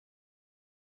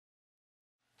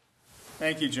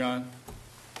Thank you, John.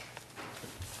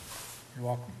 You're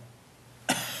welcome.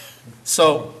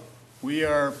 So we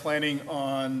are planning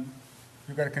on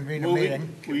You've got to convene a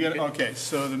moving. meeting. Okay,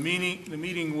 so the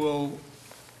meeting will,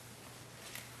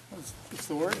 what's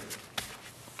the word?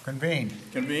 Convene.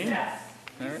 Convene?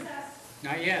 All right.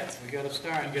 Not yet, we gotta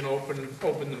start. You can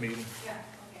open the meeting.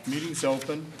 Meeting's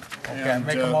open. Okay, I and,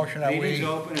 make a motion that Meeting's we,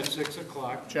 open at 6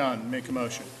 o'clock. John, make a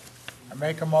motion.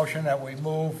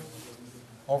 move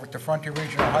over to Frontier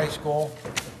Regional High School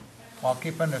while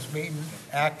keeping this meeting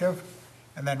active,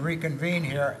 and then reconvene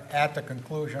here at the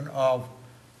conclusion of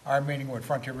our meeting with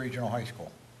Frontier Regional High School.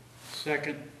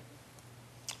 Second.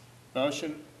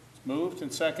 Motion moved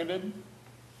and seconded.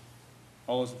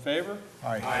 All those in favor?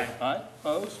 Aye. Aye.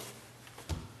 Opposed?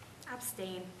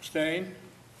 Abstain. Abstain?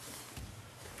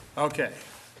 Okay.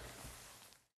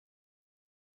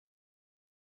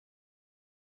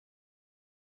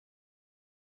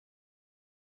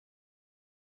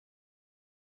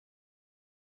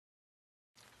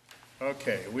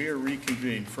 Okay, we are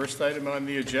reconvened. First item on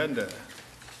the agenda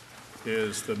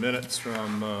is the minutes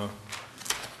from,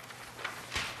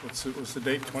 what's the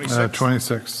date, 26th?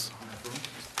 26.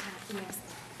 Yes.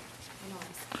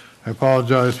 I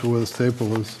apologize for where the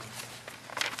staple is.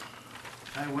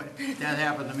 That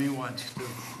happened to me once, too.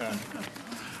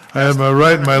 I had my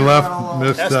right and my left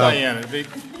mixed That's up. Diana.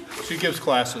 She gives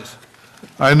classes.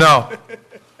 I know.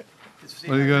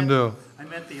 What are you gonna do? I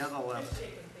meant the other left.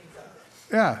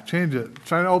 Yeah, change it.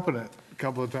 Try to open it a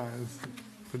couple of times.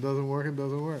 If it doesn't work, it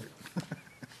doesn't work.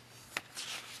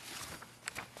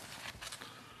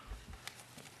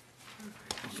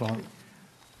 So,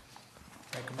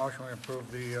 Make a motion, we approve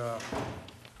the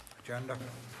agenda,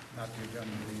 not the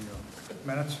agenda, the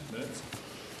minutes. Minutes.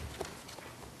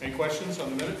 Any questions on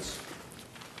the minutes?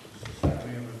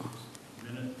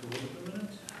 Minute to look at the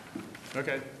minutes?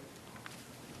 Okay.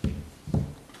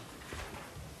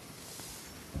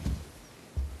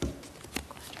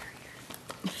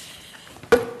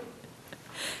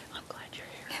 I'm glad you're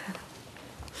here.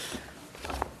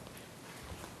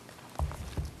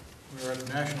 We were at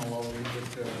the national level, you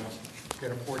could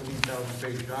get a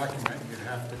 14,000-page document, and you'd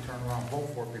have to turn around and vote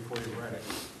for it before you read it.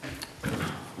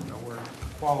 So we're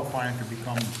qualifying to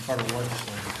become federal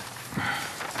legislators.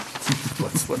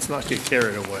 Let's not get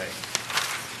carried away.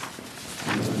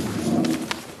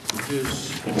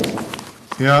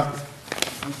 yeah.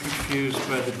 I'm confused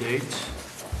by the dates.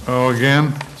 Oh,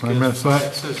 again? I messed It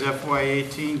up? says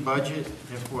FY18 budget,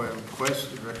 FY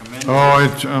requested, recommended.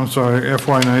 Oh, I'm sorry,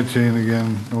 FY19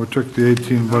 again. We took the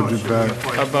 18 No, it budget should be back.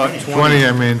 FY20. How about 20,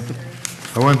 I mean.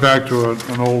 I went back to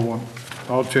an old one.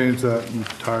 I'll change that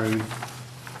entirely.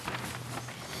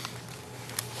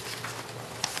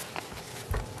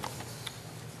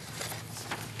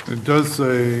 It does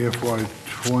say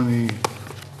FY20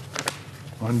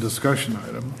 on discussion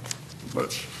item,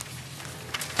 but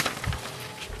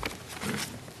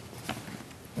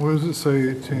where does it say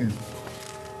 18?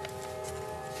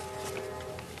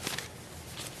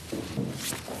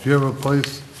 Do you have a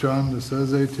place, John, that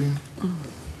says 18?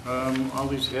 All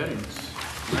these headings.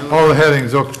 Oh, the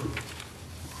headings, okay.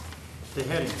 The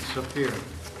headings up here.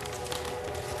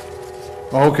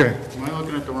 Okay. Am I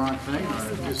looking at the wrong thing,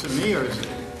 or is it me, or is it?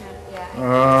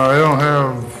 I don't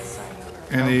have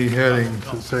any headings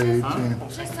that say 18.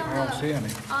 Just I don't see any.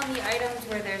 on the items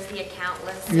where there's the account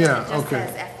list. Yeah, It just okay.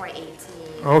 says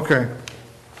FY18. Okay,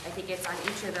 I think it's on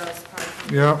each of those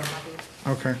parts. Yeah.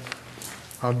 okay.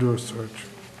 I'll do a search.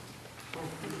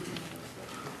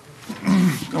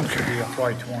 Okay. The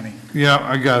FY20. Yeah,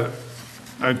 I got it.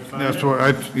 That's what,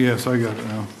 yes, I got it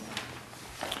now.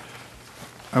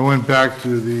 I went back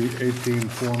to the 18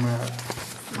 format.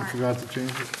 I forgot to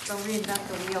change it. Don't reinvent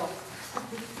the wheel.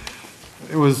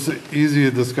 It was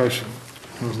easier discussion.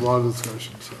 There was a lot of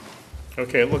discussion, so.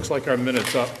 Okay, it looks like our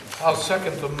minute's up. I'll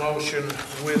second the motion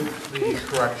with the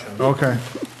correction. Okay.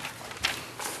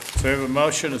 So we have a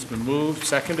motion, it's been moved,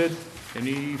 seconded.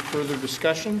 Any further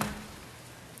discussion?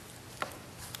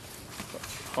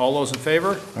 All those in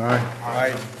favor? All right.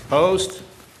 Aye. Opposed?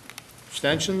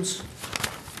 Abstentions?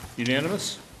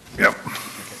 Unanimous? Yep.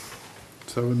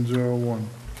 701.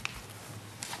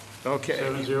 Okay.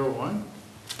 701?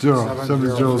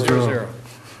 700.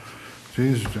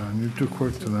 Jeez, John, you're too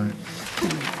quick tonight.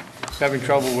 Having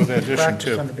trouble with addition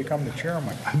too. Practicing to become the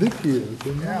chairman. I think he is,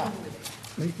 isn't he? Yeah. I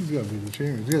think he's gonna be the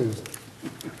chairman. He's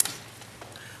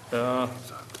gonna-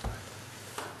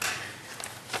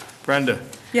 Brenda?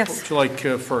 Yes. What would you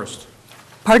like first?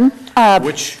 Pardon?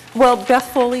 Which, Well,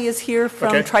 Beth Foley is here from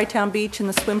Okay. Tri-Town Beach in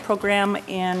the swim program,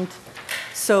 and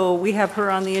so we have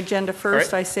her on the agenda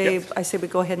first. All right. I say we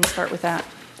go ahead and start with that.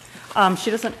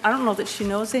 She doesn't, I don't know that she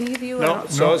knows any of you. I No,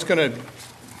 don't- so I was gonna,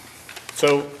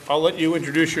 so I'll let you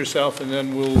introduce yourself, and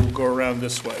then we'll go around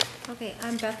this way. Okay,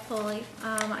 I'm Beth Foley.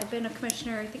 I've been a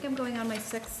commissioner, I think I'm going on my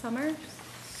 6th summer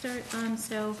start,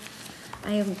 so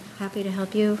I am happy to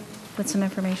help you with some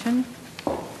information.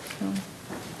 So, I'm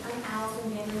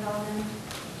Allison Vandervelden.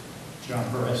 John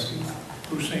Bereski.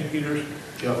 Bruce St. Peters.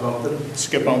 Jeff Upton.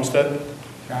 Skip Homestead?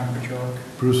 John Kachuk.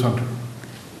 Bruce Hunter.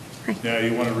 Now,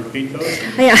 you want to repeat those?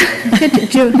 yeah,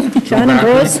 John and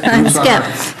Bruce, I'm Skip.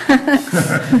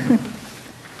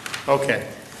 Okay.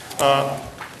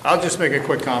 I'll just make a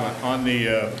quick comment on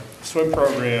the swim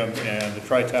program and the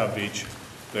Tri-Town Beach.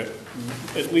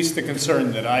 At least the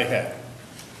concern that I had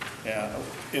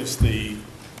is the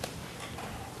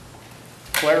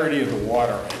clarity of the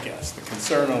water, I guess, the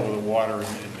concern over the water and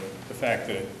the fact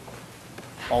that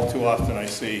all too often I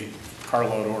see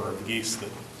carload order of geese that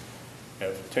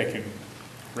have taken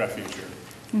refuge or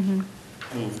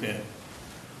moved in.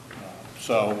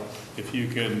 So if you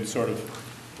can sort of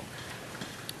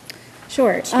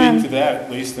Sure. speak to that, at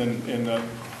least in the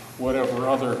whatever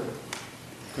other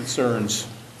concerns.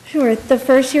 Sure. The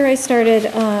first year I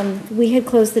started, we had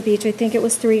closed the beach, I think it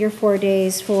was 3 or 4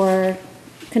 days for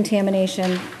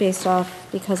contamination because of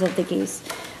the geese.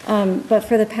 But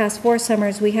for the past 4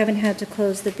 summers, we haven't had to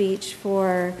close the beach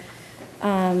for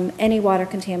any water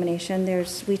contamination.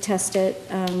 We test it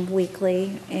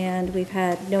weekly, and we've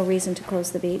had no reason to close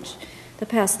the beach. The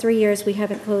past 3 years, we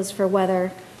haven't closed for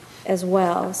weather as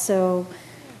well, so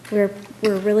we're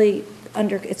really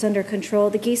it's under control.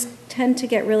 The geese tend to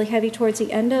get really heavy towards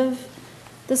the end of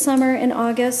the summer in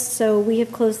August, so we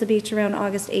have closed the beach around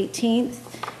August 18th,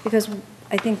 because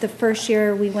I think the first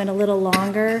year we went a little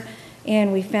longer,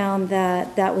 and we found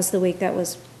that that was the week that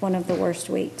was one of the worst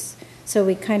weeks. So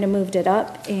we kind of moved it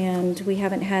up, and we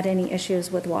haven't had any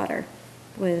issues with water,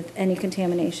 with any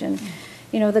contamination.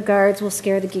 You know, the guards will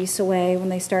scare the geese away when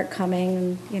they start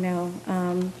coming,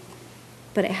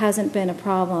 but it hasn't been a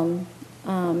problem.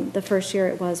 The first year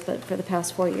it was, but for the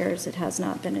past 4 years, it has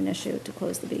not been an issue to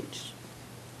close the beach.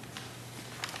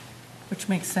 Which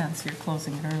makes sense, you're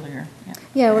closing it earlier.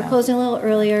 Yeah, we're closing a little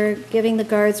earlier, giving the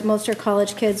guards, most of our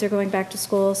college kids are going back to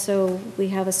school, so we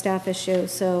have a staff issue,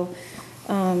 so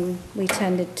we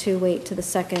tended to wait to the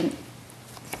second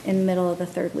in the middle of the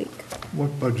third week.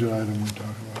 What budget item are we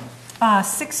talking about?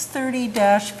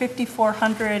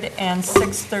 630-5400 and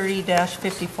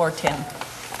 630-5410.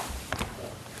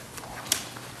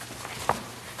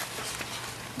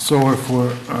 So if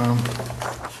we're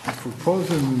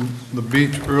closing the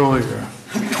beach earlier,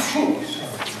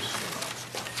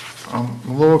 I'm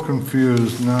a little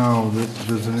confused now that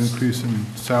there's an increase in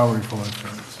salary for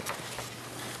lifeguards.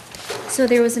 So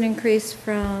there was an increase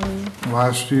from,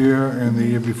 Last year and the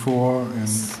year before, and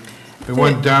it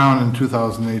went down in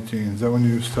 2018. Is that when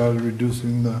you started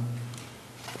reducing the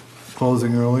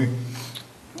closing early?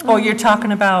 Oh, you're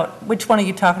talking about, which one are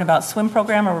you talking about, swim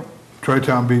program or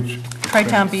Tri-Town Beach?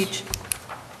 Tri-Town Beach?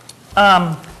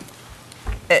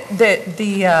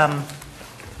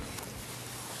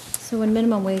 so when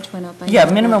minimum wage went up. I Yeah,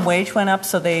 know minimum that. wage went up,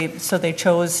 so they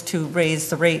chose to raise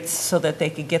the rates so that they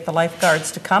could get the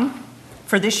lifeguards to come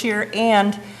for this year.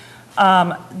 And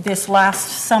this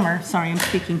last summer, sorry, I'm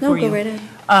speaking No, for you. go right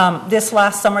ahead. This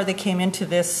last summer, they came into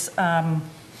this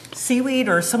seaweed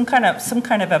or some kind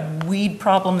of a weed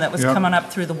problem that was Yep. coming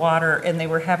up through the water, and they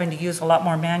were having to use a lot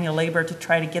more manual labor to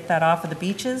try to get that off of the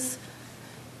beaches,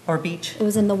 or beach. It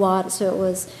was in the water, so it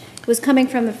was coming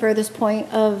from the furthest point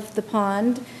of the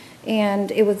pond, and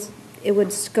it would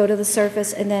go to the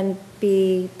surface and then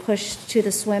be pushed to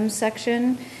the swim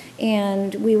section,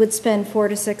 and we would spend 4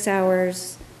 to 6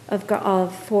 hours of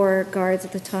 4 guards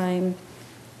at the time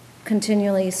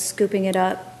continually scooping it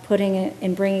up, putting it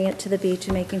and bringing it to the beach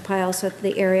and making piles so that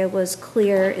the area was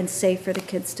clear and safe for the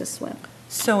kids to swim.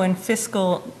 So in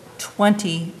fiscal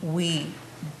 '20, we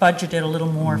budgeted a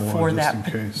little more More for just that in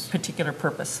case. particular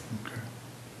purpose. Okay.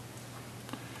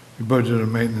 You budgeted a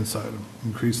maintenance item,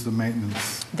 increase the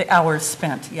maintenance. The hours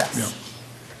spent, yes.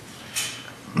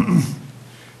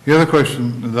 The other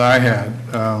question that I had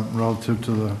relative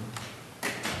to the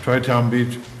Tri-Town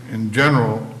Beach in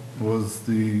general was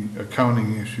the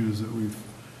accounting issues that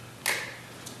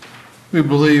we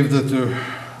believe that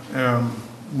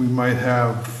we might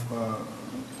have,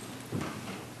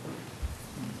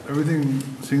 everything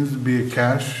seems to be a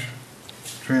cash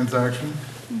transaction.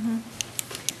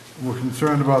 We're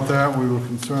concerned about that. We were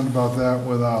concerned about that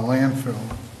with our landfill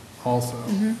also.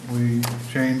 We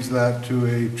changed that to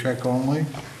a check only.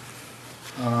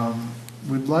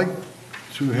 We'd like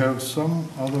to have some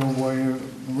other way,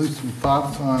 at least some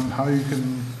thoughts on how you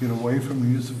can get away from the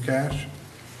use of cash.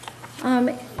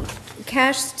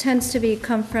 Cash tends to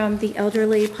come from the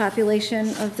elderly population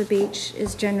of the beach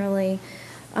is generally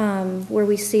where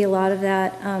we see a lot of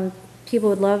that. People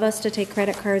would love us to take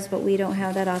credit cards, but we don't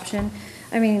have that option.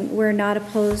 I mean, we're not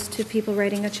opposed to people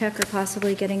writing a check or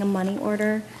possibly getting a money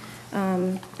order.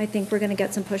 I think we're going to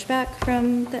get some pushback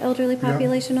from the elderly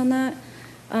population on that.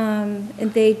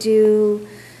 And they do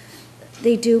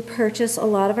purchase a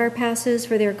lot of our passes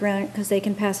for their because they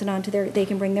can pass it on to they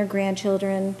can bring their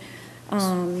grandchildren.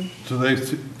 So they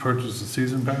purchase a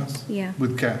season pass? Yeah.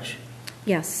 With cash?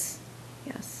 Yes,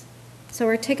 yes. So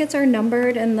our tickets are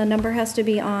numbered, and the number has to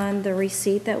be on the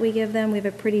receipt that we give them. We have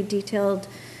a pretty detailed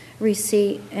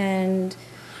receipt, and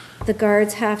the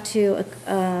guards have to,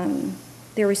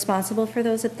 they're responsible for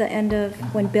those at the end of,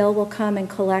 when Bill will come and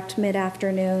collect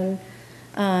mid-afternoon,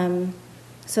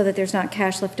 so that there's not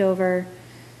cash left over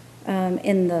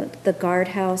in the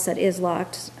guardhouse that is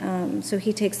locked. So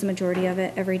he takes the majority of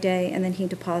it every day, and then he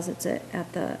deposits it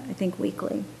at I think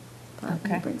weekly.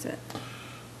 Okay. He brings it.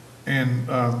 And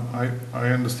I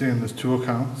understand there's 2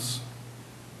 accounts.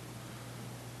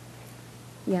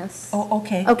 Yes. Oh,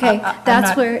 okay. Okay, I'm that's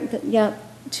not- where, yeah,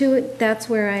 that's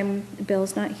where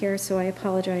Bill's not here, so I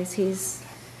apologize. He's,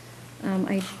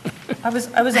 I was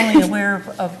only aware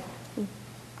of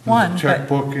one, There's a but,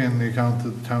 checkbook in the account that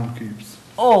the town keeps.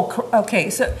 okay,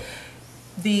 so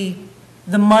the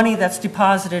money that's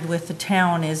deposited with the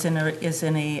town is in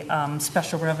a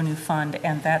special revenue fund,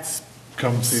 and that's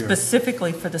Comes here.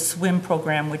 specifically for the swim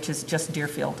program, which is just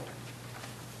Deerfield.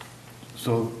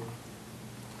 So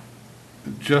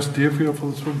just Deerfield for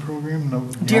the swim program?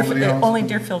 Nobody else? Only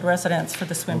Deerfield residents for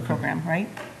the swim Okay. program, right?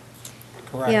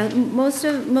 Correct. yeah, most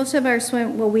of our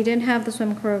swim, well, we didn't have the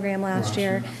swim program last Last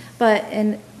year, year. but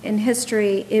in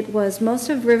history, it was most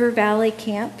of River Valley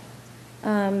Camp.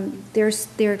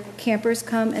 Their campers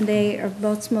come, and they are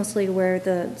mostly where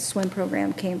the swim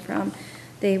program came from.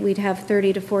 We'd have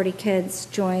 30 to 40 kids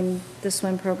join the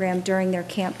swim program during their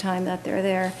camp time that they're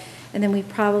there. And then we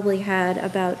probably had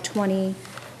about 20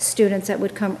 students that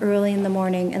would come early in the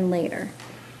morning and later.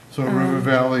 So River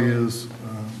Valley is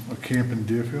a camp in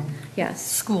Deerfield? Yes.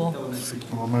 School.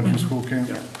 Elementary school camp?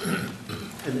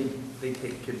 And they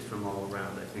take kids from all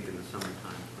around, I think, in the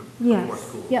summertime, from Yes. 4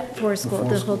 schools. Yep, for school, four the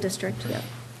whole schools. district, yep.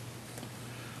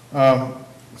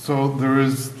 So there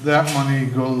is, that money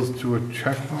goes to a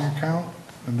checking account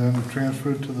and then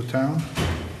transferred to the town?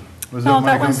 Or is No, money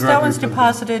that come one's directly to the-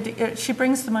 deposited, she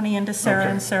brings the money into Sarah,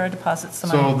 Okay. and Sarah deposits the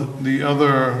So money. the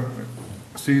other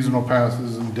seasonal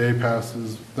passes and day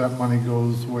passes, that money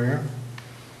goes where?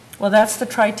 Well, that's the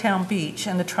Tri-Town Beach,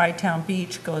 and the Tri-Town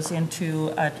Beach goes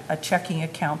into a checking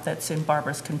account that's in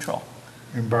Barbara's control.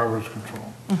 In Barbara's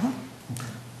control? Okay.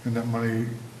 And that money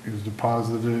is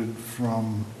deposited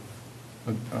from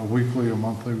a weekly or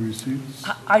monthly receipts?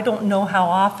 I don't know how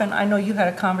often, I know you had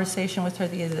a conversation with her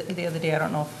the other day, I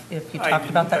don't know if you talked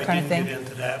about that kind of I thing. didn't get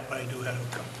into that, but I do have a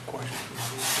couple of questions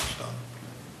for you. So,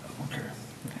 Okay.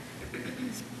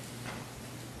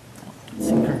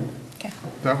 Okay. Okay.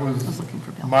 That I was was looking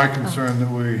for Bill. my concern, that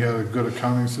we had a good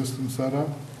accounting system set up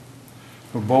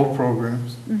for both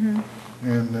programs, and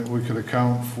that we could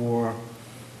account for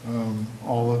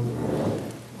all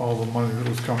the money that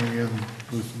was coming in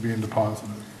was being deposited.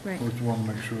 Right. We just want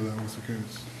to make sure that was the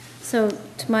case. So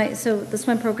the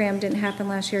swim program didn't happen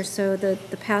last year, so the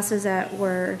passes that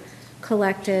were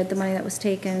collected, the money that was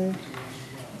taken,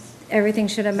 everything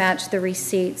should have matched the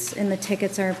receipts, and the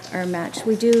tickets are matched.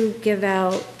 We do give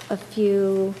out a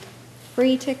few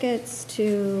free tickets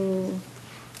to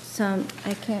some,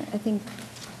 I think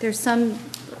there's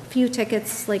few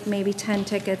tickets, like maybe 10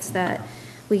 tickets that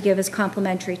we give as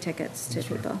complimentary tickets to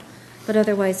people. But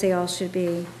otherwise, they all should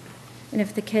be, and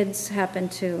if the kids happen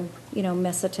to,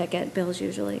 miss a ticket, Bill's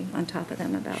usually on top of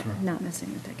them about Sure. not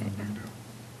missing the ticket. No big deal.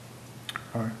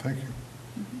 All right, thank you.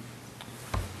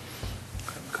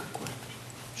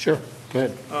 Sure, go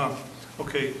ahead.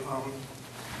 Okay, I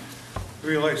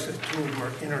realize that two of them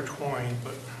are intertwined,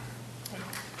 but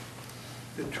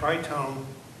the Tri-Town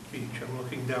Beach, I'm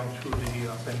looking down through the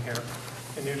thing here,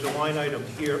 and there's a line item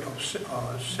here of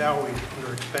salary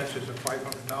under expenses of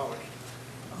 $500.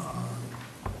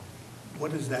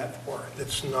 What is that for?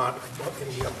 That's not in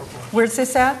the upper one. Where's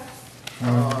this at?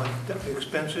 The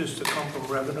expenses to come from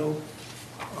revenue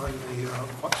on the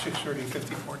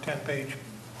 630-5410 page.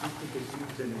 I think it's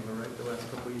used anymore, right, the last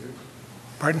couple of years?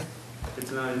 Pardon? It's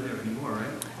not in there anymore,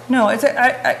 right? No, I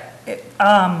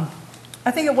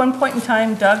think at one point in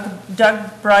time, Doug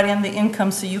brought in the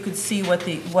income so you could see what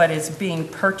is being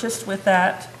purchased with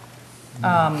that.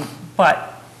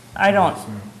 But I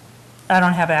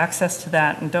have access to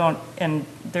that and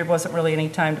there wasn't really any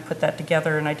time to put that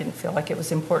together, and I didn't feel like it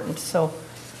was important. So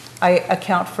I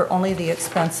account for only the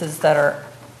expenses that are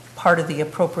part of the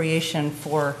appropriation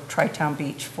for Tri-Town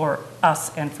Beach, for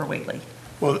us and for Whately.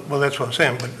 Well, that's what I'm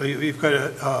saying, but you've got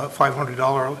a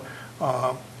 $500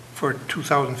 for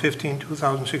 2015,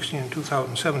 2016, and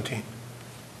 2017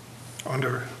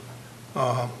 under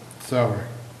Salary.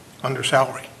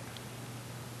 salary.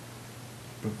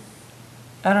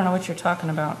 I don't know what you're talking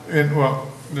about. And,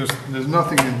 well, there's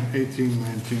nothing in 18,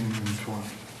 19, and 20.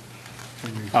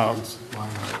 in these line items.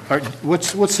 All right,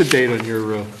 what's the date on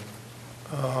your,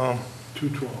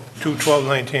 212.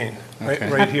 2/12/19, Okay.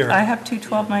 right here. I have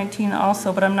 2/12/19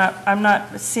 also, but I'm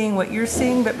not seeing what you're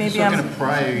seeing, but maybe Just looking I'm, at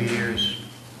prior years,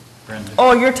 Brenda.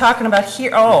 oh, you're talking about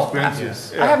here, oh,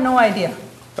 Expenses. I have no idea.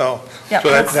 Oh, Yeah, so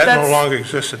that no that's- longer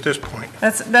exists at this point.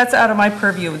 That's out of my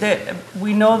purview.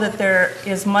 We know that there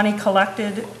is money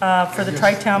collected for the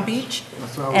Tri-Town Beach,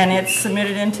 That's all. and it's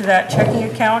submitted into that checking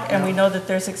account, and we know that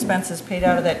there's expenses paid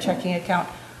out of that checking account.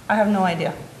 I have no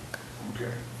idea.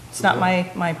 Okay. It's not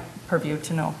my purview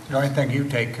to know. The only thing you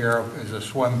take care of is a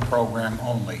swim program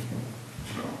only.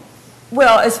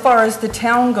 Well, as far as the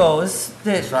town goes,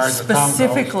 As far as the town goes.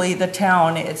 specifically the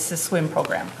town, it's the swim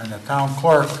program. And the town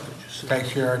clerk takes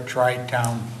care of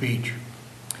Tri-Town Beach.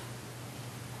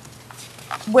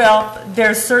 Well,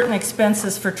 there's certain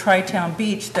expenses for Tri-Town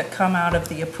Beach that come out of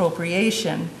the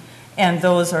appropriation, and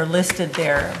those are listed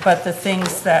there. But the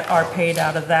things that are paid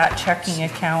out of that checking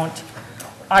account,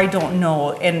 I don't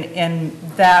know. And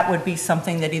that would be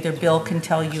something that either Bill can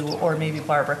tell you or maybe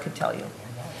Barbara could tell you.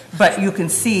 But you can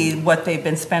see what they've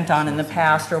been spent on in the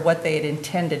past or what they had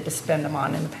intended to spend them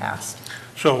on in the past.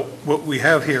 So what we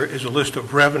have here is a list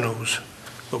of revenues,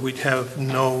 but we have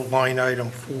no line item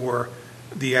for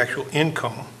the actual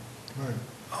income.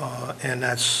 And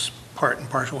that's part and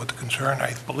parcel with the concern,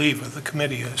 I believe, of the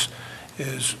committee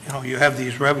is, you know, you have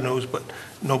these revenues, but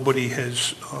nobody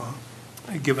has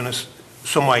given us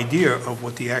some idea of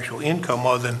what the actual income,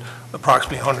 other than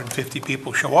approximately 150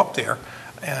 people show up there,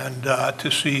 and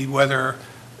to see whether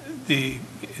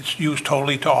it's used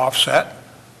totally to offset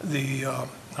the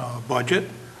budget.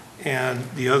 And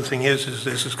the other thing is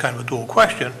this is kind of a dual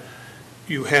question.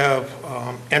 You have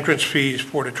entrance fees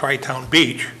for the Tri-Town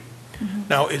Beach.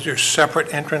 Now, is there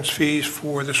separate entrance fees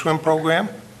for the swim program?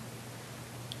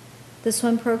 The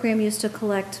swim program used to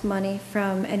collect money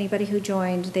from anybody who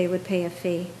joined, they would pay a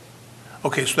fee.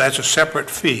 Okay, so that's a separate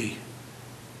fee.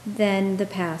 Then the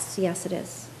pass, yes, it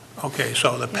is. Okay,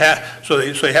 so the pass, so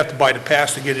they have to buy the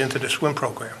pass to get into the swim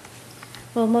program.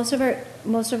 Well, most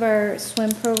of our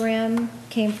swim program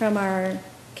came from our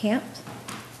camp,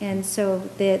 and so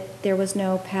that there was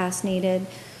no pass needed.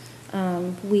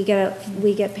 We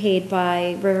get paid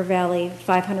by River Valley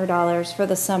 $500 for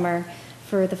the summer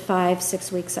for the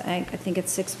 5-6 weeks. I think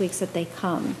it's 6 weeks that they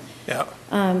come. Yeah.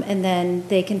 And then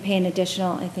they can pay an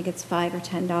additional, I think it's $5 or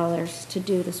 $10 to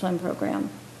do the swim program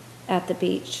at the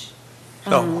beach.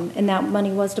 So- And that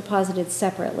money was deposited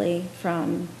separately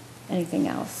from anything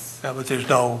else. Yeah, but there's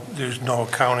no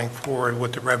accounting for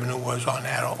what the revenue was on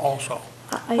that also.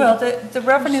 Well, the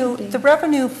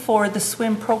revenue for the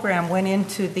swim program went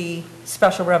into the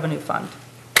special revenue fund.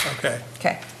 Okay,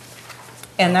 Okay.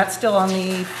 And that's still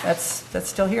that's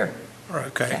still here.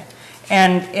 okay.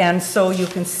 And so you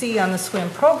can see on the swim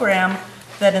program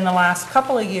that in the last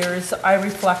couple of years, I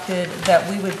reflected that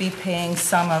we would be paying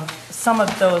some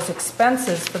of those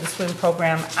expenses for the swim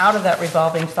program out of that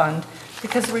revolving fund,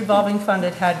 because the revolving fund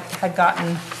had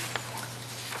gotten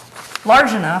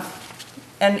large enough,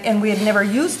 and we had never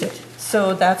used it.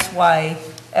 So that's why,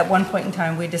 at one point in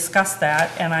time, we discussed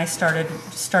that, and I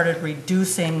started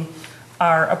reducing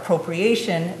our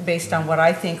appropriation based on what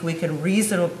I think we could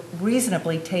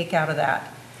reasonably take out of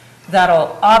that.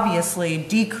 That'll obviously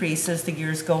decrease as the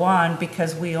years go on,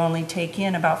 because we only take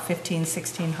in about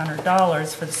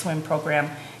 $1,600 for the swim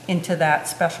program into that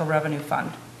special revenue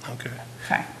fund. Okay.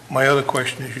 Okay. My other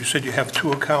question is, you said you have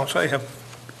 2 accounts. I have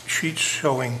sheets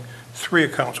showing 3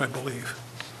 accounts, I believe.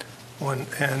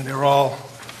 And they're all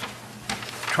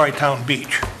Tri-Town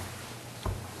Beach.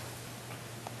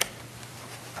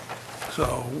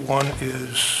 So one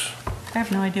is, I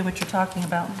have no idea what you're talking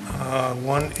about.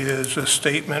 one is a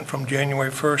statement from January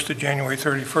 1st to January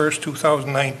 31st,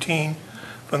 2019,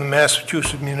 from the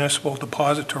Massachusetts Municipal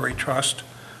Depository Trust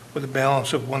with a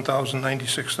balance of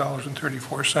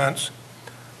 $1,096.34.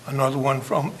 Another one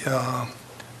from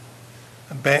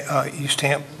East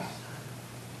Hampton,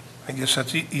 I guess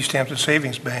that's East Hampton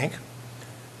Savings Bank,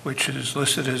 which is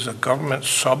listed as a government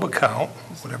sub-account,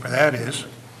 whatever that is.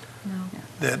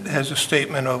 that has a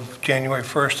statement of January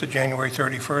 1st to January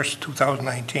 31st,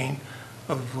 2019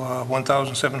 of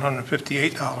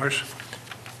 $1,758.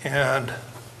 And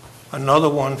another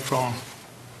one from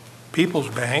People's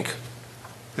Bank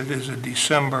that is a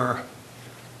December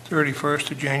 31st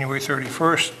to January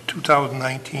 31st,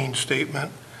 2019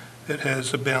 statement that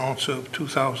has a balance of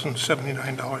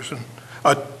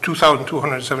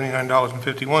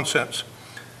 $2,279.51.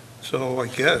 So I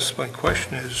guess my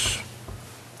question is,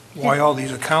 why all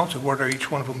these accounts and what are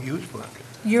each one of them used for?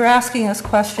 You're asking us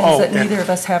questions Oh, that and- neither of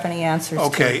us have any answers to.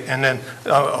 Okay, and then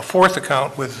a fourth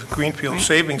account with Greenfield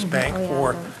Savings Bank Oh, yeah,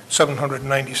 for right.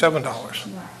 $797.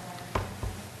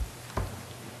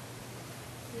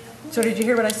 So did you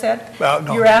hear what I said?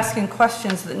 No. You're asking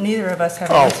questions that neither of us have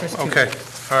answers to. Oh, okay,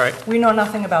 all right. We know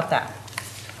nothing about that.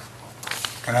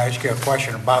 Can I ask you a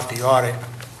question about the audit?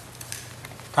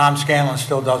 Tom Scanlon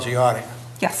still does the audit.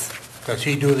 Yes. Does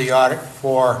he do the audit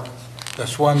for the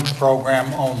swim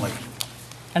program only?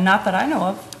 And not that I know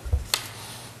of.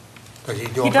 Does he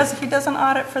do He it? does an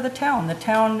audit for the town. The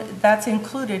town, that's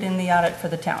included in the audit for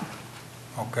the town.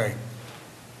 Okay.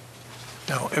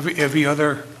 Now, every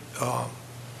other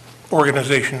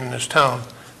organization in this town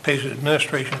pays an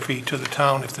administration fee to the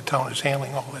town if the town is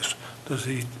handling all this. Does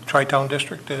the Tri-Town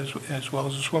District as well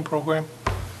as the swim program?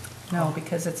 No,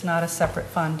 because it's not a separate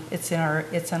fund. It's in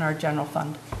our general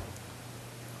fund.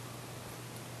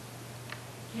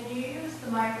 Can you use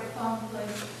the microphone,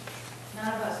 please? None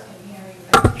of us can hear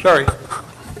you. Sorry.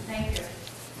 Thank you.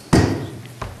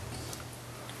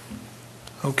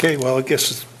 Okay, well, I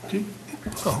guess,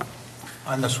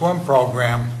 On the swim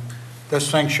program, this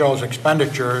thing shows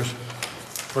expenditures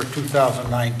for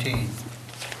 2019.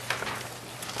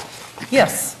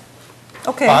 Yes.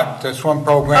 Okay. But the swim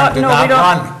program did No, we not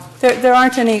don't. run. There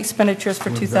aren't any expenditures for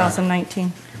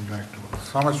 2019.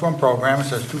 Summer swim program, it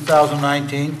says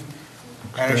 2019,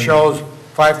 and it shows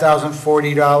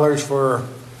 $5,040 for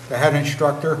the head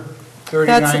instructor,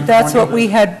 $39.20. That's what we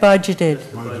had budgeted.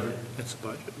 That's the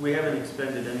budget. We haven't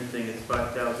expended anything, it's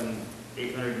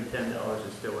 $5,810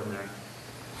 is still in there.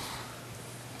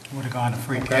 Would have gone to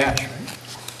free cash, right?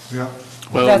 Yeah.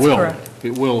 Well, it That's will. correct.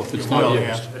 It will if it's not will, used.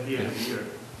 yeah. At the end of the year.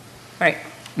 Right.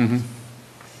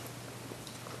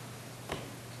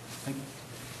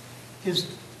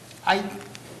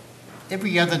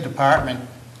 Every other department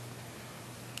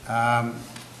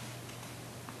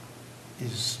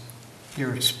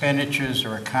their expenditures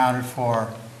are accounted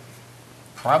for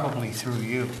probably through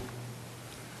you.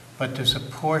 But there's a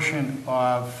portion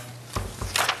of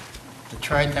the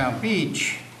Tri-Town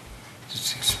Beach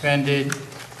that's expended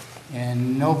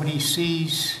and nobody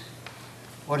sees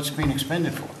what it's being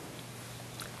expended for.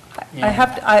 I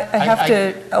have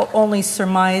to only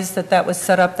surmise that that was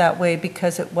set up that way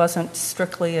because it wasn't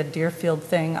strictly a Deerfield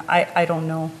thing. I don't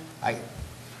know.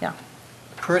 Yeah.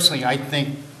 Personally, I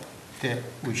think that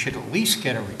we should at least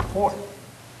get a report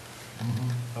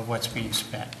of what's being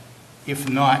spent. If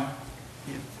not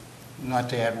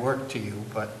to add work to you,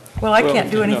 but. Well, I can't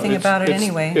do anything about it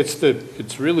anyway.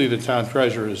 It's really the town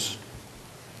treasurer's.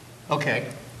 Okay,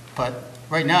 but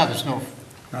right now, there's no,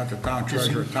 Not the town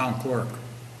treasurer, town clerk.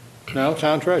 No,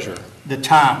 town treasurer, the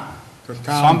town. The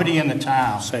town- Somebody in the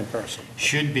town same person.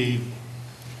 should be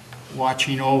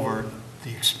watching over the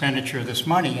expenditure of this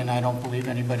money, and I don't believe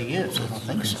anybody is. I don't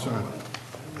think so.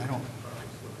 I don't.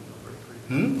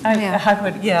 I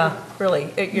would, yeah,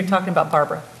 really. You're talking about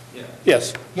Barbara.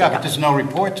 Yes. Yeah, but there's no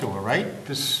report to her, right?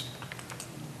 This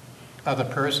other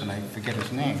person, I forget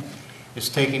his name, is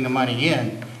taking the money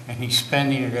in, and he's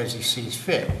spending it as he sees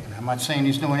fit. And I'm not saying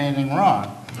he's doing anything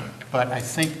wrong, but I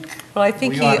think Well, I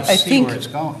think we he, ought to I see think, where it's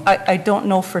going. I don't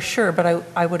know for sure, but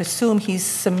I would assume he's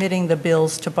submitting the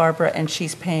bills to Barbara and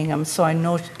she's paying them. So I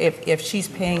know if she's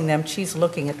paying them, she's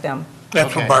looking at them.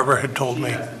 That's what Okay. Barbara had told me.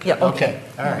 Yeah, okay. Okay,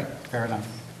 all right, fair enough.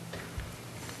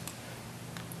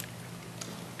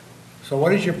 So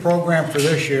what is your program for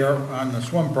this year on the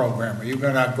swim program? Are you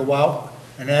going to go out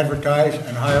and advertise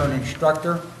and hire an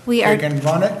instructor? We are- They can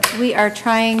run it? We are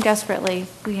trying desperately.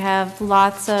 We have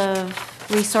lots of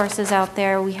resources out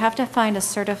there. We have to find a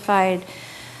certified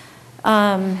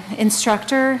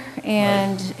instructor,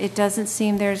 and it doesn't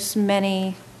seem there's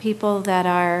many people that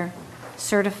are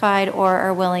certified or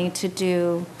are willing to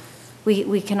do,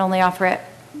 we can only offer it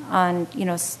on,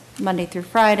 Monday through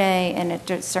Friday and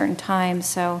at certain times,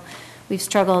 so we've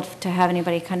struggled to have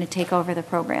anybody kind of take over the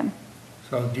program.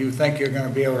 So do you think you're going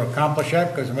to be able to accomplish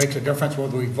that? Because it makes a difference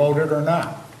whether we voted or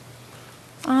not.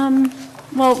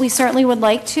 Well, we certainly would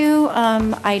like to.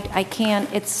 I can't,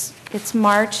 it's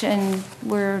March and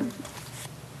we're,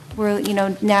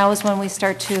 now is when we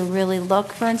start to really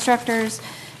look for instructors.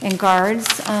 and guards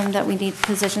that we need,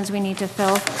 positions we need to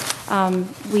fill.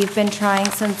 We've been trying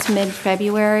since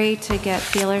mid-February to get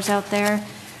feelers out there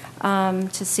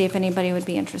to see if anybody would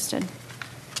be interested.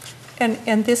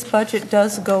 And this budget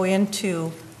does go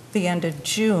into the end of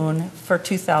June for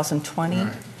 2020.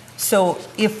 Right. So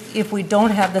if we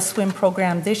don't have the swim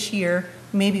program this year,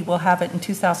 maybe we'll have it in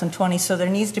 2020. So there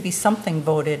needs to be something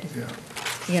voted,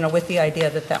 Yeah. with the idea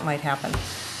that that might happen.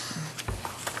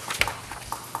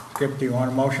 Skip, do you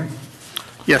want a motion?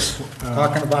 Yes.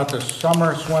 Talking about the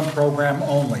summer swim program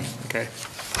only. Okay.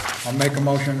 I'll make a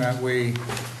motion that we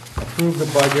approve the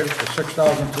budget for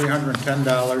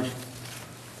 $6,310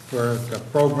 for the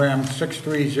program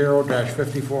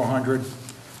 630-5400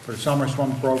 for the summer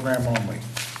swim program only.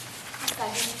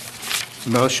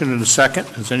 Second. Motion and a second.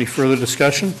 Is there any further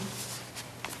discussion?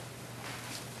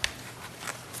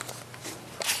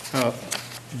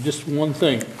 Just one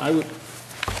thing.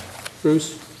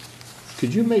 Bruce,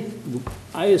 could you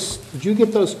did you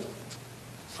get those,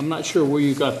 I'm not sure where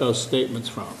you got those statements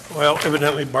from. Well,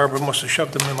 evidently Barbara must have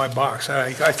shoved them in my box.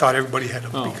 I thought everybody had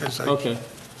them Oh, because okay.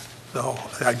 So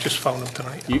I just found them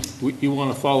tonight. You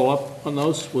want to follow up on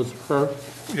those with her?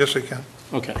 Yes, I can.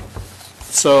 Okay.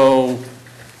 So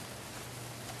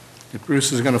if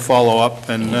Bruce is going to follow up,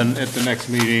 and then at the next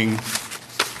meeting,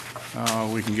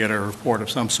 we can get a report of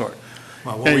some sort.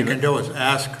 Well, what we can do is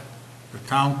ask the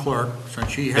town clerk,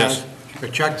 since she has Yes. the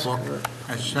checkbook,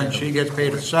 and since she gets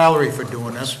paid a salary for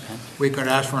doing this, we could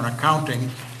ask for an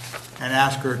accounting and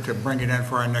ask her to bring it in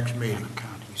for our next meeting.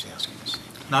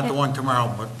 Not the one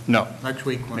tomorrow, but No, next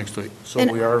week. next week. So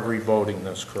And- we are revoting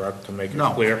this, correct, to make it No.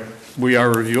 clear? We are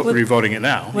revoting it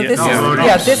now. Well, Yeah. this is- No,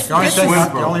 yeah, this- The only this thing, is-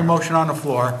 the only motion on the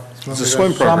floor It's a is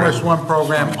swim a summer program. swim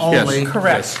program only.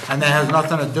 Correct. And that has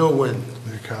nothing to do with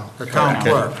The account. the town Okay.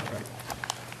 clerk.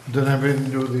 Doesn't have anything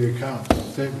to do with the account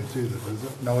statements either, does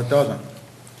it? No, it doesn't.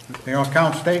 The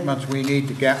account statements we need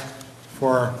to get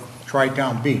for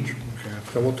Tri-Town Beach. Okay.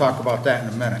 So we'll talk about that in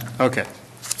a minute. Okay.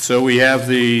 So we have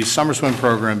the summer swim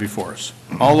program before us.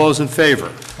 All those in favor?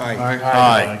 Aye.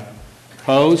 Aye.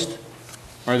 Opposed?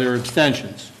 Are there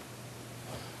abstentions?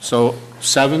 So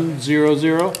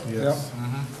 7-0-0? Yes.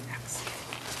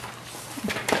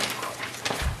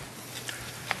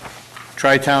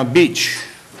 Tri-Town Beach.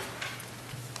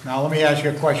 Now, let me ask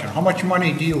you a question. How much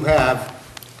money do you have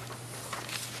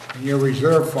in your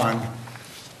reserve fund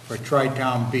for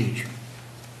Tri-Town Beach?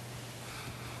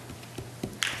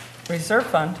 Reserve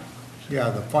fund. Yeah,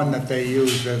 the fund that they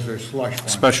use as their slush fund.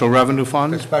 Special Revenue The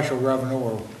Fund? special revenue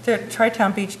or,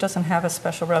 Tri-Town Beach doesn't have a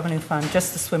special revenue fund,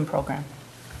 just the swim program.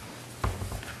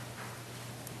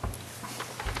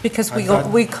 Because I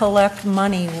thought- we collect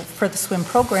money for the swim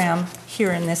program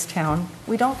here in this town.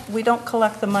 We don't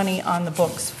collect the money on the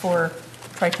books for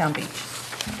Tri-Town Beach.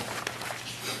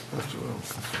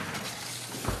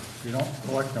 you don't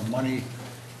collect the money.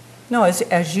 No,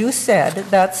 as you said,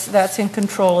 that's in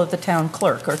control of the town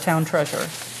clerk or town treasurer.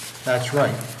 That's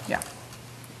right. Yeah.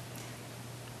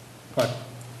 But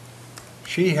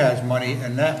she has money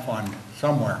in that fund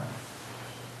somewhere.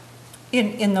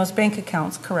 In those bank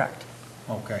accounts, correct.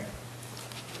 Okay.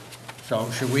 So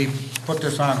should we put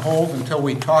this on hold until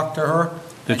we talk to her?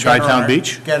 The and get her Tri-Town on-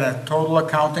 Beach? Get a total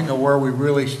accounting of where we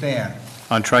really stand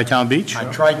On Tri-Town Beach?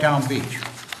 on Tri-Town Beach.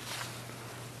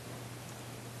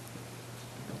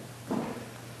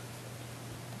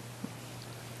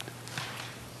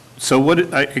 So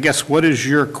I guess, what is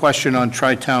your question on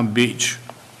Tri-Town Beach?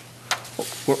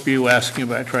 What were you asking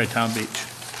about Tri-Town Beach?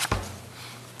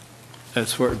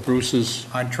 That's where Bruce's,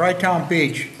 On Tri-Town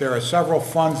Beach, there are several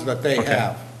funds that they Okay.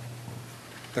 have.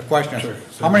 The question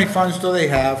is, how many funds do they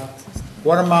have?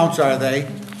 What amounts are they?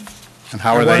 and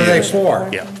how are And what they are they used? for?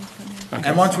 Yeah,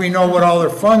 And once we know what all their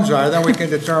funds are, then we can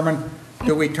determine,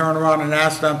 do we turn around and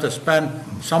ask them to spend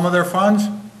some of their funds?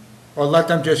 Or let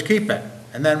them just keep it?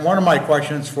 And then one of my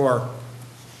questions for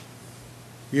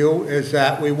you is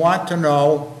that we want to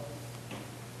know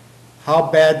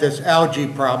how bad this algae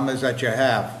problem is that you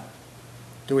have.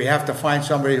 Do we have to find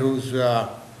somebody who's,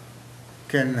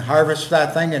 can harvest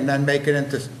that thing and then make it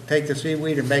into, take the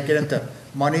seaweed and make it into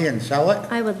money and sell it?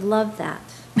 I would love that.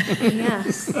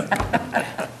 Yes.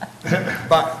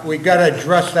 But we gotta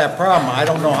address that problem. I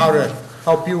don't know how to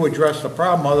help you address the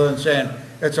problem other than saying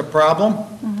it's a problem.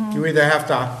 You either have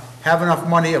to have enough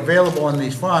money available in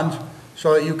these funds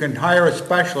so that you can hire a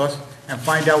specialist and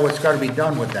find out what's gotta be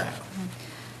done with that.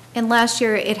 And last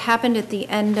year, it happened at the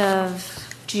end of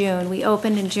June. We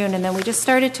opened in June, and then we just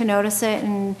started to notice it,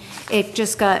 and it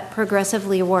just got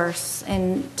progressively worse,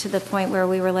 and to the point where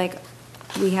we were like,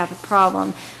 we have a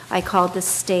problem. I called the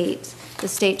state. The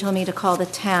state told me to call the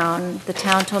town. The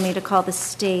town told me to call the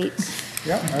state.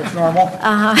 Yeah, that's normal.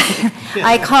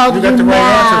 I called You got the right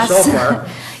answer so far.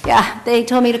 Yeah, they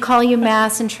told me to call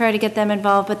UMass and try to get them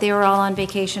involved, but they were all on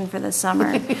vacation for the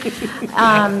summer.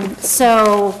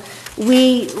 So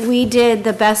we did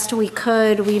the best we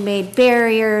could. We made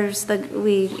barriers.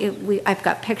 I've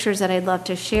got pictures that I'd love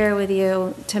to share with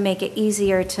you to make it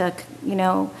easier to,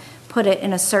 put it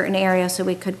in a certain area so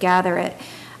we could gather it.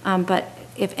 But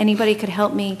if anybody could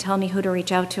help me, tell me who to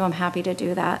reach out to, I'm happy to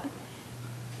do that.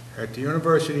 At the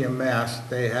University of Mass,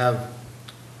 they have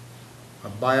a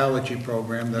biology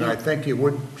program that I think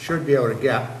you should be able to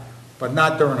get, but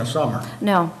not during the summer.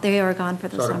 No, they are gone for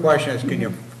the So summer. the question is, can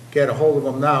you get a hold of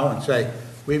them now and say,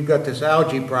 we've got this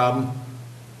algae problem,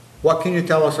 what can you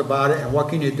tell us about it, and what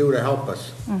can you do to help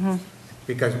us?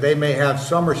 Because they may have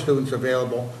summer students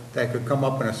available that could come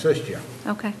up and assist you.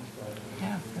 Okay.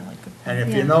 Yeah, really good. And if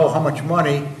you Yeah. know how much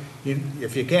money,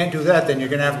 if you can't do that, then you're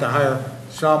gonna have to hire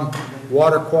some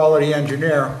water quality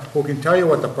engineer who can tell you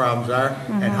what the problems are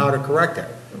and how to correct it.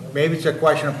 Maybe it's a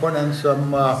question of putting in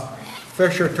some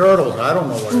fish or turtles, I don't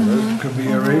know what it is. Could be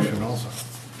aeration also.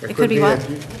 It could be what?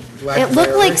 It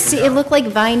looked like, it looked like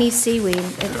viney seaweed.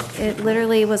 It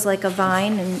literally was like a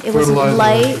vine, and it was Fertilizer.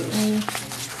 light, and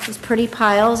it was pretty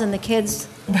piles, and the kids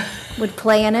would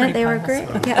play in it. They were great,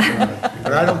 yeah.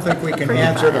 But I don't think we can Pretty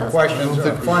answer the piles. questions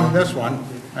or fund this one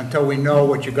until we know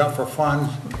what you got for funds.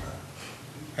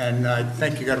 And I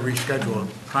think you gotta reschedule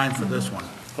a time for this one.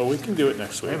 Oh, we can do it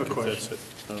next week. have a if question. that's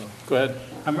it. Go ahead.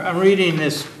 I'm reading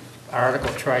this article,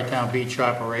 Tri-Town Beach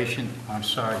Operation, I'm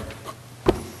sorry.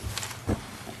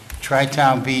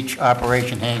 Tri-Town Beach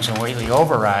Operation Haynes and Whately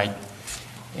Override,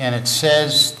 and it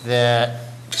says that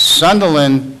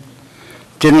Sunderland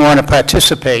didn't want to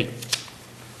participate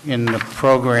in the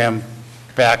program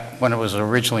back when it was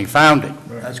originally founded.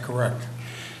 That's correct.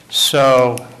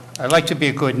 So I'd like to be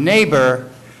a good neighbor,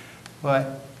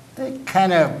 but it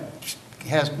kind of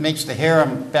makes the hair on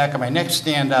the back of my neck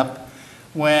stand up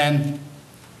when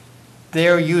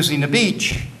they're using the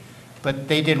beach, but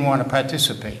they didn't want to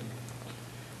participate.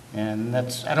 And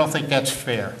I don't think that's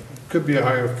fair. Could be a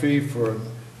higher fee for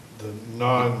the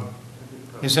non,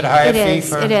 Is it a higher It fee is,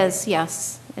 for? it is,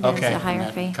 yes. It is Okay, a higher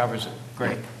that fee. covers it,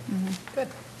 great. Good,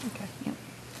 okay. Yep.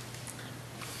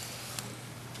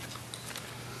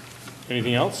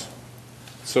 Anything else?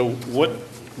 So what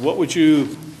would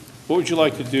you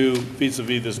like to do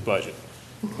vis-à-vis this budget?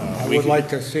 I would like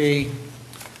to see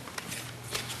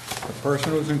the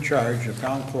person who's in charge, the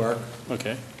town clerk,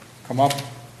 Okay, come up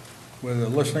with a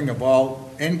listing of all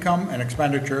income and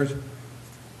expenditures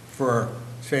for,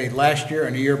 say, last year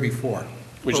and the year before.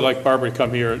 would you like Barbara to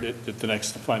come here at the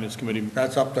next finance committee?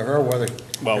 That's up to her, whether,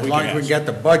 Well, as we long can as we ask. get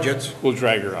the budgets. We'll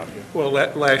drag her out here. Well,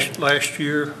 last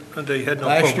year, they had no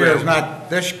program. Last year is not,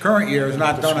 this current year is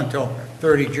not done until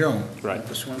 30 June. Right.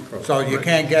 The swim program. So you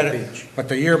can't get it, but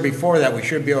the year before that, we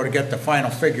should be able to get the final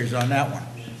figures on that one.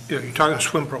 Yeah, you're talking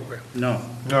swim program. No.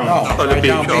 No, Oh, the right beach,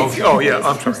 down oh, beach. oh, yeah,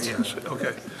 I'm sorry, yes,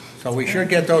 okay. So we should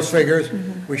get those figures.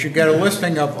 We should get a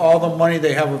listing of all the money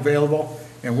they have available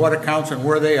and what accounts and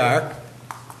where they are.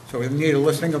 So we need a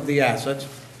listing of the assets,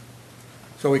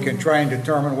 so we can try and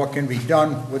determine what can be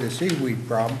done with the seaweed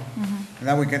problem. And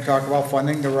then we can talk about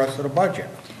funding the rest of the budget.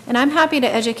 And I'm happy to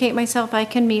educate myself. I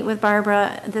can meet with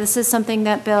Barbara. This is something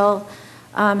that Bill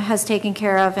has taken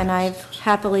care of, and I've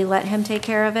happily let him take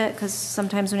care of it, because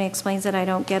sometimes when he explains it, I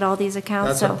don't get all these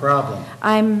accounts. That's a problem.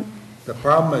 I'm, The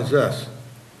problem is this,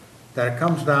 that it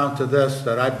comes down to this,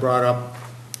 that I brought up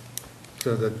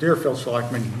to the Deerfield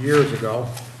selectmen years ago,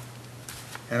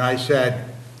 and I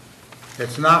said,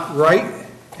 it's not right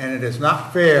and it is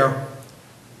not fair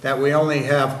that we only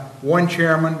have one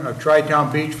chairman of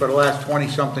Tri-Town Beach for the last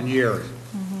 20-something years.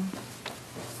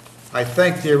 I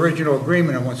think the original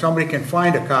agreement, and when somebody can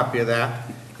find a copy of that,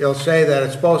 it'll say that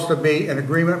it's supposed to be an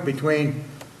agreement between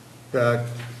the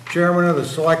chairman of the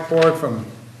select board from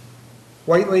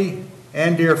Whately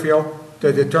and Deerfield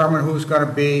to determine who's going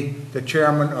to be the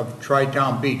chairman of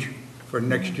Tri-Town Beach for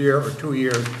next year or 2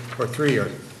 years or 3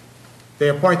 years. They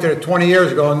appointed it 20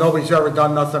 years ago and nobody's ever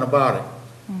done nothing about it.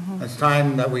 It's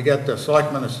time that we get the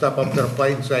selectmen to step up to the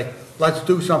plate and say, let's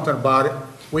do something about it.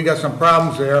 We got some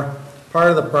problems there. Part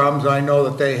of the problems I know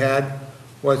that they had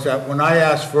was that when I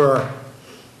asked for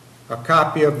a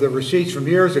copy of the receipts from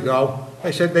years ago,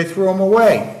 they said they threw them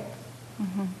away.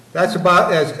 That's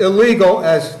about as illegal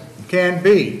as can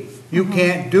be. You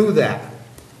can't do that.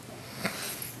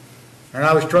 And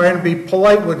I was trying to be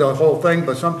polite with the whole thing,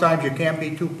 but sometimes you can't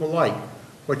be too polite.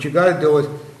 What you got to do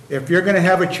is, if you're going to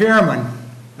have a chairman,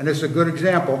 and this is a good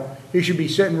example, he should be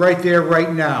sitting right there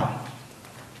right now.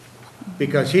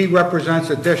 Because he represents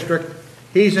a district,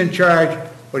 he's in charge,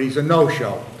 but he's a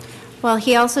no-show. Well,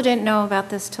 he also didn't know about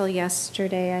this till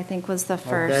yesterday, I think was the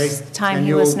first time Can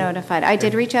he was you- notified. I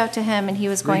did reach out to him, and he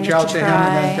was going Reach to out to him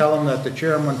and then try. tell him that the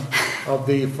chairman of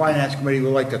the finance committee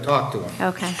would like to talk to him.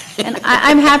 Okay, and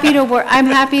I'm happy to work, I'm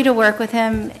happy to work with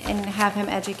him and have him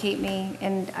educate me,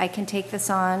 and I can take this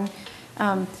on.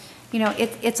 You know,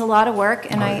 it's a lot of work,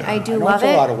 and I do I know love it's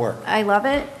it. a lot of work. I love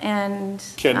it, and,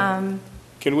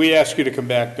 Can we ask you to come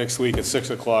back next week at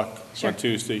 6 o'clock Sure. on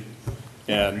Tuesday?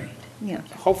 And yeah.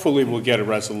 hopefully we'll get a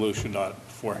resolution on it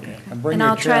beforehand. bring And your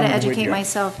I'll try to chairman with educate you.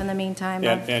 myself in the meantime.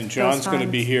 And of John's those going to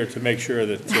be funds. here to make sure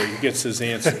that he gets his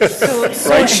answers. So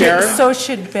Right, Sharon? So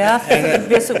should Beth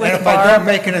visit And with if I don't Barb?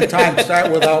 make it in time,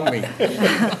 start without me.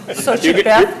 So should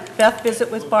Beth visit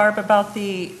with Barb about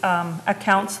the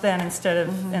accounts then instead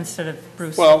of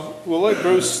Bruce? Well, we'll let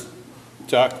Bruce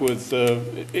talk with,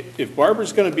 if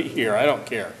Barbara's going to be here, I don't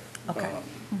care. Okay.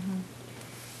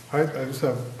 I just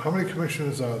have, how many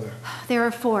commissioners are there? There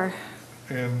are 4.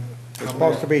 And It's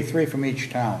supposed to be 3 from each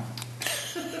town.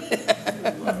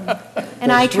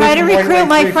 And I There's try to three from White recruit Lake,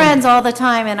 my three from- friends all the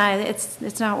time, and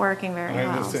it's not working very I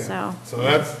well, understand. so,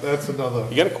 So that's another,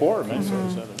 You got a quorum, that's what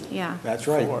I said. yeah, That's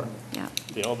right. Four. yeah.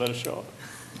 They all better show up.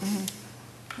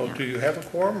 Well, do you have a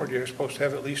quorum, or you're supposed to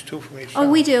have at least 2 from each town? Oh,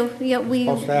 we do, yeah, we.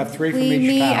 Supposed to have 3 from We each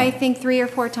meet, town. I think, 3 or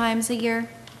 4 times a year.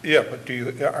 Yeah, but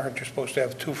aren't you supposed to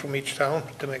have 2 from each town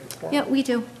to make a quorum? Yeah, we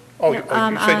do. Oh, Yeah,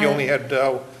 you said you only had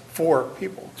 4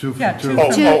 people. 2 Yeah, from 2. two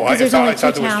Oh, Two, I because there's thought- only I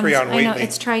thought 2 there was towns. 3 on I know, Whately.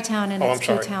 it's Tri-Town, and Oh, it's I'm 2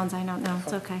 sorry. towns, I don't know,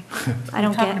 it's okay. I I'm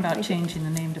don't talking get. about changing the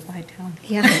name to Bytown.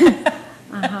 Yeah.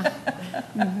 Uh-huh.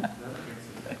 Mhm.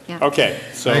 Yeah. Okay,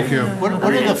 so. Thank you. What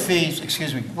are the fees,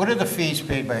 excuse me, what are the fees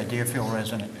paid by a Deerfield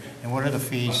resident? And what are the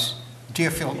fees,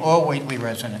 Deerfield or Whately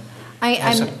resident?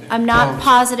 I'm not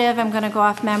positive, I'm going to go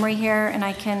off memory here, and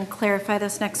I can clarify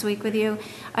this next week with you.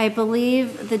 I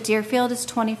believe the Deerfield is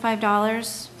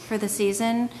 $25 for the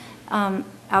season.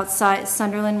 Outside,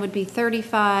 Sunderland would be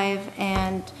 $35,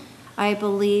 and I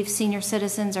believe senior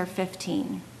citizens are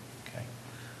 $15. Okay.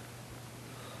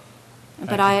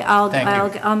 But Thank you.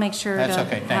 Thank you. I'll make sure to That's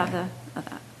okay, thank have you. of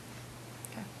that.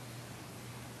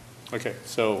 Okay,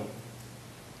 so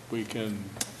we can,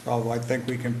 So I think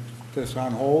we can put this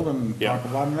on hold and Yeah. talk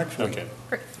about it next week. okay.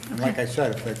 And like I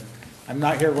said, I'm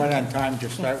not here right on time,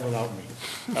 just start without me.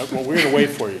 Well, we're going to wait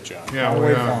for you, John. Yeah, Don't we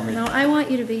wait are. for me. No, I want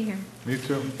you to be here. Me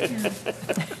too. Yeah.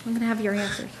 I'm going to have your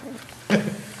answers.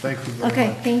 Thank you very much.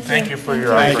 Okay, thank you. Thank you for your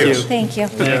Thank you. efforts. Thank you.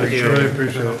 Really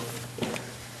appreciate it.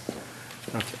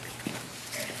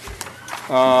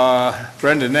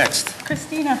 Brenda, next.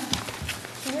 Christina.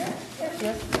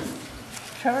 Yes.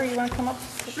 Trevor, you want to come up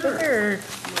here?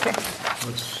 Okay.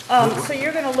 So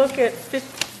you're going to look at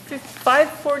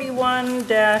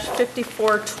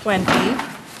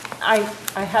 541-5420.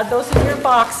 I had those in your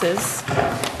boxes.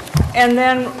 And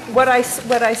then what I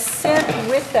sent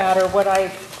with that, or what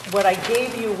I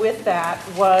gave you with that,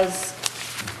 was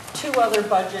 2 other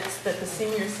budgets that the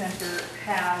senior center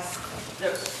has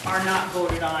that are not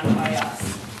voted on by us.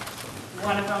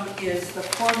 One of them is the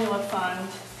formula fund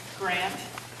grant,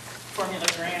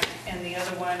 and the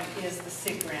other one is the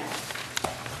SIG grant.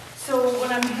 So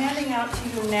what I'm handing out to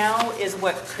you now is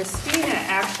what Christina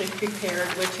actually prepared,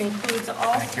 which includes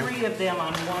all 3 of them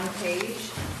on one page.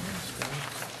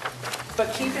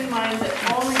 But keep in mind that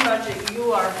the only budget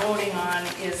you are voting on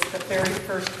is the very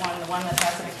first one, the one that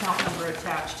has an account number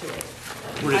attached to it.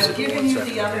 I've given you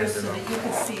the others so that you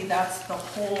can see that's the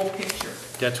whole picture.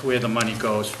 That's where the money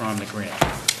goes from the grant.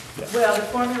 Well, the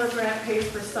formula grant pays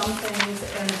for some things,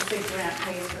 and the SIG grant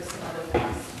pays for some other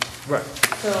things. Right.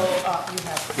 So you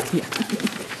have.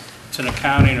 It's an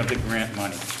accounting of the grant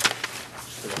money.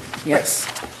 Yes.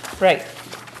 Right.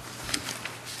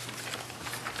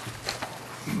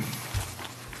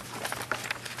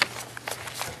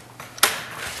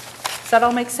 Does that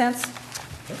all make sense?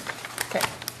 Okay.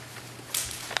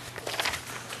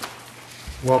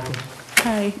 Welcome.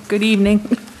 Hi, good evening.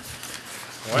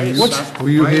 Were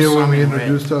you here when we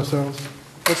introduced ourselves?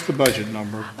 What's the budget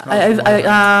number?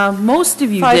 Most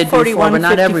of you did before, but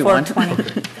not everyone.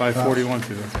 541 to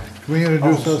Can we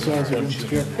introduce ourselves again, Mr.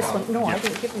 Chair? This one, no, I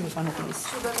didn't give you one of these.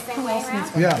 Should we go the same way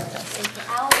around? Yeah. Thank you.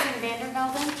 Allison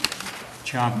Vandervelden.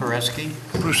 John Pereski?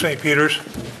 Bruce St. Peters?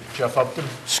 Jeff Upton?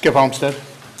 Skip Homestead?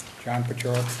 John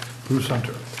Pachora, Bruce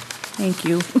Hunter. Thank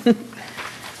you.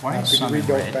 Why is could you Sun read in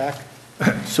those red? back?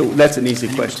 So that's an easy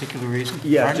Any question. particular reason?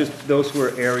 Yeah, Pardon? just, those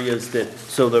were areas that,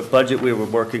 so the budget we were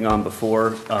working on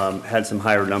before had some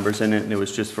higher numbers in it, and it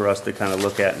was just for us to kind of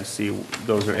look at and see,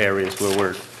 those are areas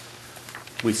where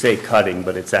we say cutting,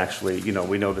 but it's actually,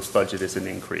 we know this budget is an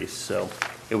increase, so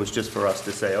it was just for us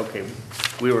to say, okay,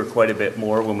 we were quite a bit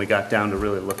more when we got down to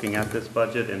really looking at this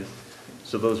budget, and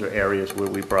So those are areas where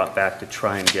we brought back to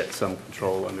try and get some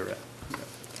control under it.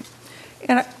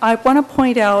 And I want to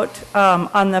point out,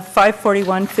 on the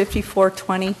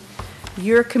 541-5420,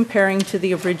 you're comparing to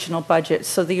the original budget.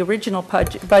 So the original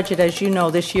budget, as you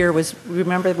know, this year was,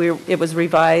 remember, it was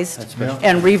revised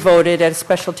and revoted at a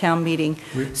special town meeting.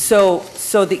 So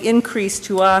the increase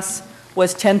to us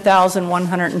was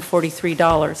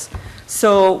 $10,143.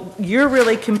 So you're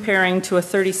really comparing to a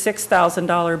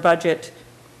 $36,000 budget,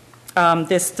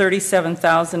 this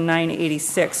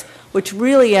 $37,986, which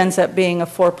really ends up being a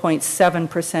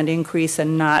 4.7% increase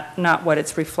and not what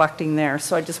it's reflecting there.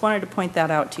 So I just wanted to point that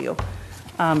out to you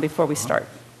before we start.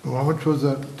 How much was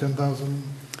that, 10,000?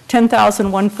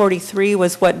 10,143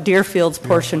 was what Deerfield's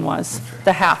portion was, okay.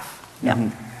 the half, yeah.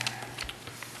 Mhm.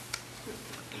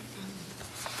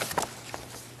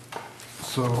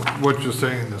 So what you're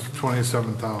saying is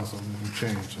 27,000 and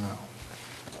change now,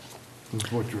 is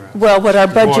what you're asking. Well, what our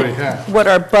You already budget, have. what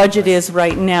our budget is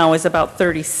right now is about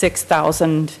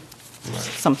 36,000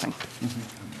 something.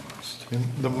 And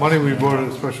the money we voted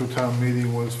at special town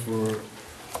meeting was for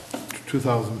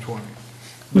 2020.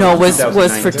 No, was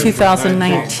for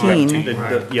 2019.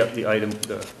 2019, Yep, the item,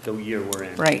 the year we're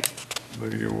in. right.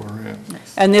 The year we're in.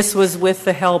 And this was with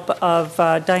the help of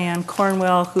Diane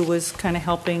Cornwell, who was kind of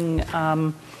helping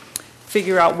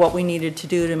figure out what we needed to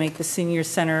do to make the senior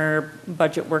center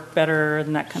budget work better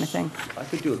and that kind of thing. I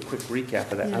could do a quick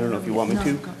recap of that. I don't know if you want me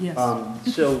to. Yes.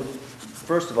 So,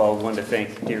 first of all, I wanted to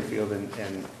thank Deerfield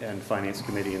and Finance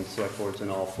Committee and Select Boards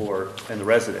and and the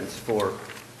residents for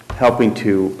helping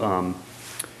to,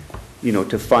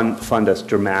 to fund us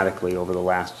dramatically over the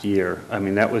last year. I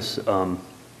mean, that was,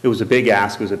 it was a big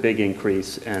ask, it was a big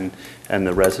increase, and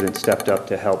the residents stepped up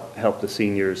to help the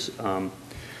seniors.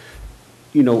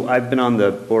 I've been on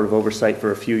the Board of Oversight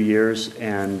for a few years,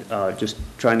 and just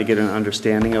trying to get an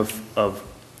understanding of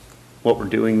what we're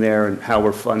doing there and how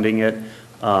we're funding it.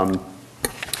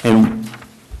 And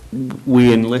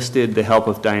we enlisted the help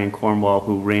of Diane Cornwall,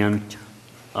 who ran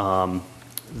the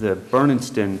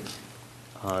Berniston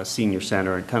Senior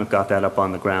Center and kind of got that up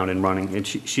on the ground and running. And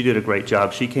she did a great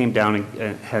job. She came down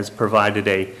and has provided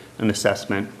an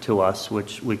assessment to us,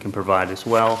 which we can provide as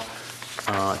well.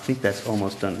 I think that's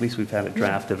almost done. At least we've had a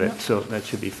draft of it, so that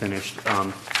should be finished.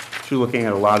 She's looking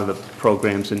at a lot of the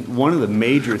programs, and one of the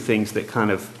major things that kind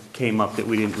of came up that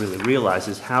we didn't really realize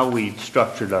is how we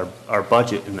structured our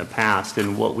budget in the past.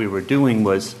 And what we were doing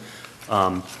was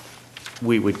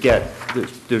we would get,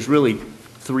 there's really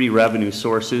three revenue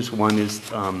sources. One is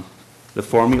the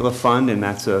formula fund, and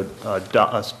that's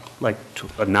like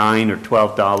a $9 or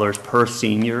 $12 per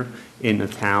senior in the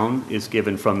town is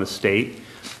given from the state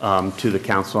to the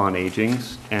Council on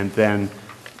Aging's. And then,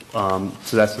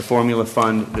 so that's the formula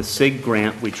fund. The SIG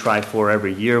grant we try for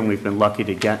every year, and we've been lucky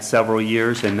to get several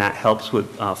years, and that helps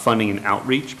with funding an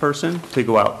outreach person to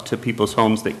go out to people's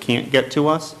homes that can't get to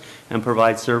us and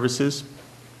provide services.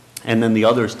 And then the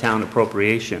other is town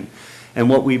appropriation. And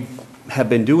what we have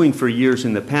been doing for years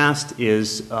in the past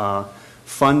is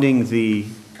funding the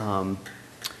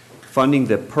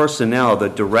personnel, the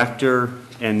director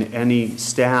and any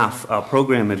staff,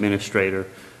 program administrator,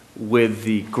 with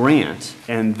the grant,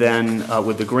 and then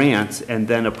with the grants, and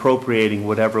then appropriating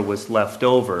whatever was left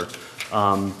over.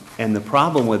 And the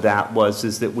problem with that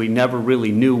is that we never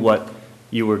really knew what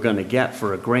you were going to get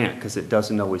for a grant, because it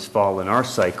doesn't always fall in our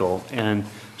cycle. And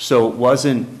so it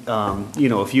wasn't,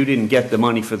 if you didn't get the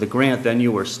money for the grant, then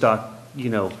you were stuck,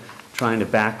 trying to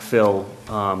backfill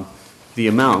the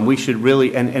amount. We should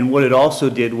really, and what it also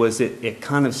did was it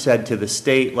kind of said to the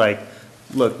state, like,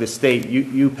 look, the state,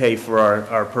 you pay for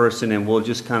our person, and we'll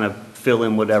just kind of fill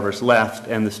in whatever's left.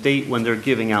 And the state, when they're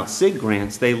giving out SIG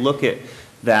grants, they look at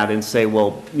that and say,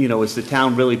 well, is the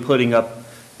town really putting up,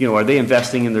 are they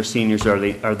investing in their seniors? Are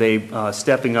they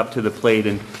stepping up to the plate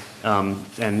and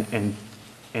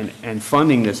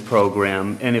funding this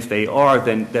program? And if they are,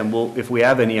 then we'll, if we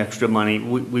have any extra money,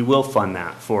 we will fund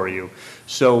that for you.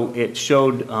 So it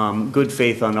showed good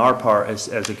faith on our part as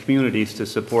a community to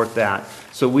support that.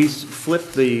 So we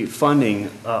flipped the funding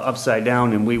upside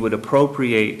down, and we would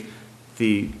appropriate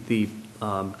the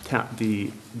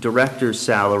director's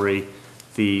salary,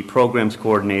 the programs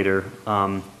coordinator,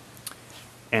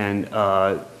 and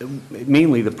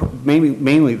mainly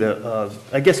the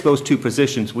I guess those two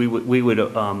positions we would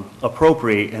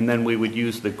appropriate, and then we would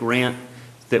use the grant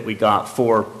that we got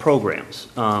for programs,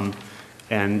 and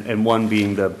one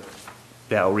being the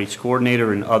outreach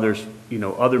coordinator, and others,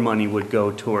 other money would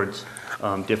go towards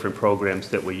different programs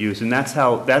that we use. And that's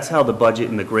how the budget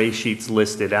in the gray sheets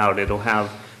listed out. It'll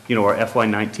have our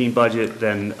FY19 budget,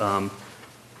 then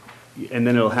and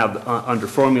then it'll have, under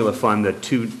formula fund, the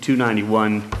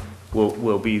 291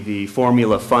 will be the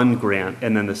formula fund grant,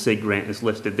 and then the SIG grant is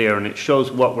listed there, and it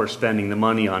shows what we're spending the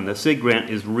money on. The SIG grant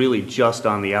is really just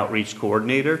on the outreach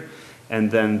coordinator, and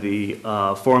then the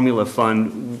formula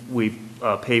fund, we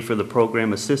pay for the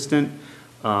program assistant,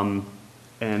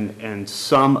 and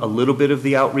some, a little bit of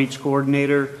the outreach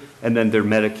coordinator, and then their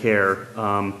Medicare.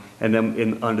 And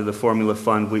then under the formula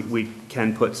fund, we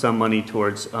can put some money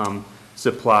towards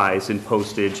supplies and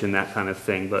postage and that kind of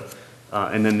thing, but,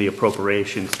 and then the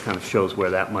appropriations kind of shows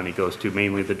where that money goes to,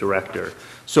 mainly the director.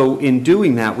 So in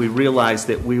doing that, we realized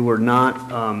that we were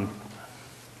not,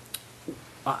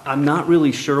 I'm not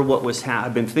really sure what was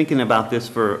I've been thinking about this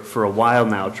for a while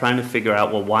now, trying to figure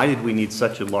out, well, why did we need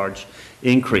such a large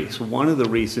increase? One of the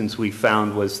reasons we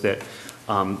found was that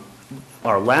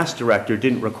our last director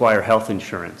didn't require health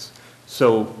insurance.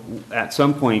 So at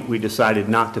some point, we decided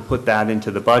not to put that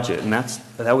into the budget, and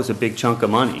that was a big chunk of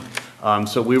money.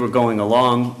 So we were going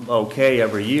along okay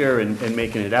every year and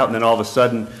making it out, and then all of a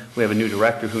sudden, we have a new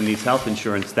director who needs health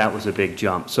insurance. That was a big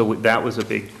jump. So that was a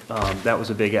big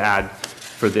add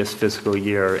for this fiscal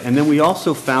year. And then we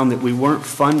also found that we weren't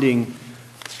funding,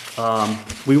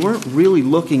 we weren't really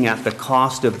looking at the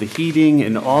cost of the heating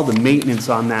and all the maintenance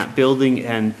on that building,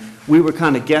 and we were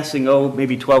kind of guessing, oh,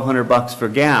 maybe $1,200 for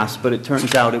gas, but it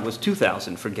turns out it was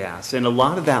 $2,000 for gas. And a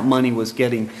lot of that money was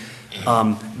getting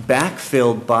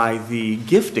backfilled by the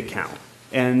gift account.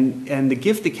 And the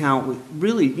gift account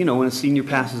really, you know, when a senior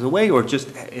passes away or just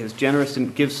is generous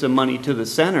and gives some money to the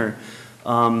center,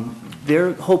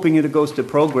 they're hoping it goes to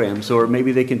programs, or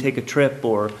maybe they can take a trip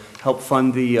or help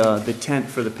fund the tent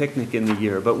for the picnic in the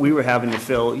year. But we were having to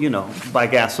fill, you know, buy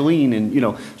gasoline and, you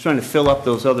know, trying to fill up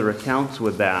those other accounts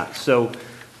with that. So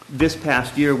this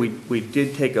past year, we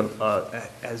did take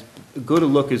as good a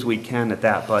look as we can at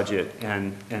that budget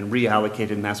and reallocate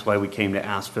it, and that's why we came to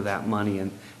ask for that money.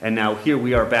 And now here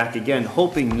we are back again,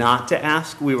 hoping not to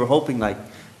ask. We were hoping like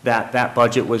that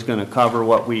budget was going to cover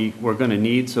what we were going to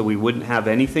need, so we wouldn't have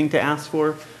anything to ask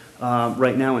for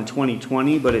right now in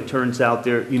 2020. But it turns out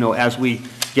there, you know, as we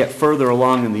get further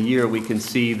along in the year, we can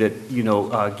see that, you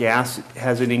know, gas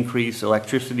has an increase,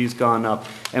 electricity's gone up,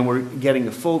 and we're getting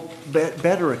a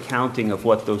better accounting of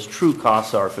what those true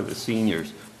costs are for the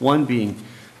seniors. One being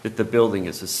that the building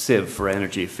is a sieve for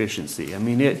energy efficiency. I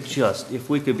mean, it just, if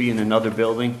we could be in another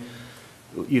building,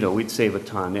 you know, we'd save a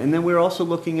ton. And then we're also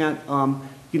looking at,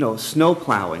 you know, snow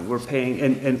plowing. We're paying,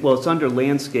 and well, it's under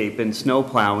landscape and snow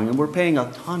plowing, and we're paying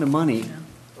a ton of money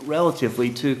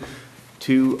relatively to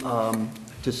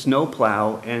snow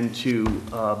plow and to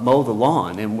mow the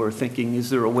lawn. And we're thinking,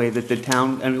 is there a way that the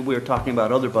town, and we were talking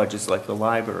about other budgets like the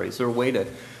library, is there a way to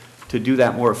do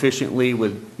that more efficiently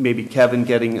with maybe Kevin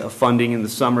getting a funding in the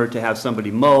summer to have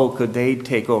somebody mow? Could they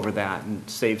take over that and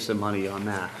save some money on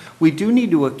that? We do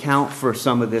need to account for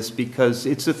some of this because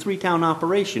it's a three-town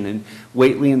operation, and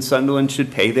Whately and Sunderland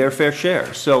should pay their fair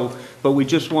share. So, but we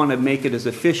just want to make it as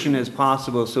efficient as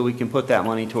possible so we can put that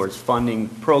money towards funding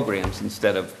programs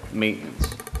instead of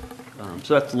maintenance.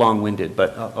 So that's long-winded,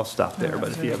 but I'll stop there. But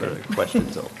if you have other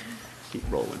questions, I'll keep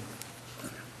rolling.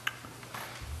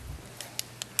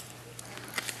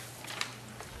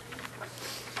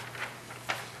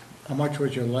 How much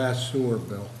was your last sewer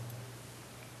bill?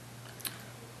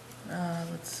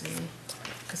 Let's see,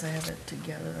 because I have it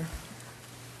together.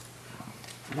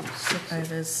 I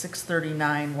have a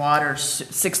 639 water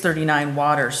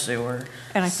sewer.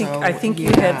 And I So, think you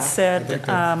yeah. had said,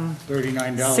 $39 is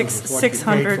what you paid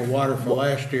 600 for water for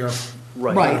last year.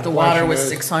 Right, the water was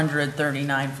Question is-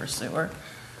 639 for sewer.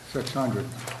 600.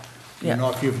 Yeah. You know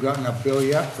if you've gotten a bill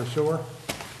yet for sewer?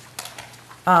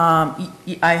 I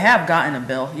have gotten a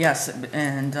bill, yes,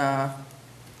 and, If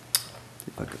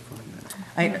I could find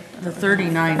that. the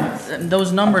 39,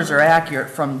 those numbers are accurate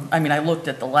from, I mean, I looked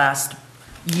at the last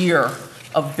year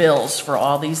of bills for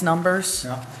all these numbers.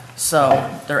 Yeah.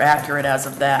 So they're accurate as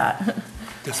of that.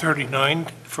 The 39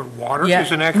 for water Yeah,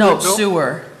 is an accurate no, bill?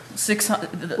 sewer,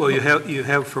 600. Well, you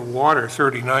have for water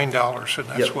 $39, and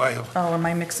that's Yep. why. Oh, am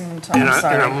I mixing them? And I'm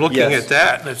sorry. I'm looking Yes. at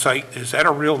that, and it's like, is that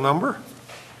a real number?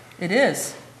 It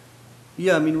is.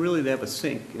 Yeah, I mean, really, they have a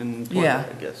sink and toilet, Yeah.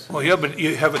 I guess. Well, yeah, but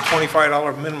you have a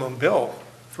 $25 minimum bill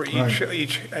for each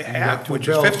You got half, two which is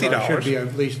bills, so it should $50. be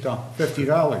at least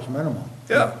 $50 minimum.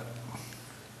 Yeah.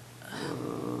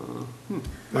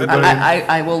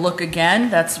 I will look again,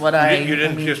 that's what I. You I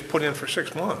didn't mean- just put in for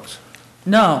 6 months.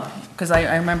 No, because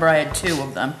I remember I had 2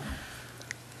 of them.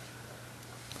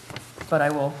 But I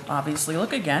will obviously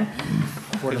look again.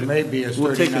 What it may be is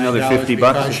We'll take another $39 $50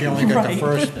 because you only got the Right.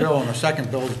 first bill and the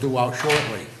second bill is due out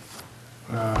shortly.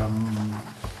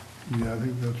 Yeah, I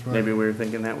think that's right. Maybe we were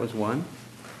thinking that was one?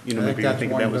 You know, I think maybe you were that's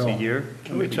thinking one that was a bill. year?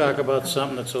 Can we talk about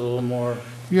something that's a little more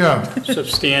Yeah,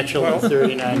 substantial than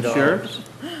 $39? Sure.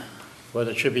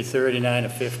 Whether it should be 39 or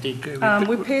 50?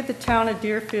 We paid the town of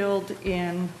Deerfield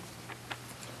in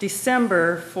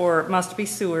December for, must be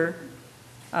sewer,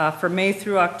 for May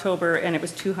through October, and it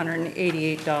was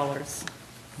 $288.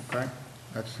 Okay,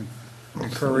 that's Do you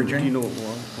encouraging. know what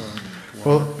was?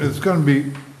 well, it's gonna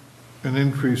be an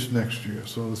increase next year,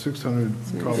 so the 600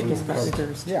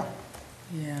 covers. Yeah,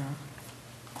 Yeah.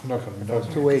 Not gonna be that's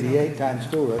done. 288 times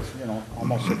 2, that's, you know,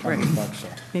 almost $600, so.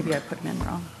 Maybe I put them in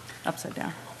wrong, upside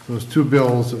down. There's two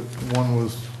bills, one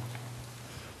was,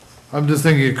 I'm just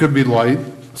thinking it could be light,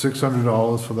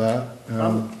 $600 for that.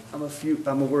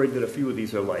 I'm worried that a few of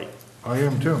these are light. I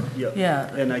am too. Yeah,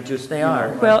 And I just, they you know,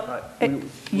 are. Well, we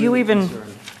you were even,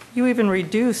 concerned. you even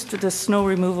reduced the snow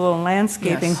removal and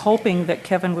landscaping, Yes. hoping that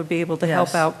Kevin would be able to help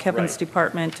Yes. out Kevin's Right.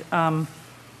 department.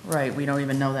 right, we don't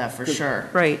even know that for sure.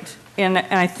 Right, and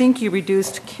I think you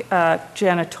reduced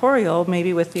janitorial,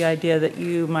 maybe with the idea that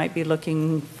you might be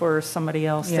looking for somebody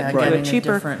else Yeah, that could do getting it a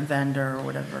cheaper. different vendor or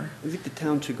whatever. I think the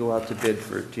town should go out to bid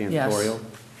for janitorial.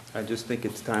 I just think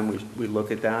it's time we look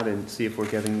at that and see if we're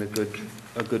getting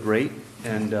a good rate.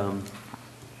 And,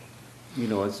 you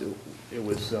know, it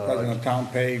was, Doesn't the town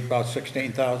pay about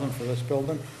 16,000 for this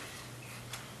building?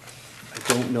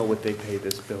 I don't know what they pay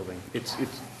this building. It's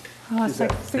Oh, it's Is like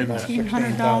that-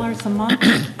 $1,300 a month.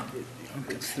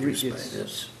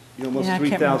 almost Yeah, I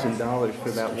can't $3,000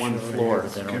 for that one floor.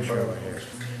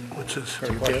 What's this?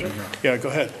 Yeah, go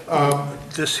ahead.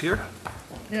 This here?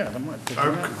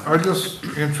 I'm just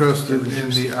interested in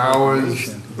the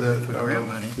hours that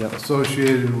are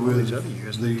associated with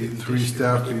the three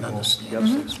staff people.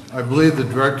 I believe the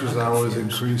director's hours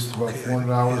increased about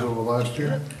 400 hours over last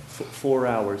year, 4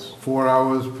 hours 4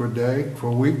 hours per day, per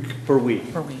week, per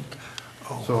week. Per week.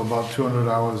 so about 200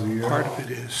 hours a year. Part of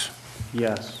it is.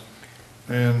 Yes.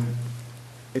 And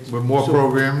It's- with more so-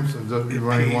 programs, is that you're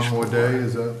running one more day,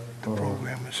 is that?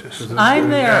 Program is this. is it-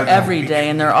 I'm there every day,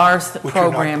 and there are Which you're not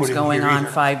programs putting going here on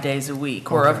either. 5 days a week.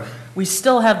 We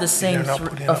still have the same not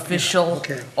putting it up here. official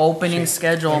Okay. opening See,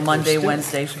 schedule, like Monday, those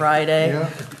Wednesday, stills. Friday, Yeah.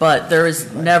 but there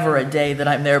is never a day that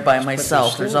I'm there by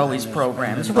myself. There's still always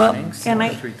programs Well, running.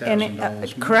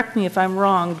 and correct me if I'm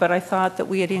wrong, but I thought that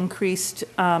we had increased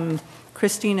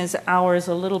Christina's hours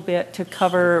a little bit to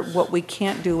cover what we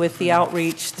can't do with the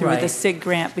outreach through the Right. SIG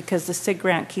grant, because the SIG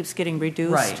grant keeps getting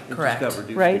reduced. Right, It just correct. got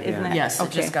reduced Right, again. isn't it? Yes, it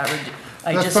Okay. just got reduced.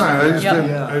 That's fine,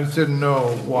 Yep. I just didn't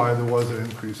know why there was an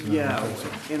increase in that. Yeah,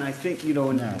 and I think, you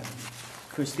know, and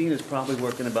Christina's probably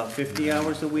working about 50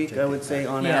 hours a week, I would say,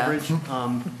 on Yeah. average.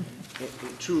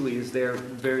 It truly is there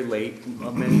very late,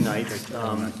 many nights.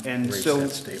 And so,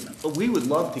 we would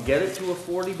love to get it to a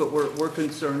 40, but we're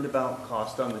concerned about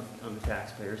cost on the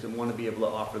taxpayers and want to be able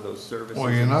to offer those services. Well,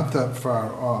 you're not that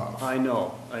far off. I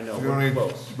know, You're we're only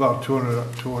close. about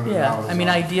 200 Yeah, hours I mean,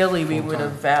 off ideally, we full would time.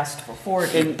 have asked for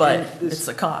 40, And- but and this- it's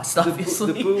a cost, The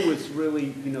obviously. Boo was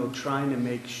really, you know, trying to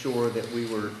make sure that we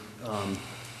were,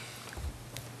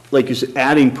 like you said,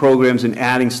 adding programs and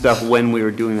adding stuff when we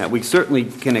were doing that. We certainly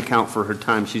can account for her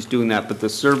time, she's doing that, but the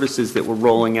services that we're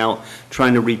rolling out,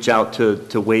 trying to reach out to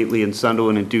Whately and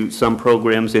Sunderland and do some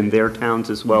programs in their towns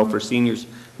as well for seniors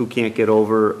who can't get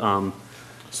over.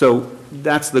 So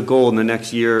that's the goal in the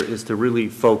next year, is to really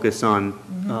focus on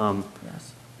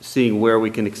Yes. seeing where we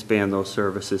can expand those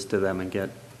services to them and get.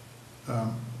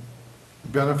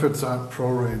 Benefits aren't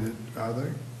prorated, are they?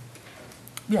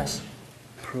 Yes.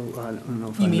 I don't know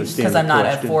if I You mean understand because the I'm not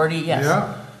at question. 40? Yes.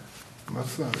 Yeah?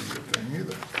 That's not a good thing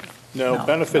either. No, No,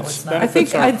 benefits, no, it's not. I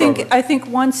think, benefits aren't prorated. I think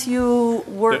once you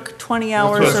work 20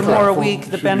 hours what's or more a correct. week,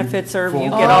 Should the be benefits are, you full.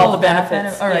 get all Oh, the that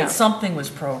benefits. All Yeah. right, something was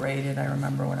prorated, I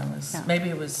remember when I was, Yeah. maybe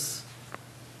it was,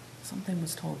 something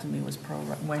was told to me was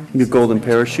when. Your golden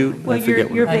parachute? I Well, forget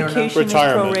what your it- I don't know. vacation is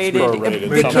Retirement's prorated, prorated.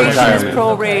 vacation is Retirement.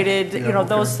 prorated, you know, Yeah,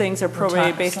 those okay. things are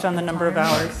prorated based on the number of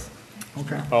hours.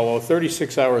 Okay. Although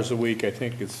 36 hours a week, I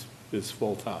think is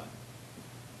full-time.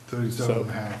 37 and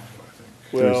a half, I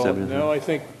think. Well, 37. no, I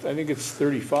think it's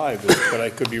 35, but I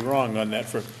could be wrong on that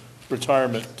for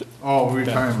retirement, Oh,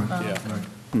 retirement. Yeah.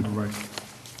 Right, right.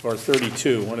 or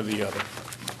 32, one or the other.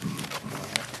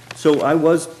 So I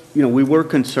was, you know, we were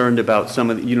concerned about some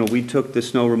of, you know, we took the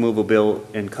snow removal bill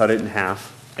and cut it in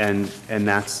half, and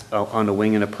that's on a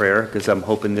wing and a prayer, because I'm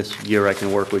hoping this year I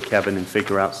can work with Kevin and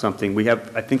figure out something. We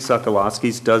have, I think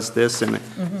Sokolowski's does this, and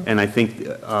I think,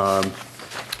 I'm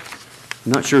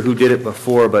not sure who did it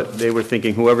before, but they were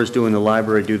thinking whoever's doing the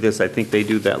library do this, I think they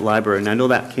do that library, and I know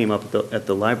that came up at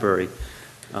the library.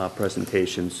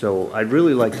 presentation. So I'd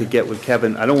really like to get with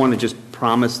Kevin. I don't want to just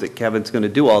promise that Kevin's going to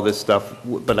do all this stuff,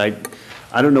 but I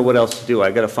don't know what else to do.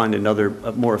 I got to find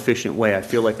a more efficient way. I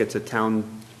feel like it's a town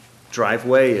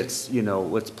driveway. It's,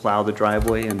 let's plow the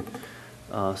driveway and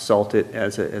salt it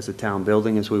as a town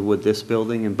building as we would this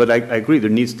building. But I agree, there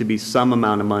needs to be some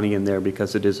amount of money in there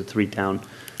because it is a 3-town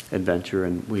adventure,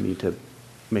 and we need to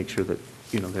make sure that,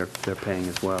 they're paying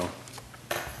as well.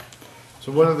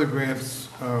 So what are the grants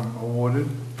awarded?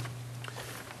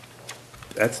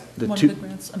 That's the One of two. the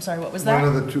grants, I'm sorry, what was One that?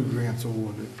 of the 2 grants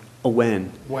awarded.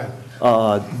 When? When?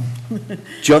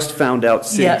 Just found out,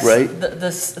 SIG, Yes, right?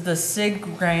 the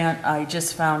SIG grant, I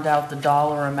just found out the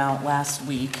dollar amount last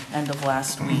week, end of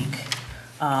last week.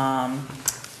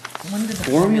 When did the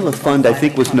Formula Fund, I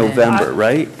think, was finally come in? November,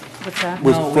 right? What's that?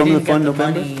 Was No, we Formula didn't get Fund the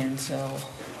November? money until,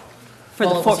 For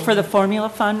Well, it was- for the formula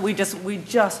fund, we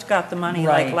just got the money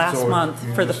like Right. last So month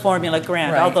for the formula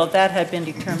grant, Right. although that had been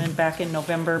determined back in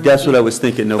November. That's what maybe. I was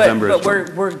thinking, November. But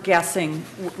is we're guessing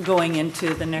going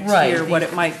into the next Right. year what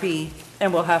it might be,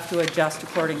 and we'll have to adjust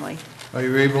accordingly. Are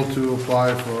you able to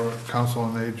apply for Council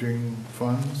on Aging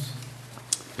funds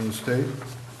from the state?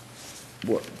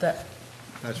 that,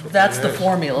 That's what that's it the is.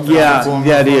 formula.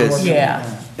 Yeah, it is. Yeah,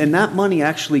 And that money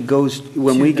actually goes,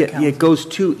 when To we the get, council. it goes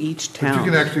to each But you can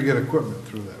town. actually get equipment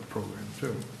through that program,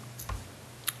 too.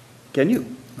 Can you?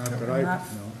 Not that I know.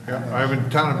 Yeah, I'm in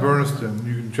town of Berniston,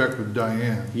 you can check with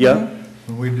Diane. Yeah?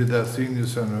 When we did that senior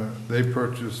center, they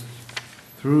purchased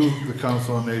through the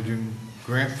Council on Aging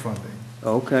grant funding,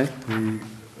 Okay.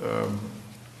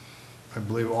 I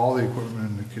believe all the equipment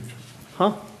in the kitchen.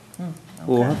 Huh?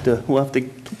 We'll have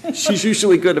to, she's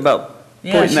usually good about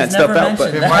Yeah, pointing that she's stuff never out,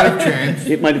 but. It might have changed.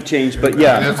 It might have changed, but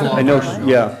That's a yeah, long I know, time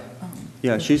ago. yeah.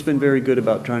 Yeah, she's been very good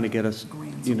about trying to get us,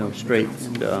 straight.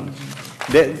 And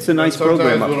it's a nice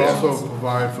program up Sometimes there. we'll also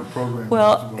provide for programs.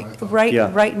 Well, is what I thought. Yeah.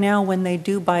 right now, when they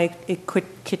do buy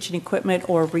kitchen equipment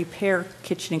or repair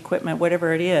kitchen equipment,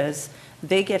 whatever it is,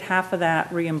 they get half of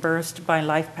that reimbursed by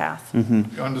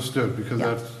LifePath. Understood, because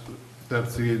Yeah.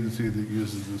 that's the agency that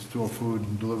uses the store food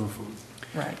and deliver food.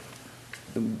 right.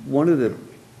 One of the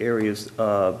areas,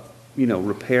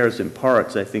 repairs and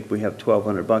parts, I think we have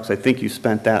 $1,200. I think you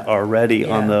spent that already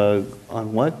on Yeah.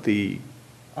 on what? The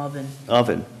Oven.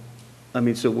 oven. I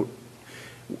mean,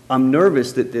 I'm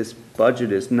nervous that this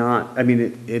budget is not, I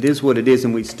mean, it is what it is,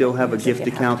 and we still have a gift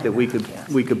account that we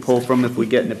could pull from if we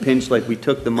get in a pinch, like we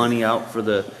took the money out for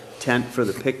the tent for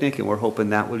the picnic, and we're hoping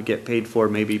that would get paid for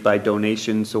maybe by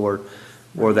donations or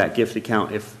that gift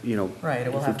account if, Right,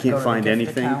 it will if we have to go can't to the find gift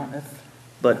anything. account if.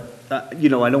 But, I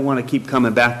don't want to keep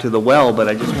coming back to the well, but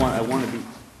I want to be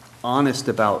honest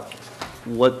about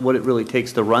what it really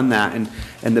takes to run that,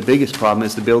 and the biggest problem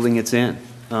is the building it's in.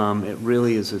 It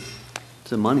really is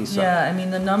it's a money suck. Yeah, I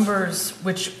mean, the numbers,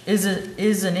 which is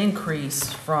an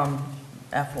increase from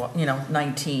FY,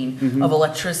 19 of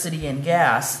electricity and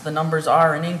gas, the numbers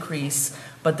are an increase,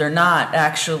 but they're not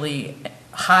actually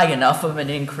high enough of an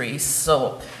increase.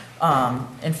 So,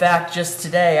 in fact, just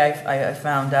today, I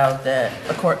found out that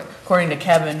according to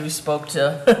Kevin, who spoke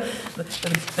to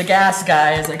the gas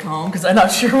guy, as I call him, because I'm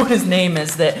not sure what his name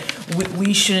is, that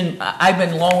we shouldn't, I've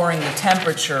been lowering the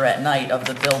temperature at night of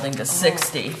the building to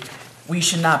 60. We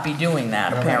should not be doing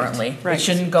that, apparently. Right. It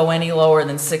shouldn't go any lower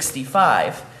than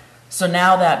 65. So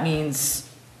now that means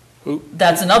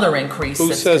that's another increase.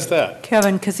 Who says that?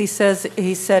 Kevin, because he said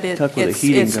Talk with a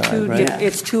heating it's guy, too, right?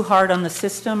 it's too hard on the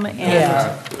system, and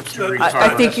Yeah. I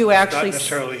think you Not actually,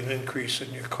 necessarily an increase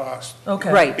in your cost.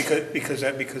 Okay. right. Because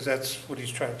that's what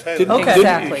he's trying to tell you. Didn't- Okay.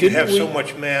 Exactly. You have so Didn't we-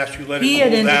 much mass, you let He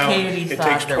it had cool down. indicated he It thought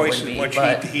takes there twice would as be, much but-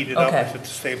 heat to heat it up okay. as it to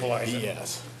stabilize it.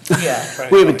 Yes. Yeah.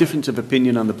 We have a difference of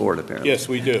opinion on the board, apparently. Yes,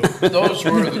 we do. Those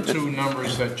were the two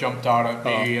numbers that jumped out at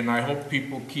me, and I hope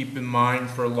people keep in mind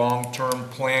for long-term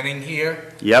planning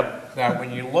here, Yep, that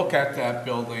when you look at that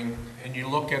building and you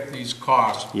look at these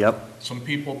costs, yep, some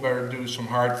people better do some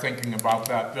hard thinking about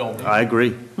that building. I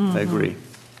agree, I agree,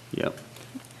 yep.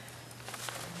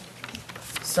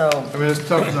 So, I mean, it's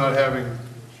tough not having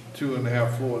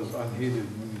 2.5 floors unheated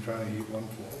when you're trying to heat one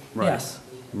floor. Right. yes.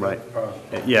 Right, Part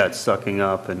of it. yeah, it's sucking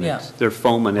up, and Yeah. they're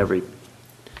foaming every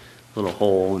little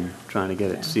hole and trying to get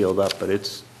it sealed up, but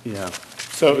it's, yeah.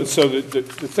 So the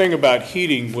thing about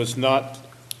heating was not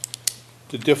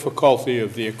the difficulty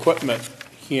of the equipment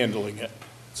handling it,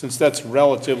 since that's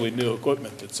relatively new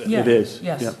equipment that's in. Yeah. It is,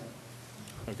 Yes. yep.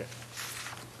 Okay.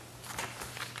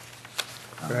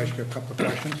 Can I ask you a couple of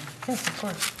questions? Yes, of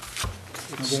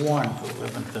course. Number one,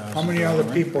 how many other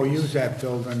people use that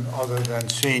building other than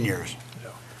seniors?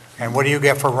 And what do you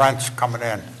get for rents coming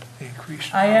in The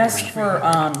increased I asked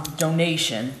hours, for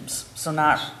donations, so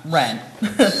not rent.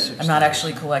 I'm not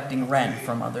actually collecting rent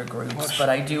from other groups, but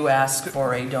I do ask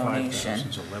for a donation.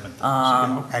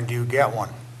 And do you get one?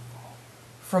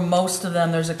 From most of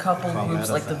them, there's a couple groups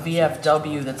like the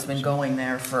VFW that's been going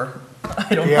there for,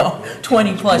 I don't Yeah. know,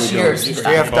 20-plus years.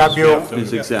 VFW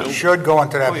Is exempt. should go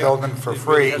into that building for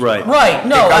free. Right. Right,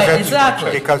 no, Because it's-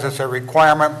 exactly. Because it's a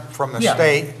requirement from the Yeah.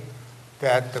 state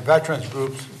that the veterans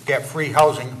groups get free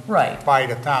housing Right. by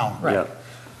the town. Right. Yeah.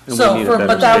 And we So, need a better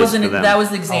but that was space for them. that was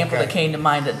the example that Okay. came to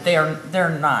mind, that they're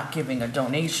not giving a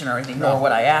donation or anything, nor No.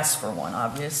 would I ask for one,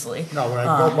 obviously. No, but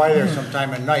I go by there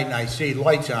sometime at night and I see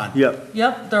lights on. Yep.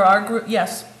 Yep, there are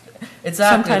yes, exactly.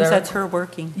 Sometimes there- that's her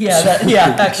working.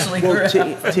 Yeah, actually. Well,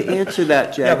 to answer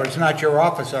that, Yeah, Jack, but it's not your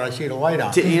office that I see the light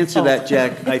on. to answer that,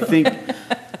 Jack, I think,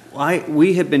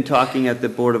 we have been talking at the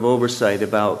Board of Oversight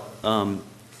about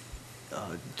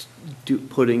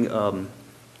putting a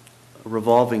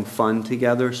revolving fund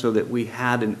together so that we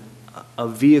had a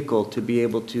vehicle to be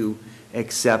able to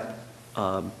accept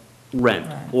rent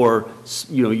or,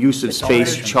 use of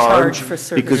space Charge charge. for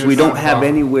services. Because we don't have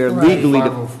anywhere Right. legally to,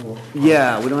 504.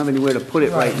 yeah, we don't have anywhere to put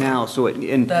it right Right. now, so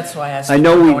and. That's why I asked I for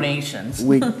know donations.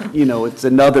 we, it's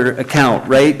another account,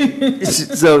 right?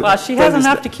 So. Well, she has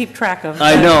enough to keep track of.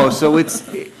 I know, so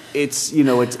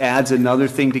it adds another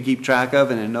thing to keep track of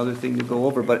and another thing to go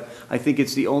over, but I think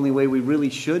it's the only way we really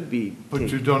should be. But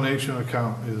your donation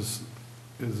account is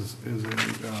a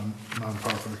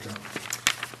nonprofit account.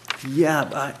 Yeah,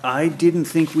 but I didn't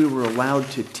think we were allowed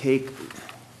to take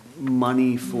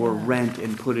money for rent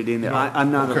and put it in there.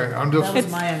 I'm not Okay, a, I'm That just,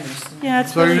 was my understanding. Yeah,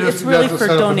 it's so you really, just it's you really have to for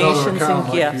set up another donations account and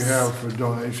like you gifts. have for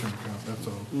donation account, that's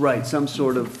all. right, some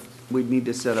sort of, we'd need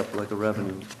to set up like a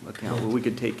revenue account where we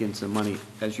could take in some money,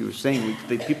 as you were saying,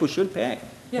 people should pay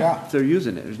Yeah. if they're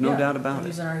using it, there's no Yeah, doubt about we're it.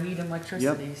 using our heat and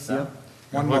electricity, Yep, so. yep.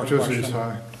 One more Electricity's question.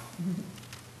 high.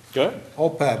 Good.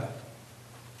 OPEB.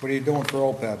 What are you doing for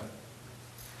OPEB?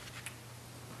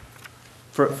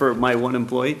 For my one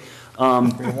employee, For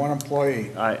your one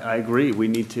employee? I agree, we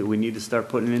need to start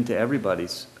putting it into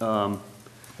everybody's.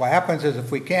 What happens is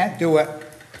if we can't do it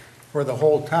for the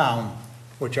whole town,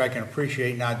 which I can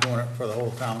appreciate not doing it for the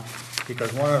whole town,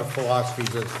 because one of the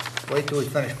philosophies is wait till we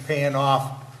finish paying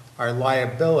off our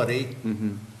liability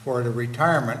for the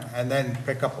retirement and then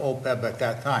pick up OPEB at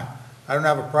that time. I don't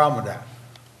have a problem with that.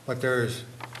 But there's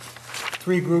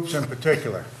three groups in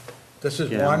particular. This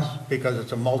is Yeah. one because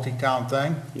it's a multi-town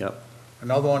thing. Yep,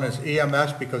 Another one is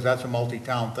EMS because that's a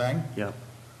multi-town thing. yep,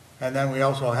 And then we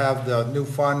also have the new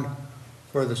fund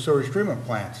for the sewage treatment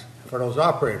plants, for those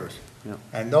operators. yep.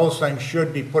 And those things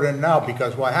should be put in now,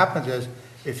 because what happens is,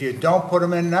 if you don't put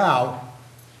them in now,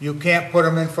 you can't put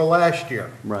them in for last year.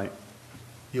 Right.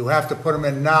 You have to put them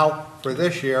in now for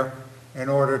this year in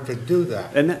order to do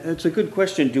that. And that's a good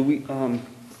question, do we,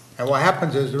 And what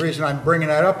happens is, the reason I'm bringing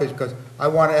that up is because I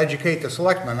want to educate the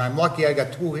selectmen. I'm lucky I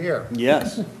got two here.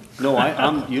 yes,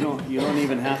 no, you don't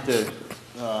even have to,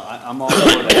 I'm all for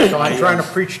that. So I'm trying to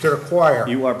preach to the choir.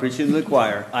 You are preaching to the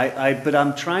choir. But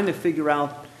I'm trying to figure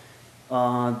out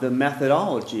the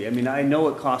methodology. I mean, I know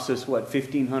it costs us, what,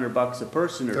 $1,500 a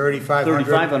person or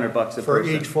 $3,500 a for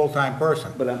person. each full-time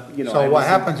person. But I So what was-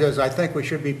 happens is, I think we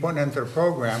should be putting into the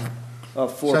program,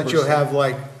 4%. since you have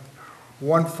like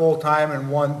one full-time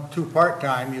and two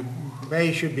part-time, you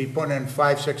should be putting in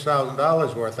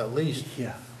 $5,000-6,000 worth at least.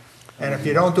 Yeah. And if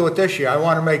you don't do it this year, I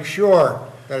want to make sure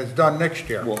that it's done next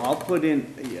year. Well, I'll put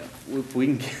in, yeah, if we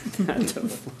can get that to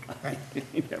fly,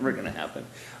 it's never gonna happen.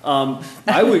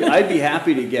 I'd be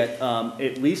happy to get,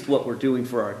 at least what we're doing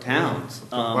for our towns.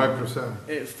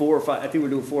 5%. 4 or 5, I think we're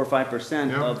doing 4 or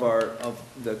 5% Yeah. of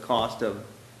the cost of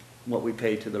what we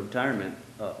pay to the retirement,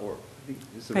 or, I think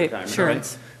it's the Pay retirement, right?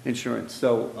 insurance. Insurance,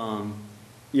 so,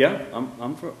 yeah,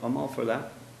 I'm all for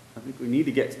that. I think we need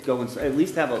to get going, at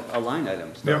least have a line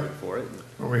item started Yeah. for it.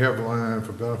 Well, we have the line item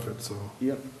for benefits, so.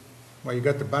 Yep. Well, you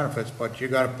got the benefits, but you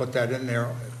got to put that in there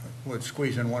with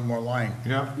squeezing one more line.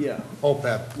 Yeah. Yeah,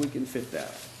 OPEB. we can fit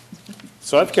that.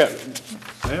 So I've got,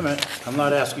 Wait a minute, I'm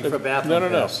not asking for bathroom no, no.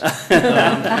 bills.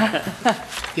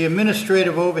 The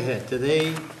administrative overhead,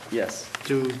 Yes,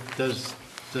 does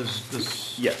the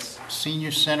yes.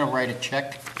 senior center write a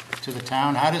check to the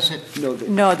town? How does it?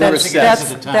 No, They're that's,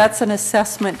 assessed at the time. that's an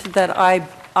assessment that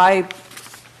I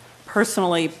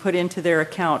personally put into their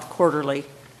account quarterly,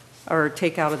 or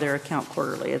take out of their account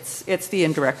quarterly. It's the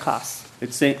indirect costs.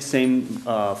 It's same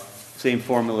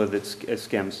formula that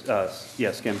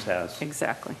SCEMS has.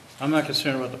 Exactly. I'm not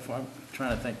concerned about I'm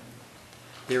trying to think.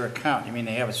 Their account, you mean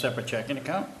they have a separate checking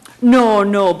account?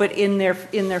 No, but in their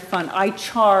fund, I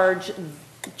charge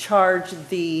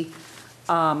the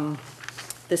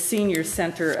the senior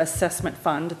center assessment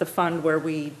fund, the fund where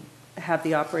we have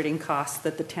the operating costs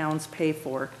that the towns pay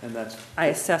for. And that's, I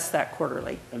assess that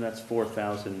quarterly. and that's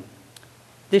 4,000.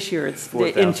 This year, it's,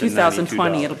 in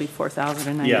 2020, it'll be Yeah, it was,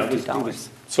 $4,092.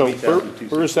 So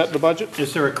where is that in the budget?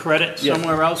 Is there a credit Yes.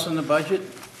 somewhere else in the budget?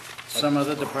 Some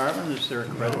other department, is there a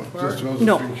credit for Just it? those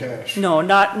No, free cash. no,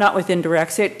 not with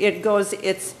indirects. It goes,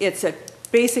 it's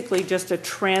basically just a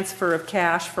transfer of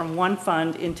cash from one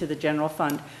fund into the general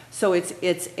fund. So it's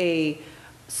a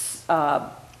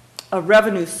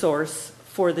revenue source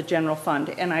for the general fund,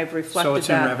 and I've reflected that. So it's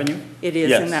in revenue? It is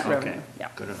Yes. in that Okay. revenue, yeah.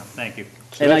 Good enough, thank you.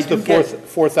 So And I that's the do get-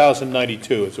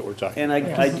 4,092 is what we're talking. And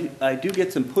I do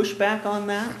get some pushback on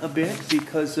that a bit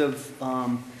because of,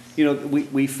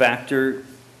 we factor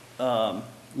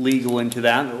legal into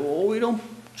that. Oh, we don't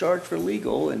charge for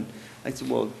legal. And I said,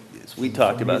 well, as we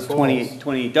talked about, it's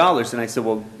 $28. And I said,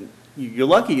 well, you're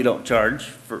lucky you don't charge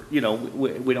for, we don't,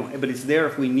 but it's there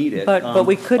if we need it. But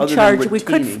we could other than charge,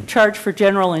 retaining. for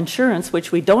general insurance,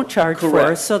 which we don't charge for,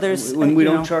 Correct. so there's, When we you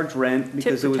don't know, charge rent,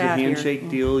 because for there was a tat here. handshake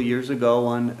deal years ago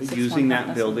on 6 using one, that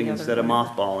less building than the instead other, of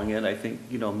whatever. mothballing it. I think,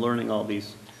 I'm learning all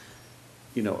these,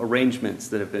 arrangements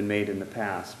that have been made in the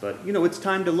past. But, it's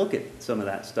time to look at some of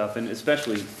that stuff, and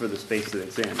especially for the space that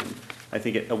it's in. And I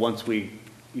think once we,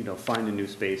 find a new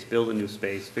space, build a new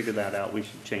space, figure that out, we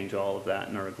should change all of that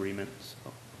in our agreement. So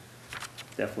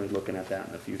definitely looking at that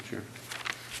in the future.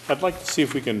 I'd like to see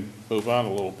if we can move on a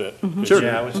little bit. Sure.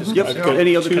 Yeah, I was just. Yep. I've got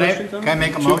Any other two- questions on Can I that?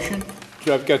 make a motion?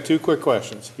 I've got two quick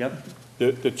questions. Yep,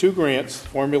 The two grants,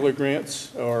 formula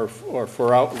grants or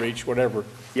for outreach, whatever,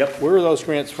 yep. where are those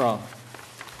grants from?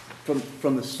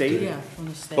 From the state? Yeah, from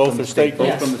the state. Both are state Both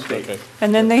grants? from the state. Okay.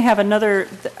 And then they have another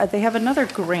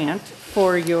grant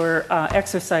for your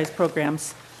exercise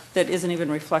programs that isn't even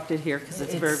reflected here, because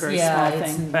it's a very, very small Yeah,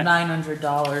 it's thing. but-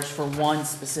 $900 for one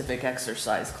specific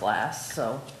exercise class,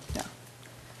 so. Yeah.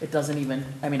 It doesn't even,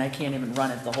 I can't even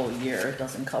run it the whole year, it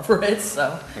doesn't cover it,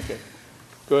 so. Okay.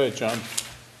 Go ahead, John.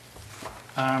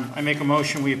 I make a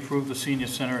motion, we approve the senior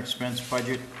center expense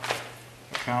budget,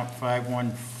 account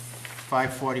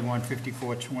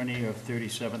 541-5420 of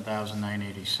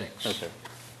 $37,986. Okay.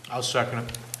 I'll second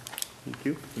it. Thank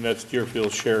you. And that's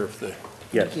Deerfield's share of the,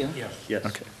 Yes. Thank you. Yes. Yes.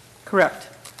 okay. Correct.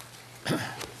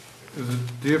 Is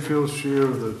it Deerfield's share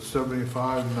of the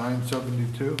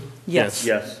 75,972, Yes.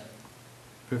 Yes,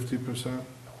 50%?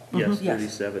 yes,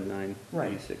 Yes.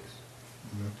 37,986.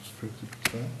 That's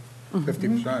 50%?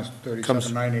 50% is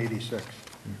 37,986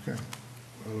 Okay.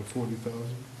 Out of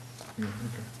 40,000? Yeah,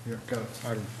 okay, yeah, got it.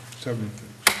 out of 70,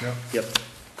 yeah. Yep.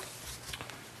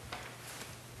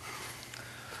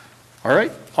 All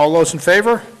right, all those in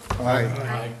favor?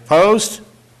 Aye. Opposed?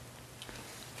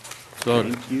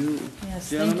 Voted. Thank you. Yes,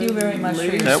 thank you very much for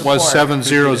your support. That was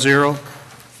 700.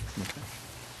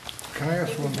 Can I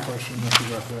ask one question I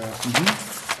forgot to ask?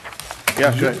 Yeah,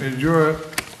 Is go your- ahead. Is your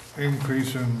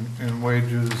increase in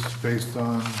wages based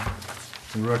on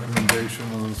the recommendation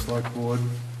of the select board?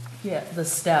 Yeah, the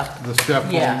step. The step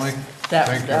Yes, only? That,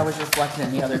 Thank that you. was reflected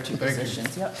in the other two Thank you.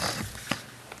 positions, yep.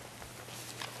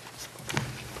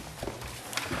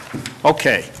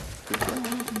 Okay.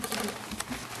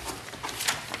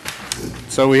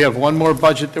 So we have one more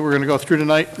budget that we're going to go through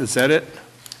tonight, is that it?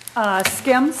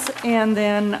 Skims, and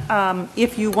then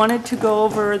if you wanted to go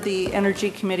over the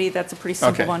Energy Committee, that's a pretty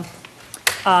simple Okay. one.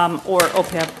 Or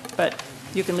OPEB, but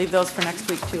you can leave those for next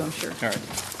week too, I'm sure. All right.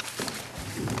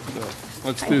 So,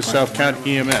 let's do South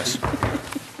County EMS.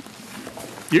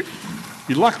 You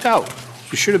lucked out.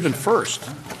 You should have been first.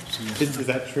 Is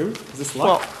that true? Is this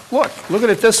Well, look at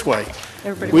it this way.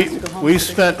 Everybody We, wants to go home. we so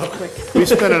they spent, can go quick. we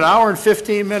spent an hour and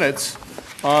 15 minutes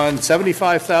on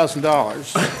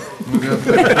 $75,000.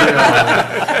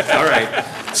 All right,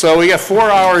 So we got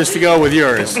 4 hours to go with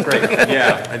yours. great,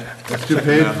 yeah. That's 2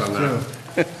 pages, too.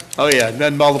 Oh, yeah, and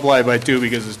then multiply by 2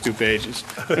 because it's 2 pages.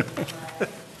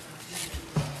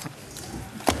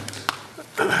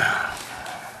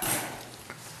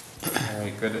 All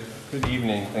right, good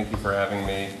evening. Thank you for having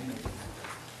me.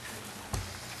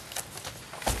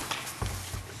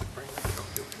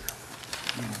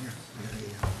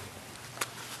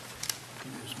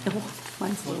 Oh,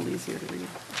 mine's a little easier to read.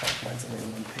 Mine's only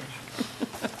on one page.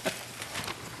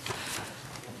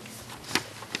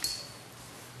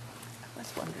 I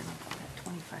was wondering about that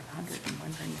 2,500 and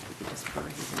wondering if we could just bury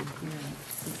it in here,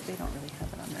 since they don't really have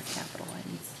it on their capital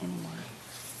items anymore,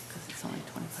 because it's only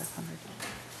 2,500.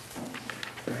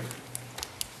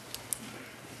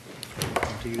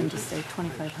 And to say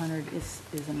 2,500 is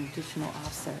an additional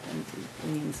offset, and it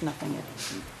means nothing,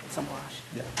 it's a wash.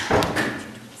 Yeah.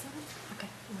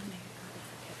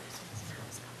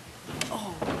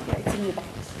 Oh, yeah, it's in your box.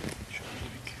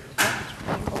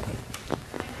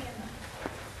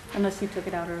 unless you took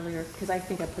it out earlier, because I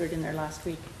think I put it in there last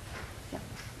week. Yeah.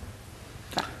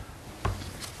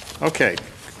 Okay.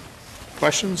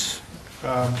 Questions?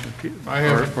 I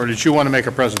have, Or did you want to make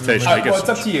a presentation? I Well, guess. it's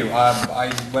up to you.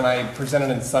 When I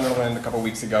presented in Sunderland a couple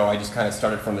weeks ago, I just kind of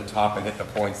started from the top and hit the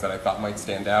points that I thought might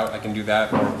stand out. I can do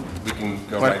that, or we can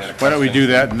go right into Why don't we questions. do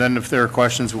that, and then if there are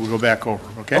questions, we'll go back over,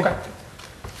 okay? Okay.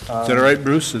 Is that all right,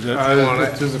 Bruce? Is that-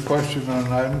 if there's a question on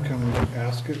an item, can we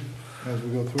ask it as we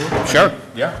go through it? Sure.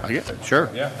 Yeah. I get it, sure.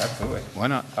 Yeah, absolutely. Why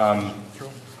not?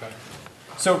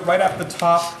 So right at the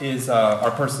top is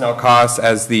our personnel costs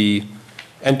as the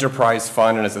enterprise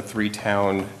fund and as a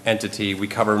three-town entity. We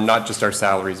cover not just our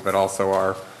salaries, but also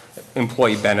our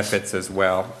employee benefits as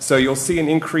well. So you'll see an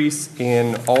increase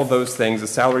in all those things. The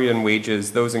salary and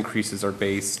wages, those increases are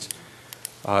based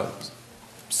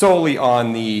solely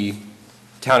on the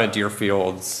Town of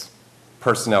Deerfield's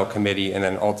Personnel Committee and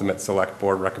then ultimate Select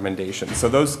Board recommendations. So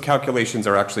those calculations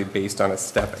are actually based on a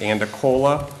step and a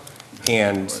COLA,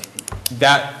 and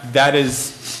that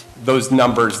is those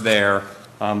numbers there.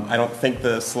 I don't think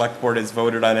the Select Board has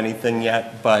voted on anything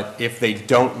yet, but if they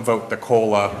don't vote the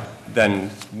COLA,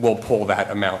 then we'll pull that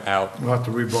amount out. We'll have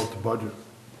to revote the budget.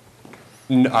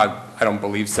 I don't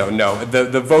believe so, no.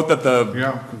 The vote that the,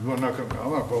 Yeah, because I'm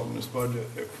not voting this budget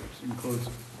if it includes.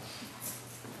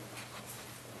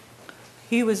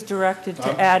 He was directed to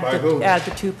By add who? the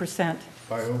 2%.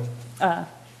 By who?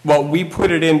 well, we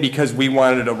put it in because we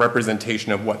wanted a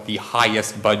representation of what the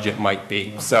highest budget might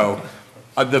be. So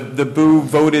the Boo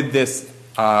voted this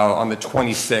on the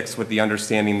 26th with the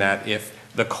understanding that if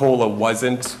the COLA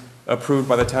wasn't approved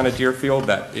by the Town of Deerfield,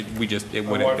 that it wouldn't be.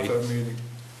 I watched that meeting.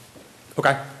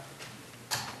 Okay.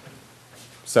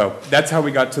 So that's how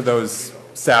we got to those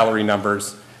salary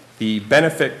numbers. The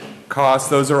benefit costs,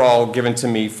 those are all given to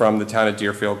me from the Town of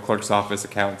Deerfield Clerk's Office,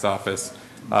 Accountant's Office,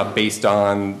 based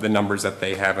on the numbers that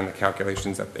they have and the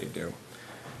calculations that they do.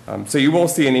 So you will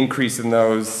see an increase in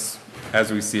those as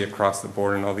we see across the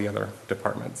board in all the other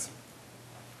departments.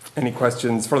 Any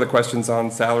questions, further questions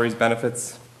on salaries,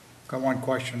 benefits? Got one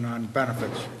question on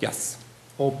benefits. Yes.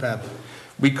 OPEB.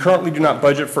 We currently do not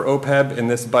budget for OPEB in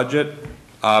this budget.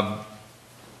 I'm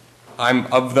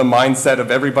of the mindset of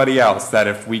everybody else that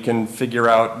if we can figure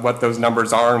out what those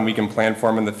numbers are and we can plan for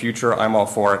them in the future, I'm all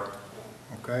for it.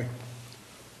 Okay.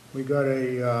 We got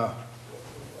a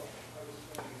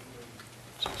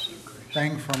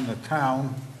thing from the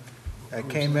town that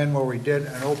came in where we did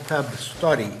an OPEB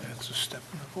study. That's a step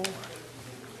forward.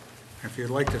 If you'd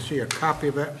like to see a copy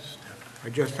of it, I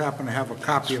just happen to have a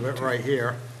copy of it right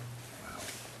here.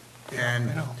 And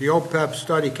the OPEB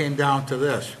study came down to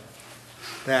this,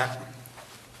 that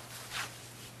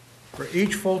for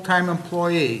each full-time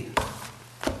employee,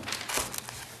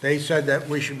 they said that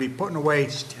we should be putting away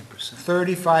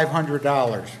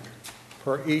 $3,500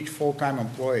 per each full-time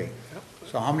employee.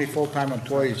 So how many full-time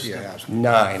employees do you have?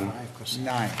 9.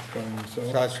 9.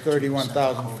 So that's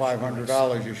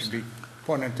 $31,500 you should be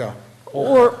putting into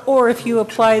Or if you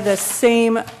apply the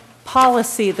same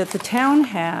policy that the town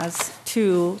has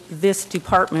to this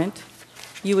department,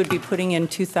 you would be putting in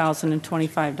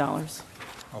 $2,025.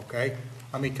 Okay?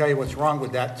 Let me tell you what's wrong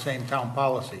with that same town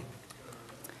policy.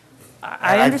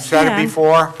 I I've said it understand.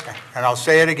 before, and I'll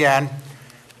say it again.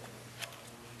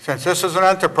 Since this is an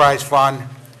enterprise fund,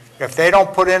 if they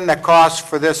don't put in the costs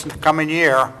for this coming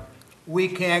year, we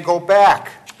can't go back.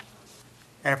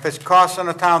 And if it's costing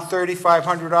the town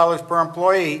 $3,500 per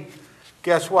employee,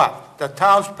 guess what? The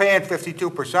town's paying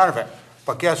 52% of it,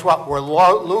 but guess what? We're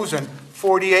losing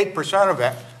 48% of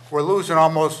it. We're losing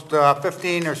almost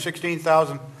 $15,000 or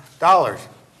 $16,000.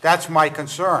 That's my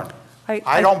concern.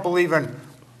 I don't believe in,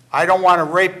 I don't want to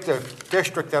rape the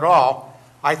district at all.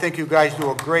 I think you guys do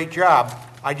a great job.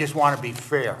 I just want to be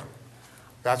fair.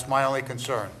 That's my only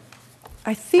concern.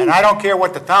 I think. And I don't care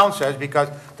what the town says, because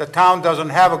the town doesn't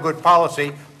have a good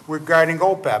policy regarding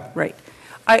OPEB. Right.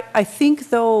 I think,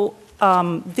 though,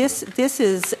 this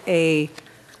is an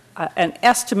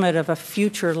estimate of a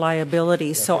future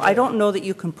liability, so I don't know that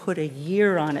you can put a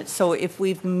year on it. So if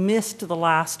we've missed the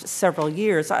last several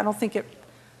years, I don't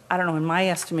know, in my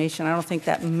estimation, I don't think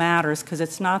that matters, because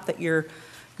it's not that you're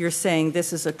saying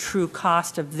this is a true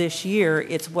cost of this year,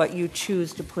 it's what you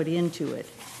choose to put into it.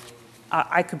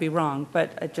 I could be wrong,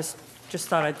 but I just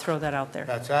thought I'd throw that out there.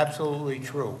 That's absolutely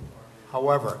true.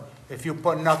 However, if you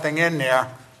put nothing in there,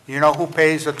 you know who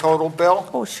pays the total bill?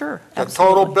 Oh, sure, The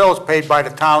absolutely. total bill is paid by the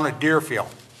town of Deerfield.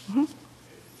 Mhm.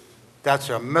 That's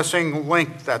a missing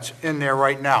link that's in there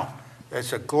right now.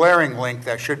 It's a glaring link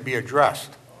that should be addressed.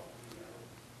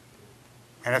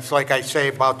 And it's like I say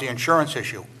about the insurance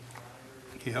issue.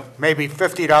 Yep. Maybe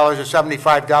 $50 or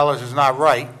 $75 is not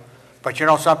right, But you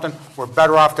know something? We're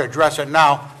better off to address it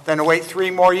now than to wait 3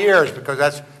 more years, because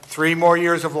that's 3 more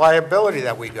years of liability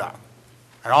that we got.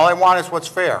 And all I want is what's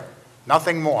fair,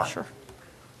 nothing more. Sure.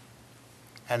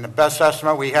 And the best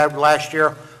estimate we had last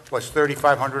year was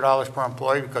 $3,500 per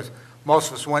employee, because most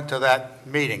of us went to that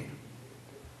meeting.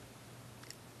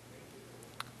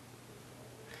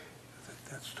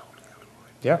 That's totally out of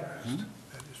line. Yeah.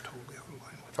 That is totally out of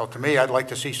line. So to me, I'd like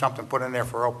to see something put in there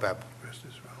for OPEB. Rest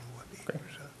is around, what, 8%?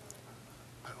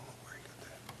 I don't know where you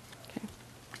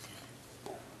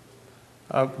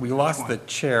got that. We lost the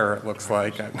chair, it looks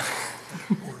like.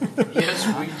 Yes,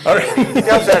 we He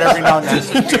does that every now and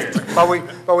then.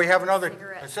 But we have another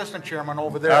assistant chairman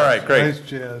over there. All right, great. Nice,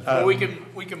 Chad. Well, we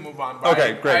can move on. But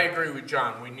Okay, great. I agree with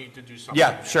John, we need to do something.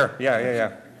 Yeah, sure,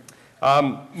 yeah.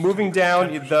 Moving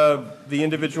down, the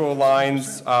individual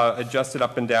lines adjusted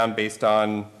up and down based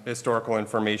on historical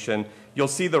information. You'll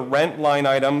see the rent line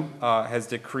item has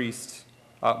decreased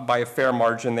by a fair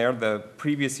margin there. The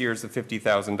previous years of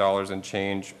 $50,000 and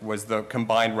change was the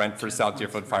combined rent for South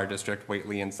Deerfield Fire District,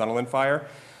 Whately, and Sunderland Fire.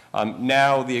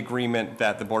 Now the agreement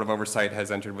that the Board of Oversight has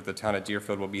entered with the town of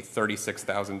Deerfield will be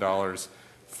 $36,000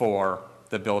 for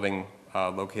the building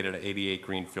located at 88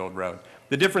 Greenfield Road.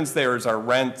 The difference there is our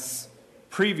rents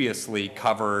previously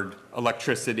covered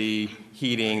electricity,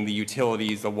 heating, the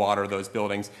utilities, the water, those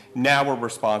buildings. Now we're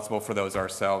responsible for those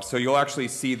ourselves. So you'll actually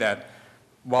see that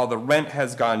while the rent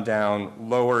has gone down,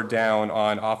 lower down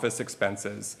on office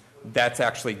expenses, that's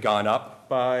actually gone up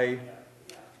by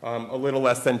a little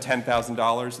less than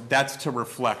 $10,000. That's to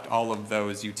reflect all of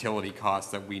those utility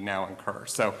costs that we now incur.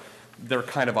 So they're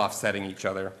kind of offsetting each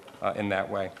other in that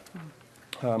way.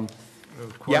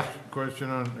 Yeah. Question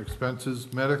on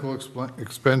expenses. Medical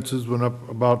expenses went up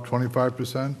about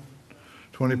 25%,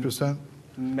 20%?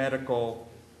 Medical,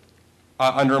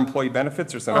 under employee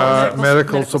benefits or something?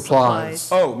 Medical supplies.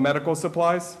 Oh, medical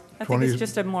supplies? I think it's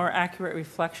just a more accurate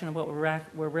reflection of what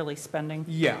we're really spending.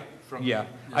 Yeah, yeah.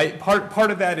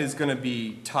 Part of that is going to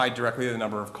be tied directly to the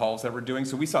number of calls that we're doing.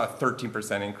 So we saw a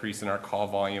 13% increase in our call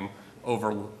volume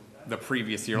over the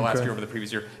previous year, last year over the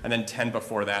previous year, and then 10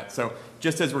 before that. So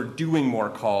just as we're doing more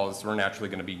calls, we're naturally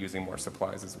going to be using more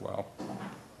supplies as well.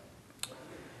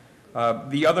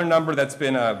 The other number that's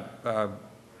been a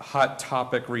hot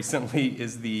topic recently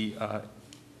is the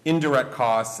indirect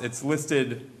costs. It's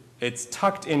listed, it's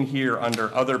tucked in here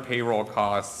under other payroll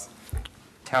costs.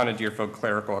 Town of Deerfield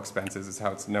clerical expenses is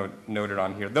how it's noted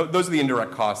on here. Those are the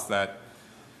indirect costs that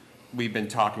we've been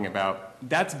talking about.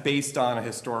 That's based on a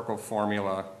historical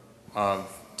formula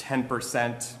of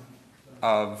 10%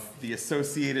 of the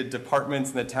associated departments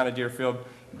in the town of Deerfield.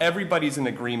 Everybody's in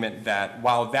agreement that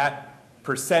while that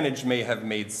percentage may have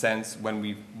made sense when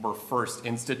we were first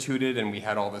instituted and we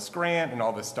had all this grant and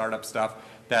all this startup stuff,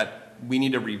 that we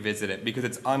need to revisit it because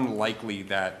it's unlikely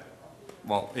that,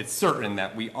 well, it's certain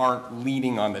that we aren't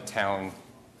leaning on the town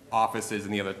offices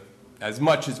and the other as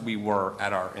much as we were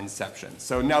at our inception.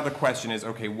 So now the question is,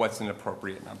 okay, what's an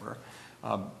appropriate number?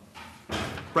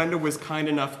 Brenda was kind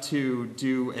enough to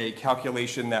do a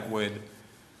calculation that would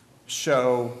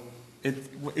show it's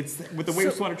with the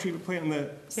wastewater treatment plant in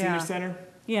the senior center.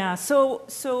 Yeah.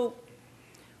 So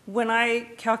when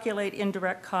I calculate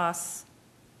indirect costs,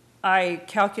 I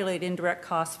calculate indirect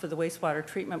costs for the wastewater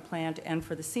treatment plant and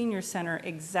for the senior center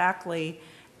exactly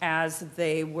as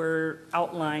they were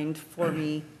outlined for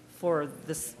me for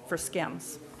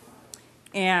SCEMS.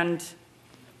 And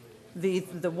the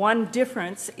one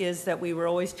difference is that we were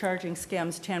always charging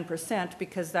SCEMS 10%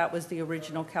 because that was the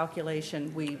original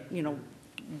calculation.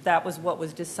 That was what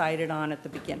was decided on at the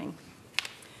beginning.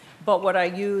 But what I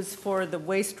use for the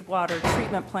wastewater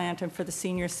treatment plant and for the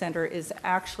senior center is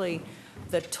actually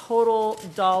the total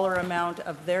dollar amount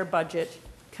of their budget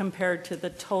compared to the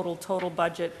total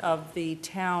budget of the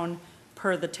town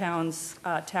per the town's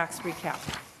tax recap.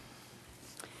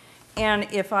 And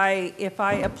if I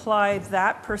apply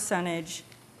that percentage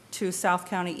to South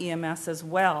County EMS as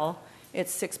well,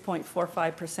 it's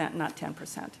 6.45%, not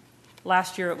 10%.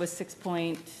 Last year it was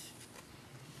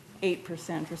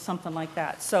 6.8% or something like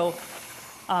that. So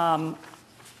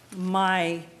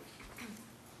my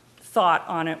thought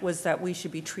on it was that we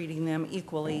should be treating them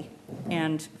equally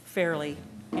and fairly,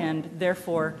 and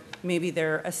therefore maybe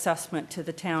their assessment to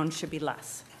the town should be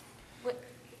less.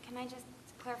 Can I just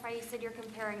clarify, you said you're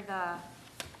comparing can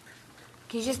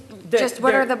you just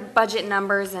what are the budget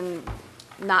numbers and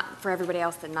not for everybody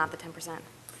else, not the 10%?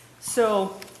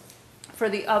 So for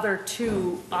the other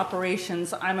two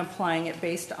operations, I'm applying it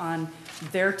based on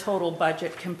their total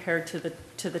budget compared to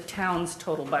the town's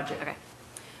total budget. Okay.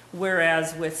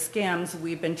 Whereas with SCEMS,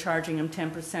 we've been charging them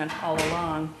 10% all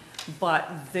along.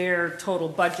 but their total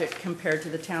budget compared to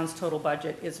the town's total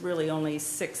budget is really only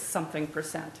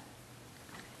 6-something%.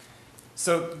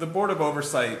 So the Board of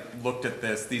Oversight looked at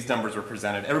this, these numbers were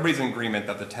presented, everybody's in agreement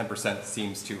that the 10%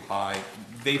 seems too high.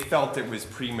 They felt it was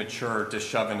premature to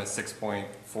shove in a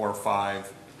 6.45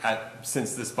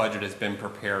 since this budget has been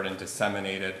prepared and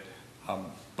disseminated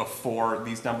before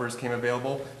these numbers came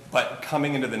available. But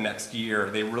coming into the next year,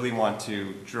 they really want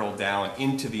to drill down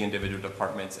into the individual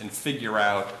departments and figure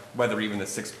out whether even the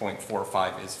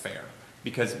 6.45 is fair.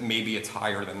 Because maybe it's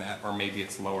higher than that, or maybe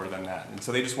it's lower than that. And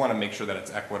so they just want to make sure that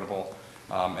it's equitable.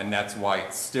 And that's why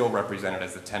it's still represented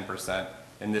as the 10%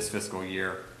 in this fiscal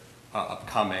year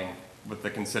upcoming, with the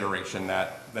consideration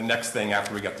that the next thing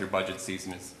after we get through budget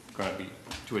season is going to be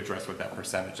to address what that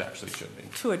percentage actually should be.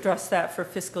 To address that for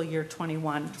fiscal year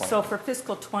 21. So for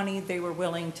fiscal 20, they were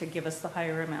willing to give us the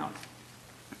higher amount.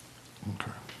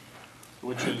 Okay.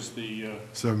 Which is the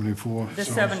 74. The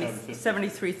so-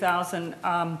 73,000.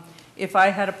 If I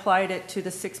had applied it to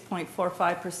the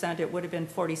 6.45%, it would have been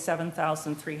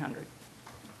 47,300.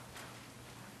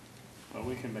 Well,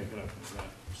 we can make it up in rent,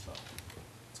 so.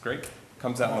 It's great.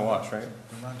 Comes out in the wash, right?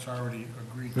 The rent's already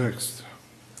agreed. Next.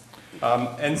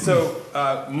 And so,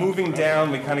 moving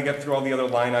down, we kind of get through all the other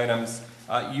line items.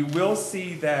 You will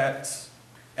see that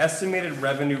estimated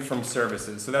revenue from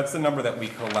services, so that's the number that we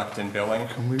collect in billing.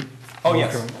 Can we? Oh,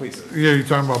 yes, okay. please. Yeah, you're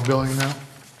talking about billing now?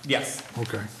 Yes,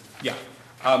 Okay. yeah.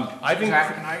 I've been.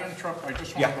 Zach, can I interrupt? I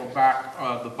just want Yeah. to go back,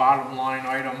 the bottom line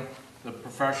item, the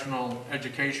professional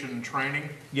education and training.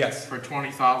 Yes. For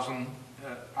 20,000.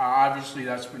 Obviously,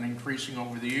 that's been increasing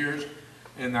over the years,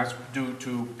 and that's due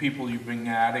to people you've been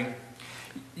adding.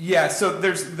 Yeah, so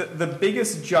there's the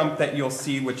biggest jump that you'll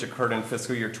see, which occurred in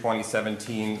fiscal year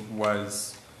 2017,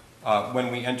 was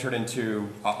when we entered into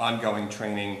an ongoing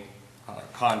training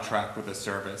contract with the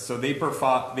service. So they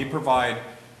provide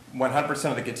 100%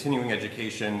 of the continuing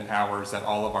education hours that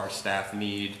all of our staff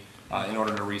need in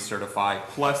order to recertify.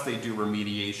 Plus, they do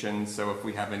remediation. So if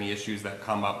we have any issues that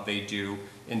come up, they do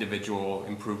individual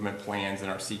improvement plans in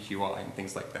our CQI and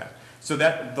things like that. So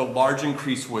that the large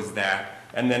increase was that.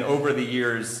 And then over the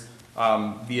years,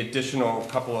 the additional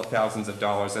couple of thousands of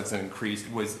dollars that's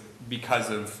increased was because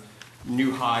of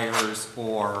new hires,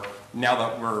 or now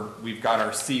that we've got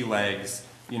our sea legs,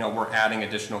 you know, we're adding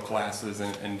additional classes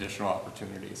and additional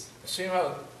opportunities. See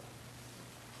how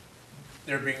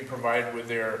they're being provided with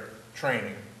their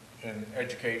training and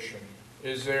education.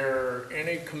 Is there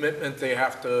any commitment they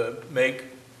have to make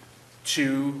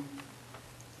to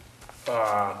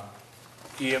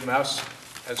EMS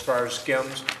as far as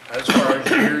SCIMS, as far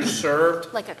as years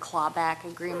served? Like a clawback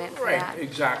agreement for Right, that?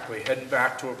 exactly, heading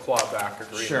back to a clawback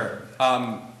agreement. Sure.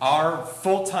 Our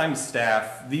full-time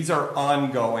staff, these are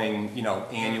ongoing, you know,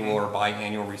 annual or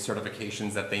biannual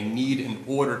recertifications that they need in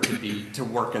order to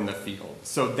work in the field.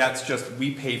 So that's just,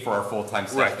 we pay for our full-time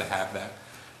staff Right. to have that.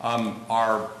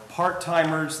 Our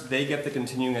part-timers, they get the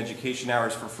continuing education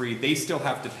hours for free. They still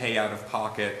have to pay out of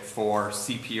pocket for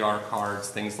CPR cards,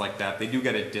 things like that. They do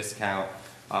get a discount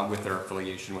with their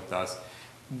affiliation with us.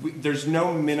 There's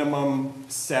no minimum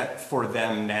set for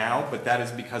them now, but that is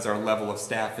because our level of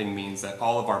staffing means that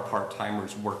all of our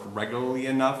part-timers work regularly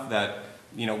enough that,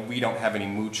 you know, we don't have any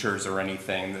moochers or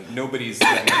anything, that nobody's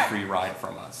getting a free ride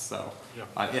from us. So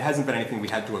it hasn't been anything we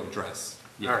had to address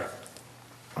yet.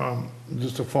 All right.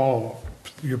 Just to follow,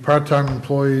 your part-time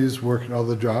employees work in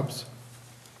other jobs?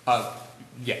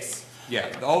 Yes, yeah,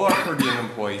 all our per diem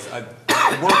employees,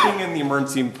 working in the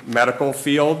emergency medical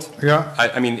field. Yeah.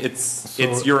 I mean,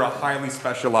 you're a highly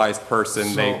specialized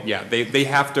person. They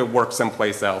have to work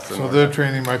someplace else. So their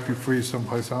training might be free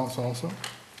someplace else also?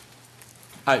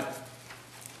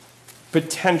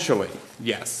 Potentially,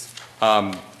 yes.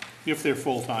 If they're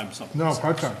full-time someplace. No, else.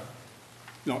 part-time.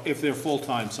 No, if they're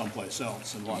full-time someplace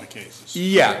else in a lot of cases.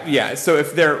 Yeah. So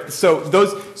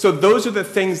those are the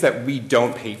things that we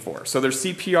don't pay for. So there's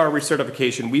CPR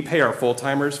recertification. We pay our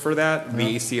full-timers for that.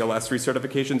 The ACLS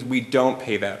recertifications, we don't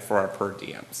pay that for our per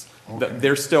diems. Okay.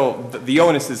 They're still, the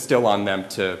onus is still on them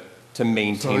to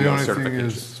maintain those certifications. So the only thing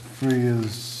is free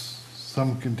is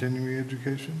some continuing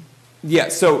education? Yeah,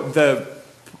 so the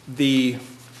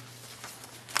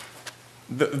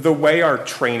way our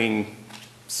training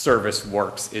service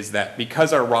works is that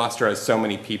because our roster has so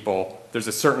many people, there's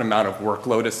a certain amount of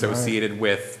workload associated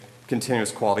with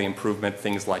continuous quality improvement,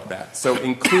 things like that. So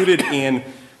included in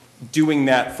doing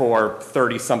that for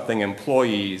 30-something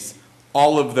employees,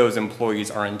 all of those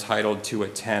employees are entitled to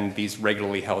attend these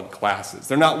regularly held classes.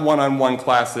 They're not one-on-one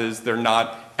classes, they're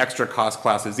not extra cost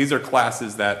classes. These are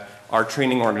classes that our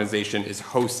training organization is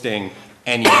hosting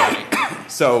anyway.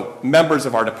 So members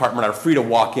of our department are free to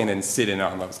walk in and sit in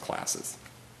on those classes.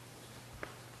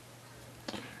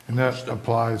 And that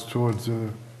applies towards the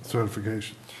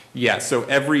certification. Yeah, so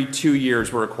every 2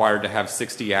 years, we're required to have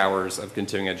 60 hours of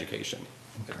continuing education.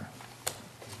 Okay.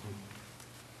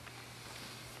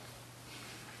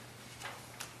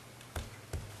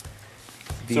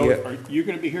 So are you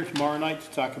going to be here tomorrow night to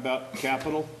talk about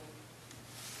capital?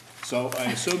 So I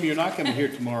assume you're not going to be here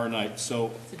tomorrow night,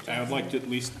 so I would like to at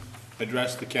least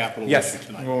address the capital Yes. issue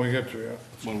tonight. When we get to it,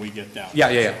 When we get down.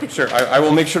 Yeah, sure. I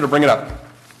will make sure to bring it up.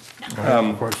 I have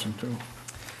a question too.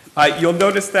 You'll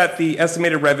notice that the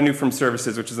estimated revenue from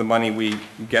services, which is the money we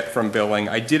get from billing,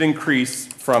 I did increase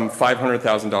from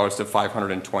 $500,000 to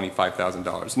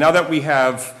 $525,000. Now that we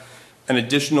have an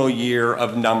additional year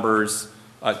of numbers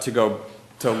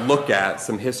to look at,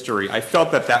 some history, I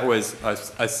felt that that was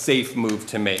a safe move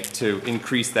to make, to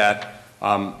increase that,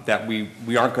 that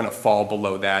we aren't going to fall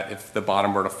below that if the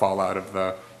bottom were to fall out of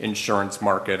the insurance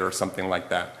market or something like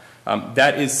that.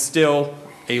 That is still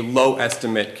a low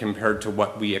estimate compared to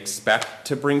what we expect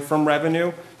to bring from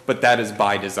revenue, but that is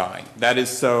by design. That is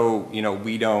so,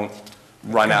 we don't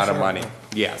run out of money.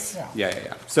 Yes,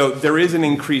 yeah. So there is an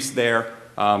increase there,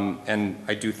 and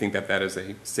I do think that that is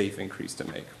a safe increase to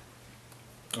make.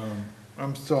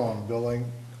 I'm still on billing.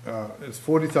 It's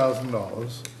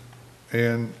 $40,000,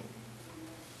 and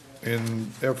in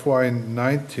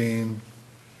FY19,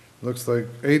 looks like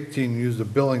 18 used a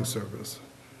billing service.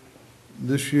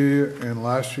 This year and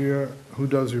last year, who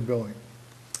does your billing?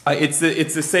 It's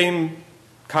the same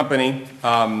company.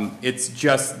 It's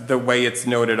just the way it's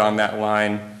noted on that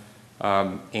line,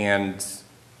 and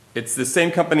it's the same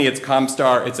company. It's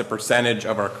ComStar. It's a percentage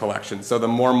of our collection. So the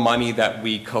more money that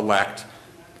we collect,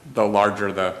 the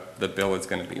larger the bill is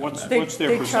going to be. What's They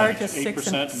their charge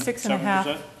percentage? us 8%,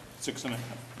 6.5%. 6.5%?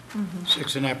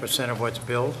 6.5% of what's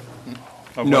billed?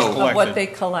 No. Of what they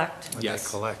collect. What Yes. they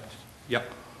collect.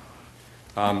 Yep.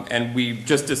 And we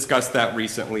just discussed that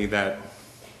recently, that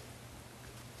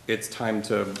it's time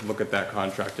to look at that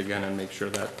contract again and make sure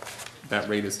that that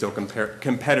rate is still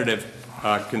competitive,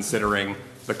 considering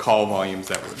the call volumes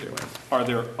that we're doing. Are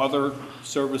there other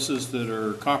services that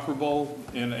are comparable?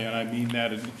 And I mean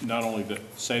that not only that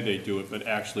say they do it, but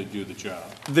actually do the job.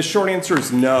 The short answer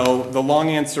is no. The long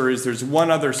answer is there's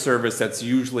one other service that's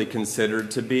usually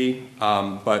considered to be,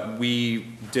 but we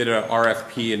did a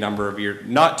RFP a number of years,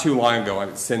 not too long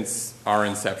ago, since our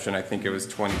inception. I think it was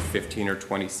 2015 or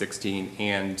 2016,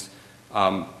 and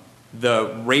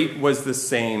the rate was the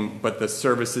same, but the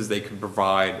services they could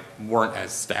provide weren't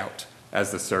as stout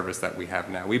as the service that we have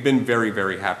now. We've been very,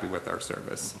 very happy with our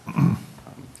service. Can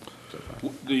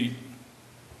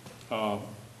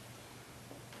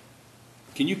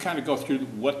you kind of go through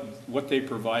what they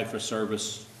provide for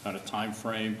service on a time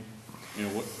frame?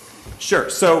 Sure.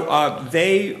 So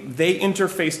they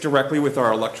interface directly with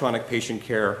our electronic patient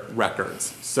care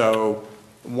records. So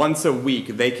once a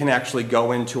week, they can actually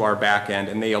go into our back end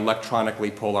and they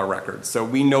electronically pull our records. So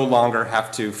we no longer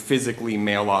have to physically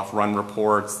mail off run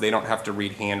reports. They don't have to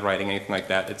read handwriting, anything like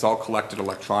that. It's all collected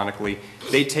electronically.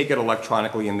 They take it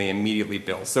electronically and they immediately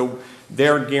bill. So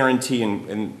their guarantee,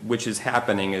 and which is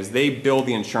happening, is they bill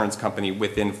the insurance company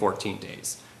within 14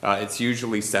 days. It's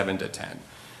usually 7 to 10.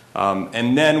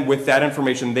 And then with that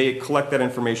information, they collect that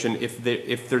information.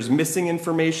 If there's missing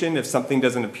information, if something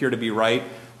doesn't appear to be right,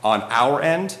 on our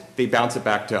end, they bounce it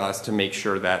back to us to make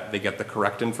sure that they get the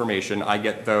correct information. I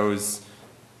get those,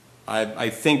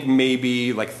 I think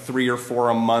maybe like 3 or 4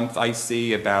 a month I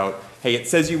see about, hey, it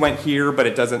says you went here, but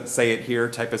it doesn't say it here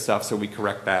type of stuff, so we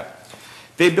correct that.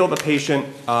 They bill the patient,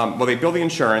 they bill the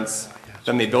insurance,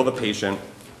 then they bill the patient.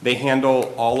 They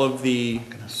handle all of the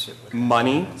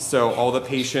money, so all the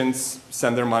patients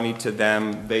send their money to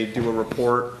them. They do a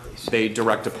report, they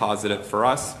direct deposit it for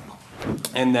us.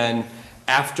 And then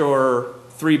after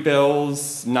 3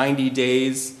 bills, 90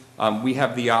 days, we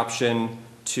have the option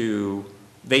to,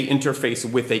 they interface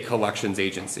with a collections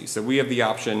agency. So we have the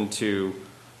option to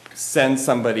send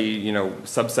somebody,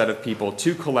 subset of people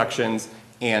to collections,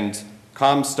 and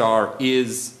ComStar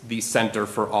is the center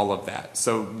for all of that.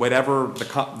 So whatever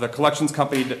the collections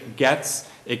company gets,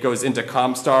 it goes into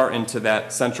ComStar, into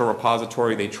that central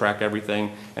repository. They track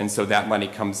everything, and so that money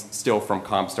comes still from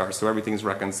ComStar. So everything's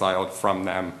reconciled from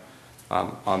them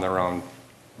on their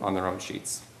own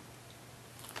sheets.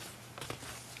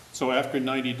 So after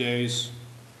 90 days,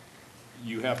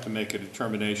 you have to make a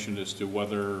determination as to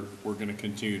whether we're going to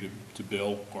continue to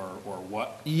bill or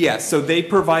what? Yes, so they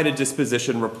provide a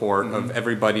disposition report of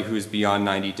everybody who's beyond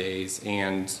 90 days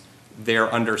and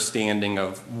their understanding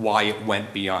of why it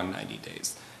went beyond 90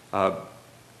 days.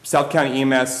 South County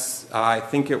EMS, I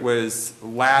think it was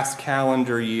last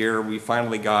calendar year, we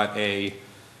finally got a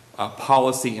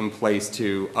policy in place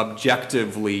to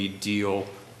objectively deal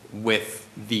with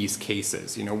these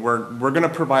cases. You know, we're going to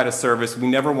provide a service. We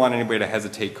never want anybody to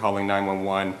hesitate calling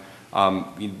 911.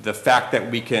 The fact that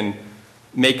we can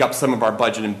make up some of our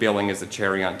budget and billing is a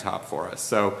cherry on top for us.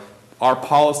 So our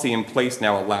policy in place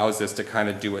now allows us to kind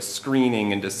of do a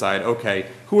screening and decide, okay,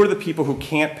 who are the people who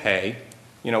can't pay?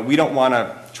 You know, we don't want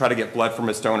to try to get blood from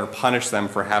a stone or punish them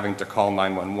for having to call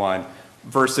 911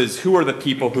 versus who are the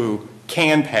people who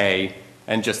can pay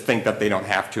and just think that they don't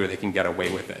have to or they can get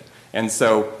away with it. And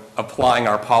so applying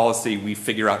our policy, we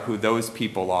figure out who those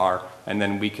people are, and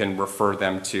then we can refer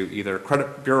them to either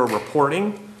credit bureau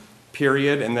reporting,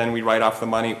 period, and then we write off the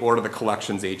money, or to the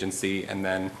collections agency, and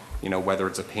then, you know, whether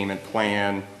it's a payment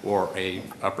plan or a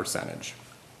percentage.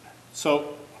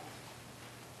 So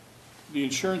the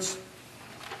insurance,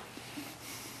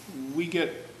 we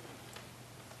get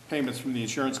payments from the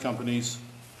insurance companies,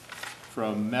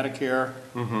 from Medicare,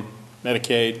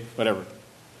 Medicaid, whatever.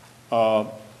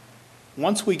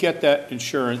 Once we get that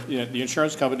insurance, you know, the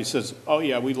insurance company says, oh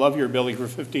yeah, we love your billing for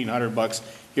 $1,500,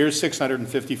 here's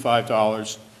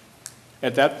 $655.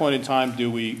 At that point in time,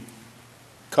 do we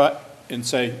cut and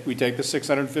say, we take the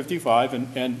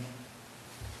 $655 and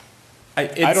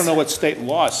I don't know what state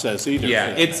law says either. Yeah,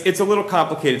 it's a little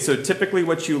complicated. So typically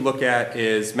what you look at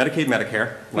is Medicaid,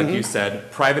 Medicare, like you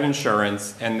said, private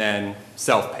insurance, and then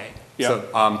self-pay. Yeah.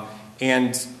 So,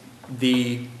 and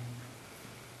the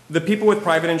people with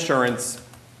private insurance,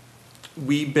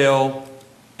 we bill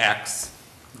X.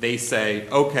 They say,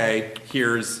 okay,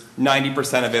 here's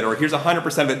 90% of it, or here's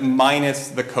 100% of it minus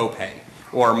the copay,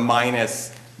 or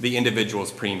minus the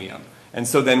individual's premium. And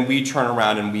so then we turn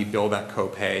around and we bill that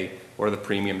copay or the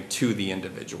premium to the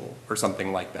individual, or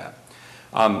something like that.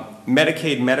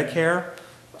 Medicaid, Medicare,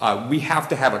 we have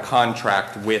to have a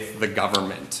contract with the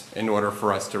government in order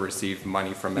for us to receive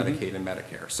money from Medicaid and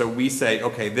Medicare. So we say,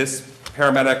 okay, this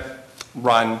paramedic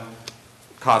run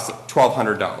costs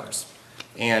 $1,200.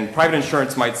 And private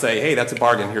insurance might say, hey, that's a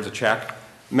bargain, here's a check.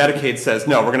 Medicaid says,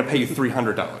 no, we're gonna pay you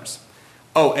 $300.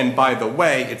 Oh, and by the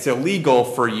way, it's illegal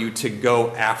for you to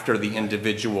go after the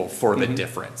individual for the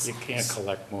difference. You can't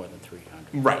collect more than 300.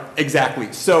 Right,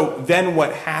 exactly. So then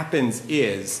what happens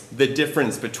is the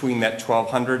difference between that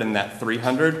 $1,200 and that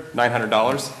 $300,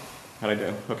 $900. How'd I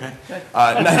do? Okay.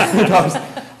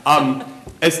 $900.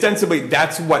 Ostensibly,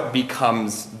 that's what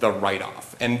becomes the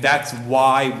write-off. And that's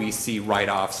why we see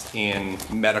write-offs in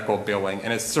medical billing,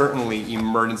 and it's certainly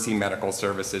emergency medical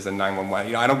services and 911.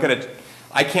 You know,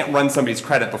 I can't run somebody's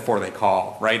credit before they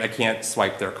call, right? I can't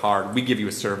swipe their card. We give you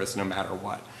a service no matter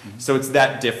what. So it's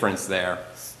that difference there.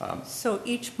 So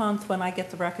each month when I get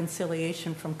the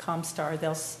reconciliation from Comstar,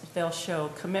 they'll show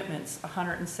commitments,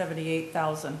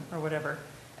 178,000 or whatever,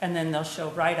 and then they'll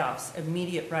show write-offs,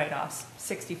 immediate write-offs,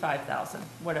 65,000,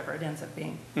 whatever it ends up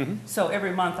being. So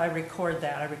every month I record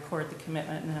that. I record the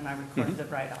commitment and then I record the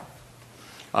write-off.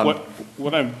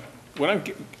 What I'm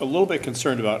a little bit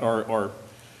concerned about are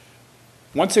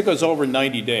once it goes over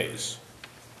 90 days,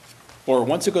 or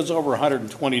once it goes over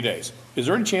 120 days, is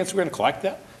there any chance we're going to collect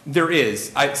that? There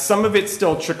is. Some of it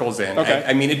still trickles in. Okay.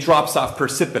 I mean, it drops off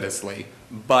precipitously,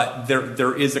 but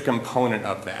there is a component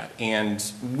of that. And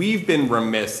we've been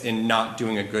remiss in not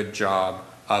doing a good job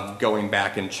of going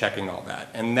back and checking all that.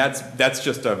 And that's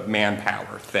just a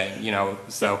manpower thing, you know,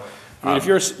 so. I mean, if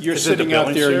you're sitting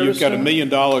out there and you've got $1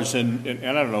 million and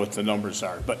I don't know what the numbers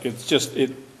are, but it's just,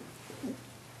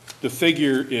 the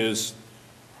figure is,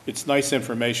 it's nice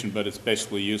information, but it's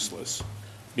basically useless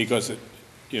because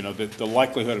you know, the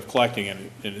likelihood of collecting it.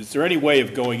 And is there any way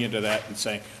of going into that and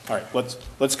saying, all right,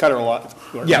 let's cut our lot?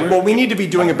 Yeah, well, we need to be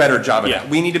doing a better job of that.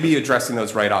 We need to be addressing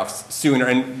those write-offs sooner.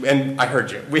 And I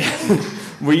heard you. We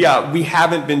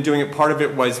haven't been doing it. Part of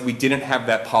it was we didn't have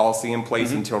that policy in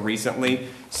place until recently.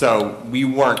 So we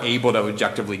weren't able to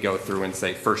objectively go through and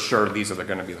say, for sure, these are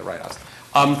going to be the write-offs.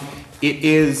 It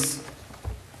is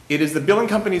the billing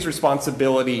company's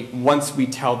responsibility once we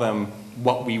tell them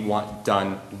what we want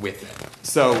done with it.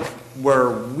 So where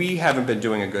we haven't been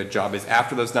doing a good job is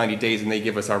after those 90 days and they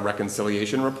give us our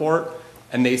reconciliation report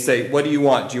and they say, what do you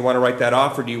want? Do you want to write that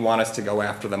off or do you want us to go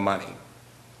after the money?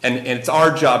 And it's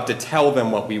our job to tell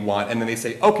them what we want and then they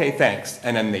say, okay, thanks,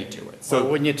 and then they do it. So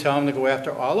wouldn't you tell them to go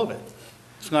after all of it?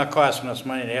 It's not costing us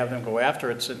money to have them go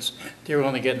after it since they're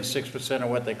only getting 6% of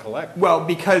what they collect. Well,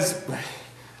 because,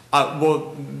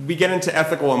 we get into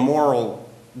ethical and moral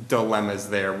dilemmas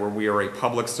there where we are a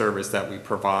public service that we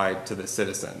provide to the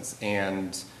citizens.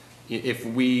 And if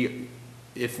we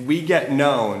get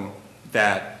known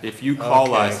that if you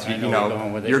call us, you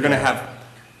know, you're going to have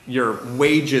your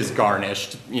wages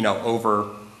garnished, over,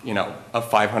 a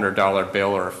 $500 bill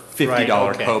or a $50 Right,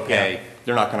 okay, copay, yeah.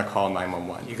 they're not gonna call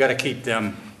 911. You gotta keep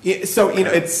them. So,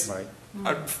 it's, Right.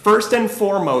 first and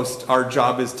foremost, our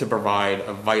job is to provide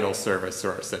a vital service to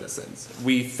our citizens.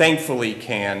 We thankfully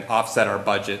can offset our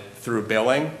budget through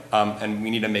billing, and we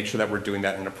need to make sure that we're doing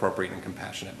that in an appropriate and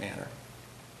compassionate manner.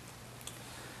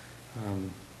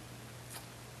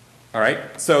 All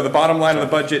right, so the bottom line of the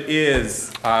budget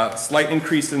is slight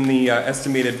increase in the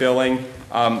estimated billing.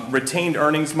 Retained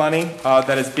earnings money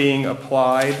that is being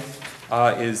applied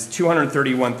is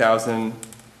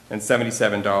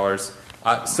 $231,077.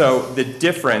 So the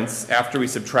difference, after we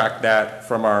subtract that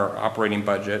from our operating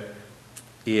budget,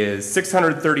 is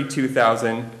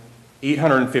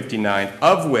 $632,859,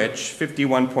 of which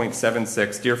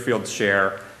 51.76 Deerfield's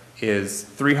share is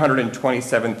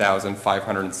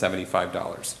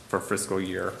 $327,575 for fiscal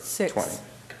year 20.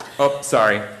 Oh,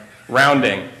 sorry,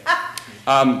 rounding.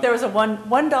 There was a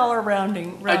 $1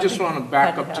 rounding. I just want to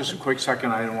back had up just a happen. quick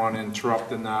second. I didn't want to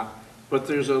interrupt in that. But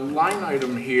there's a line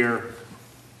item here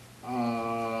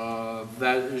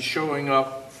that is showing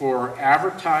up for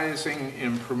advertising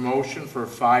and promotion for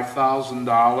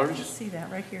 $5,000. You see that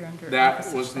right here under. That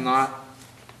office was expense. not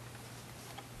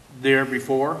there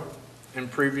before in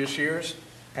previous years.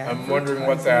 I'm wondering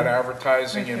what that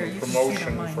advertising Right here, and you can see it on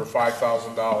promotion mine. for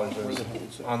 $5,000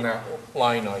 is on that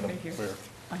line item. Right here,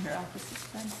 under office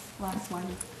expense, last line.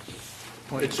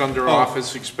 It's under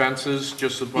office expenses,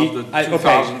 just above the okay.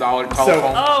 $2,000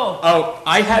 telephone. Oh,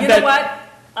 I had you that. know what?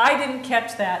 I didn't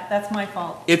catch that. That's my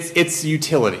fault. It's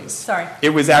utilities. Sorry.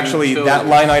 It was actually, that Utilities.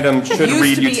 line item should It read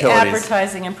used to be utilities.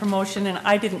 advertising and promotion, and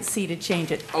I didn't see to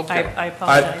change it. Okay. I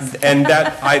apologize. And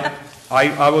that,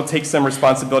 I will take some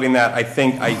responsibility in that. I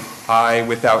think I,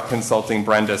 without consulting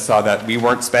Brenda, saw that we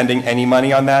weren't spending any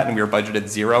money on that, and we were budgeted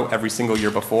zero every single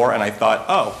year before, and I thought,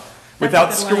 without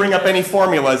That's a good screwing line. up any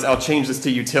formulas, I'll change this to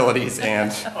utilities,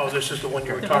 and, Oh, this is the one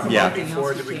you were talking Yeah. about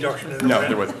before, the reduction in the no, rent?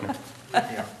 there wasn't.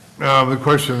 The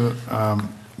question,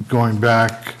 going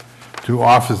back to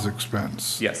office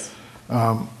expense. Yes.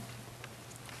 I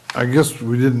guess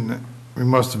we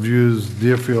must have used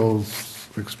Deerfield's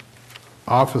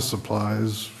office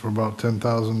supplies for about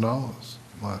 $10,000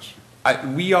 last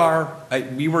year.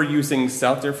 We were using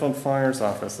South Deerfield Fire's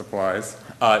office supplies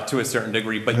to a certain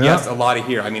degree, but Yeah. yes, a lot of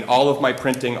here. I mean, all of my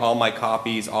printing, all my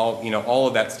copies, all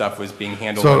of that stuff was being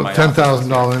handled in So my office.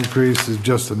 $10,000 increase is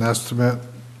just an estimate?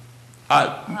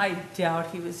 I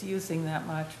doubt he was using that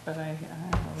much, but I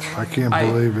I can't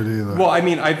believe it either. Well, I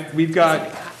mean, we've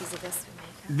got, Copies of this we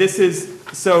make. this is,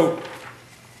 so,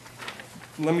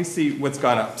 let me see what's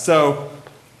gone up. So,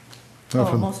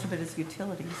 Oh, most of it is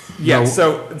utilities. yeah, No.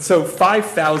 so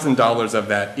 $5,000 of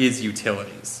that is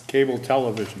utilities. Cable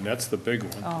television, that's the big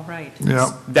one. Oh, right.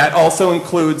 Yeah, That also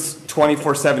includes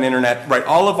 24/7 internet, right?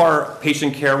 All of our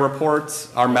patient care reports,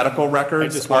 our medical I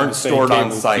records just wanted aren't to say stored on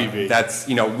cable site. TV. That's,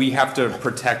 we have to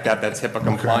protect that, that's HIPAA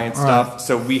compliant all right. stuff.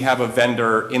 So we have a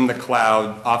vendor in the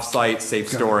cloud, off-site, safe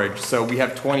storage. So we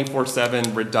have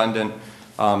 24/7 redundant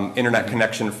internet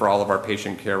connection for all of our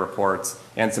patient care reports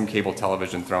and some cable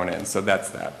television thrown in. So that's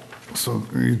that. so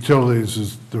utilities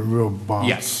is the real bounce.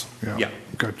 Yes, yeah.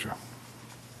 Gotcha.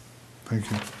 Thank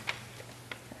you.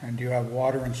 And do you have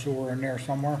water and sewer in there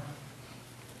somewhere?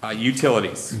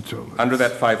 Utilities, Utilities. under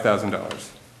that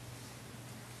 $5,000.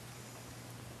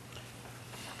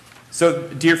 So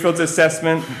Deerfield's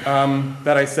assessment,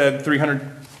 that I said,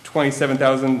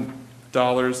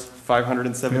 $327,000,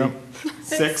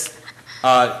 576,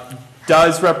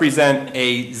 does represent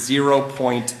a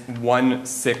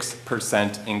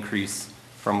 0.16% increase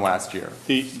from last year.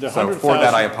 The So for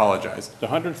that, I 100,000 apologize. The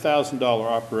 $100,000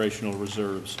 operational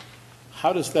reserves,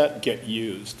 how does that get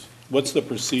used? What's the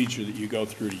procedure that you go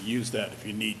through to use that if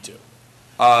you need to?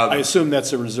 I assume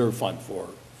that's a reserve fund for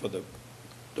the That's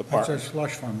a department.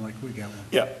 slush fund like we get one.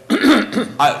 Yeah,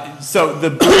 So the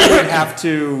board would have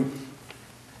to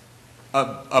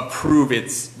approve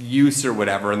its use or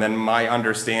whatever, and then my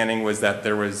understanding was that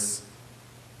there was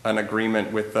an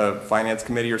agreement with the finance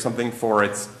committee or something for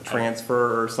its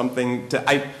transfer or something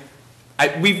to,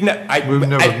 we've never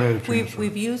made a transfer.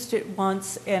 We've used it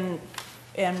once, and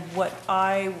what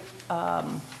I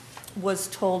was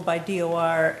told by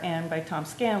DOR and by Tom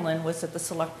Scanlon was that the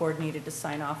select board needed to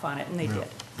sign off on it, and they did.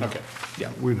 okay.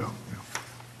 We don't,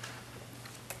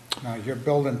 Now, is your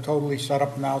building totally set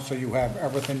up now so you have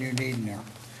everything you need in there?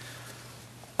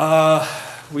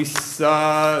 We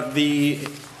saw the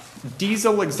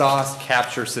diesel exhaust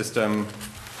capture system,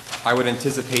 I would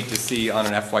anticipate to see on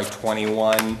an FY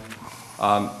 '21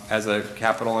 as a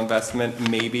capital investment,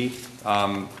 maybe.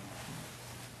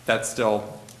 That's still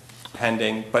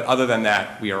pending, but other than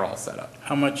that, we are all set up.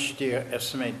 How much do you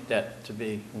estimate that to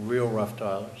be, real rough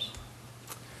dollars?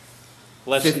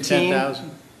 Less than 15?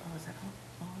 10,000?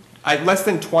 Less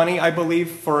than 20, I believe,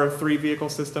 for a 3-vehicle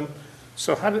system.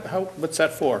 So what's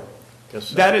that for?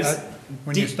 That is,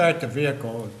 When you start the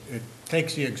vehicle, it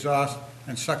takes the exhaust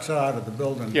and sucks it out of the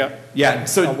building. yeah,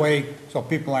 so Away, so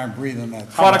people aren't breathing that.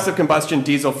 products of combustion,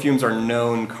 diesel fumes are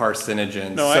known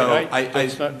carcinogens. No, So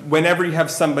that's not- whenever you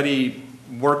have somebody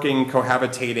working,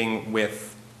 cohabitating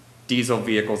with diesel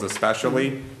vehicles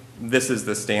especially, this is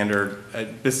the standard.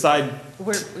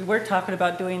 We're talking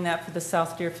about doing that for the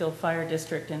South Deerfield Fire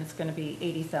District, and it's gonna be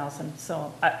 80,000,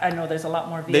 so I know there's a lot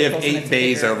more They vehicles. have and 8 it's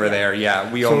bays bigger, over there,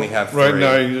 yeah, we So only have 3. Right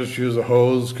now, you just use a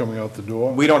hose coming out the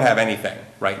door? We don't have anything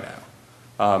right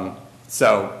now.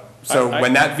 So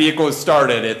when that vehicle is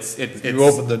started, it's. You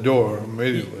open the door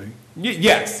immediately.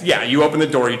 Yes, yeah, you open the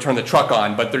door, you turn the truck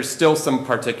on, but there's still some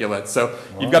particulates. So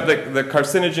you've got the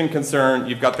carcinogen concern,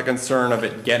 you've got the concern of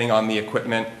it getting on the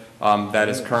equipment that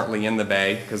is currently in the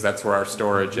bay, because that's where our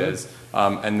storage is,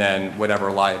 and then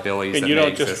whatever liabilities that And you may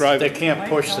don't just exist. drive, They can't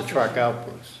push the truck out,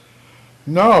 Bruce.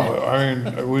 No, but I mean,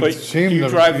 it would But seem you that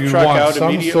drive the you truck want out some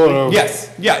immediately? sort of. Yes,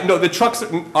 yeah, no, the trucks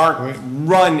aren't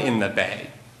run in the bay.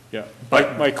 yeah.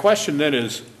 My question then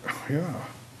is, Yeah.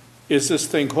 is this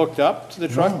thing hooked up to the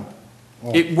truck? No.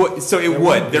 It would, so it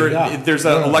would, there's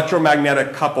an Yeah.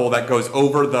 electromagnetic couple that goes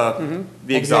over the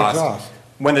exhaust. exhaust.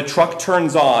 When the truck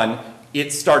turns on,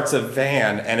 it starts a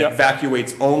van and Yep.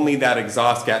 evacuates only that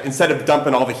exhaust gas, instead of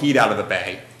dumping all the heat out of the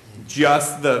bay.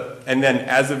 And then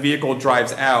as the vehicle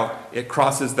drives out, it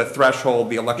crosses the threshold,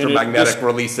 the electromagnetic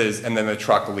releases, and then the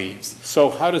truck leaves. So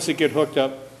how does it get hooked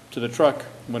up to the truck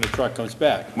when the truck comes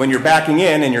back? When you're backing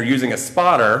in and you're using a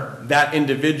spotter, that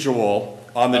individual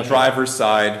on the Okay. driver's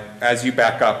side, as you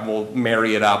back up, will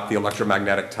marry it up, the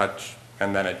electromagnetic touch,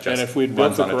 and then it just And if we'd built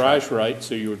runs the on a track. garage right,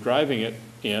 so you were driving it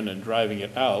in and driving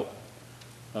it out,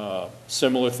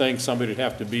 similar thing, somebody'd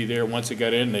have to be there, once it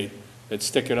got in, they'd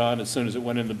stick it on as soon as it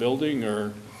went in the building,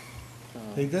 or,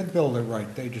 They did build it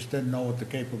right, they just didn't know what the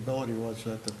capability was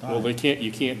at the time. well,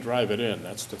 you can't drive it in,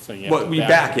 that's the thing. You have Well, to we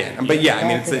back in, but yeah, I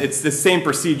mean, it's the same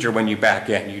procedure when you back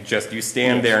in, you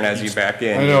stand there and as you back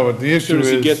in. I know, but the As soon issue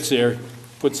as he is, gets there,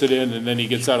 puts it in, and then he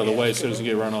gets out of the way as soon as he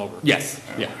gets run over. Yes,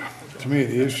 yeah, to me,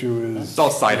 the issue is. it's all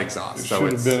side exhaust, It so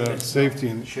should have it's, been a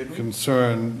safety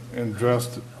concern and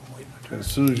addressed as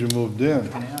soon as you moved in.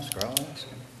 Can I ask her? I'll ask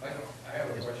him. I have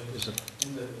a question. Is it-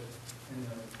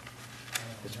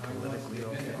 It's politically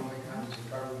okay.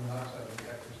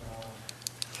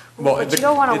 well, But you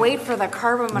don't want to wait for the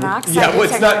carbon monoxide yeah, well,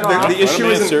 it's detector not, to go off. the issue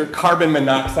Let him answer. isn't carbon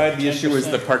monoxide, the issue is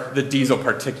the diesel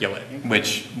particulate,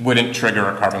 which wouldn't trigger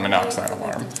a carbon monoxide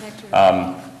alarm.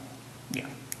 Yeah.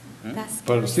 That's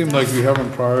But it seemed like you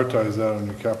haven't prioritized that on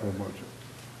your capital budget.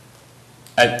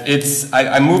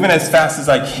 I'm moving as fast as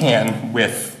I can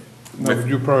with, Now, would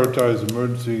you prioritize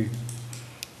emergency,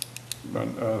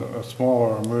 a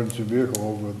smaller emergency vehicle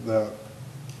over that?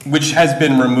 which has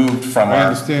been removed from our. I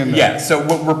understand that. Yeah, so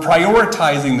we're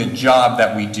prioritizing the job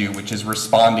that we do, which is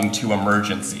responding to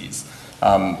emergencies.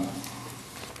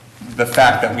 The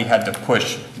fact that we had to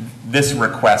push this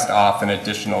request off an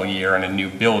additional year in a new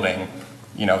building,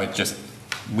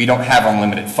 we don't have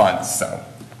unlimited funds, so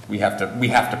we have to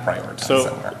prioritize So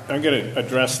somewhere. I'm going to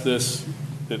address this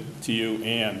to you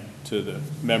and to the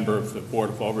member of the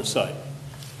Board of Oversight.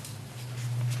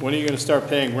 When are you going to start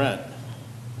paying rent?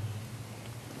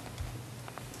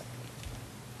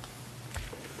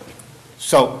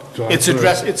 So July it's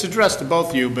 1st. addressed to both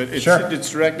of you, but it's Sure. it's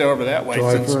directed over that way.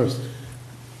 July since- 1st.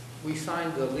 We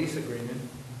signed the lease agreement.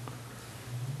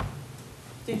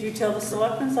 Did you tell the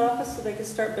selectmen's office so they could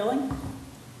start billing?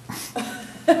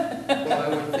 Well, I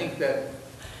would think that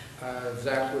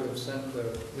Zach would have sent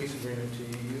the lease agreement to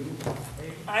you.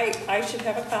 I should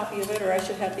have a copy of it, or I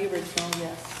should have the original,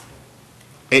 yes.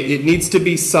 It needs to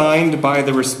be signed by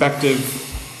the respective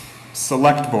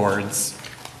select boards.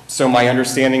 So my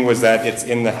understanding was that it's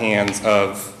in the hands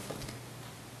of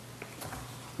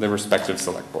the respective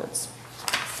select boards.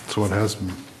 So it has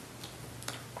been.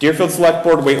 Deerfield Select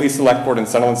Board, Whately Select Board, and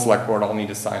Sunderland Select Board all need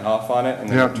to sign off on it, and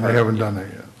then Yeah, return they it. haven't done that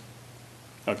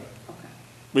yet. Okay.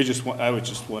 I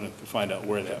just wanted to find out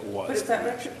where that But was. is that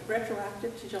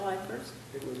retroactive to July 1st?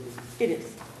 It is.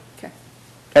 Okay.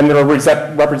 And there are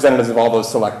representatives of all those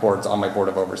select boards on my Board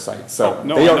of Oversight, so Oh,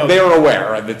 no, they I know are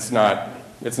aware. It's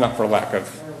not for lack of.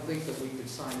 I don't think that we could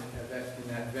sign it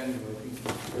in that venue. I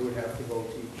think we would have to go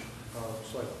to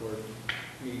each select board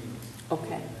meeting.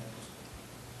 Okay.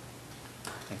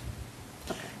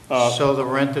 So the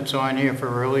rent that's on here for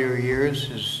earlier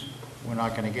years we're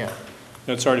not going to get?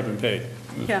 That's already been paid.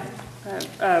 Yeah.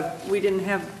 We didn't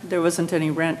have, there wasn't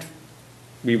any rent.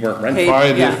 We weren't Paid, renting.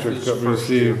 Fire yeah. district that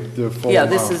received the full Yeah,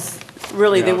 amount. this is,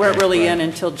 really, they weren't really right. in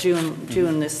until June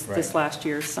this Right. last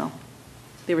year, so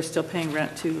they were still paying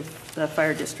rent to the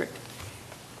fire district.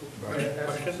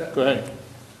 Go ahead.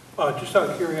 Just out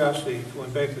of curiosity,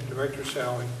 going back to the director's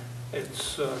salary, it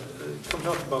comes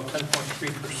out to about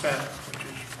 10.3%, which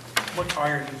is much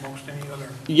higher than most any other.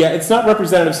 Yeah, it's not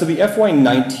representative. So the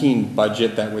FY19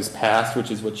 budget that was passed, which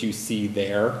is what you see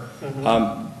there,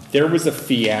 there was a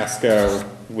fiasco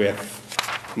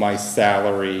with my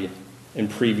salary in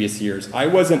previous years. I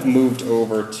wasn't moved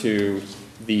over to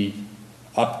the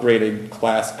upgraded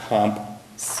class comp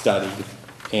study,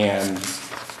 and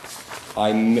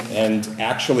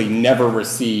actually never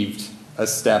received a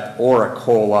step or a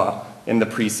COLA in the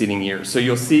preceding years. So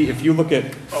you'll see, if you look at,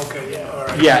 Okay, yeah, all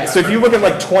right. yeah, so if you look at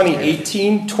like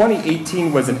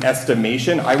 2018 was an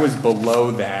estimation. I was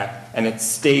below that, and it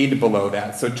stayed below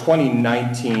that. So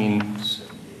 2019,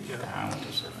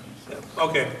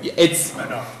 Okay. it's, I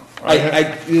know.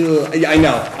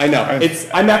 I know.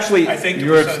 I'm actually, I think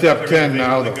You're at step 10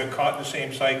 now, They though. got caught in the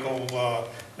same cycle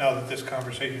now that this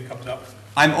conversation comes up.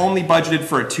 I'm only budgeted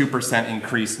for a 2%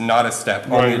 increase, not a step,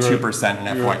 only a Right, 2%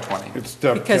 in You're- FY20. It's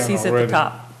step 10 Because he's at the already.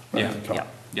 top. Yeah, Yeah.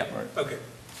 yeah, Okay.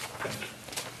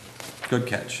 good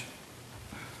catch.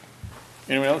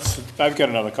 Anyone else? I've got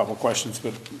another couple of questions,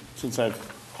 but since I've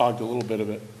hogged a little bit of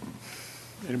it,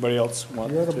 anybody else want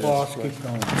to? You're the boss, keep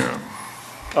going.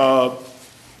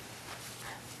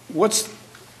 What's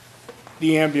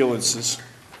the ambulances?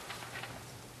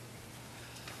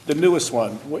 The newest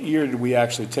one, what year did we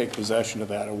actually take possession of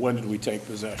that, or when did we take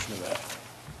possession of that?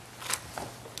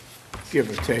 Give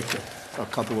or take a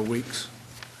couple of weeks.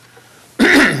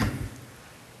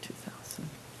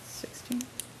 2016?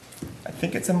 I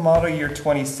think it's a model year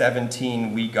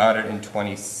 2017. We got it in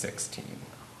 2016.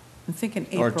 I'm thinking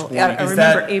Or April. 20 I is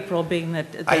remember that- April being the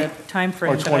I- timeframe.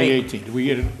 Or that 2018, did we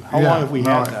get it, how Yeah, long have we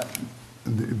no, had that?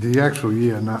 The actual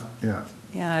year, not, yeah.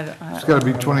 Yeah, It's gotta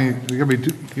be 20, you gotta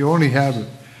be, you only have it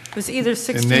it was either in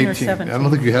 16 or 18. I don't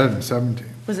 17. think you had it in 17.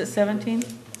 Was it 17?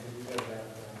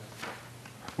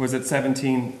 Was it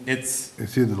 17? It's,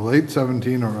 It's either late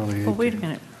 17 or early 18. Oh, wait a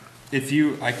minute. if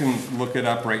you, I can look it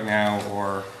up right now,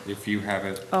 or if you have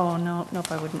it. Oh, no, nope,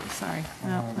 I wouldn't, sorry.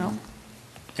 No.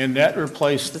 And that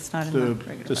replaced It's not in the the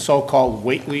regular the so-called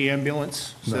Whately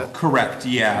ambulance? Is that- Correct,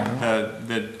 yeah,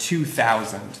 the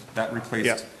 2000, that replaced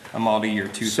Yeah. a model year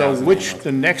 2000. So which, ambulance.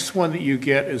 the next one that you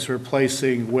get is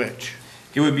replacing which?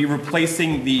 It would be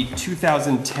replacing the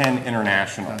 2010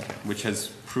 International, which has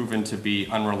proven to be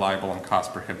unreliable and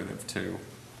cost prohibitive to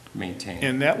maintain.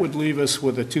 And that would leave us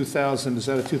with a 2000, is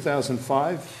that a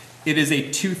 2005? It is a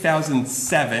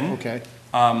 2007. Okay.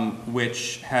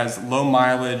 Which has low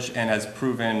mileage and has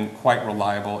proven quite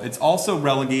reliable. It's also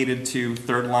relegated to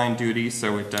third line duty,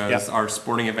 so it does Yep. our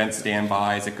sporting event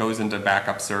standbys, it goes into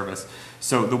backup service.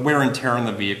 So the wear and tear on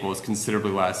the vehicle is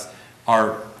considerably less.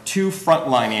 Our two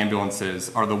frontline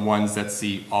ambulances are the ones that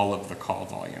see all of the call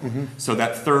volume. So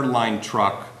that third line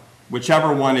truck,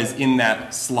 whichever one is in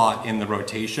that slot in the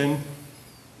rotation,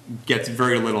 gets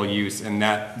very little use, and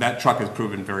that truck has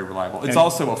proven very reliable. It's And-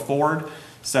 also a Ford,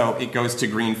 so it goes to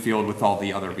Greenfield with all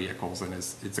the other vehicles, and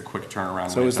it's a quick turnaround.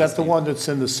 So when it is does that the need- one that's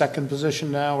in the second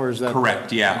position now, or is that?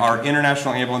 Correct, yeah. Our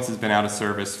international ambulance has been out of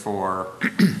service for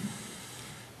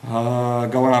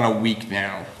going on a week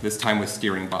now, this time with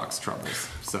steering box troubles.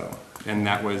 So, and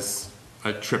that was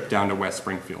a trip down to West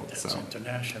Springfield, so,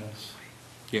 Internationals.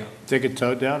 yeah. Take it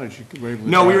towed down, or you were able to?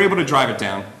 No, we drive were it? able to drive it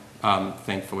down,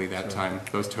 thankfully, that time.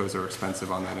 Those tows are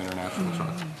expensive on that international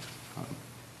truck.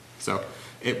 So,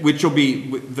 which will be,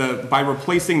 by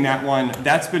replacing that one,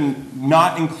 that's been,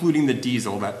 not including the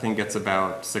diesel, that thing gets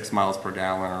about 6 miles per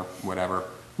gallon or whatever.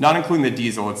 Not including the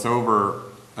diesel, it's over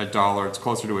 $1, it's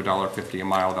closer to $1.50 a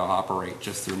mile to operate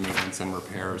just through maintenance and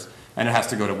repairs. And it has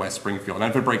to go to West Springfield. And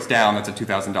if it breaks down, that's a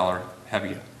 $2,000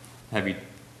 heavy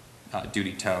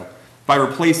duty tow. By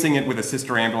replacing it with a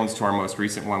sister ambulance to our most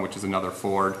recent one, which is another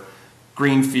Ford,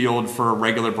 Greenfield for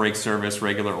regular brake service,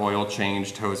 regular oil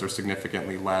change, tows are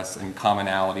significantly less, and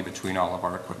commonality between all of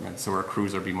our equipment. So our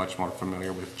crews will be much more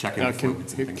familiar with checking Now, the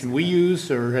fluids and things can like we that. use,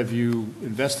 or have you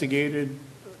investigated,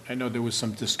 I know there was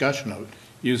some discussion of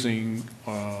using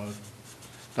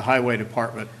the highway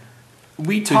department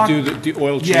We to talked- do the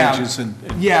oil Yeah. changes and.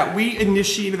 Yeah, we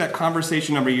initiated that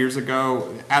conversation a number of years ago.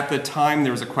 At the time,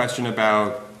 there was a question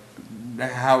about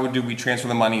how do we transfer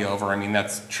the money over? I mean,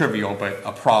 that's trivial, but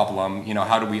a problem. You know,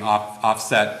 how do we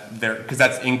offset their, because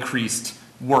that's increased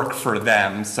work for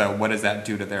them, so what does that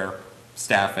do to their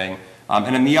staffing?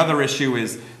 And then the other issue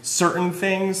is certain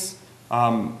things,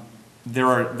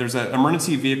 there's an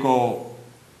emergency vehicle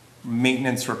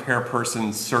maintenance repair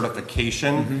person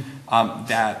certification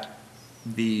that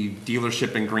the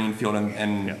dealership in Greenfield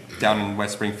and down in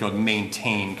West Springfield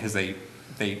maintain because they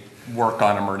work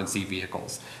on emergency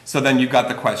vehicles. So then you've got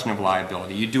the question of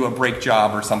liability. You do a brake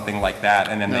job or something like that,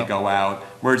 and then they go out.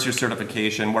 Where's your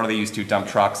certification? What are they used to? Dump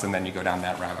trucks, and then you go down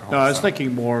that rabbit hole. No, I was So-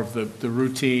 thinking more of the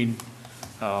routine,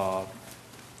 the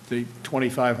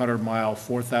 2,500 mile,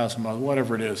 4,000 mile,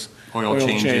 whatever it is. Oil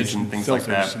changes and things like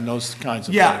filters that. And those kinds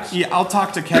of Yeah, things. yeah, I'll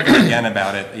talk to Kevin again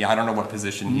about it. Yeah, I don't know what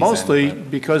position he's in. Mostly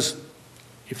but- because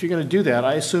if you're going to do that,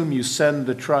 I assume you send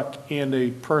the truck and a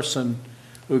person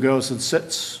who goes and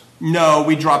sits. No,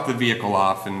 we drop the vehicle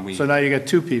off and we. So now you got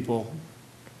two people,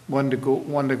 one to go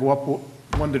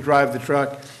up, one to drive the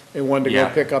truck and one to go Yeah.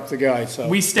 pick up the guy, so.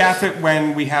 We staff it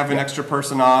when we have an extra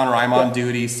person on or I'm on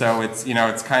duty, so it's,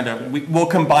 it's kind of, we'll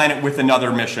combine it with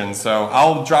another mission. So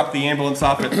I'll drop the ambulance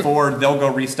off at Ford, they'll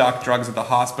go restock drugs at the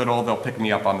hospital, they'll pick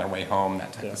me up on their way home,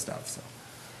 that type of stuff, so.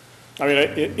 I mean,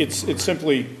 it's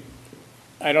simply,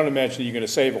 I don't imagine you're going to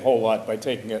save a whole lot by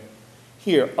taking it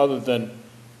here, other than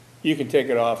you can take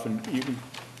it off and you can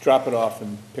drop it off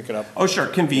and pick it up. Oh, sure,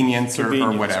 convenience or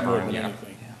whatever, more and than yeah. anything.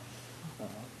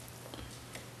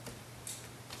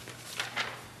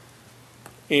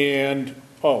 And,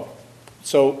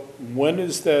 so when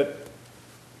is that,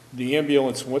 the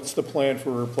ambulance, what's the plan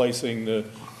for replacing the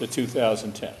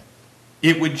 2010?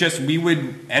 It would we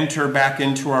would enter back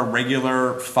into our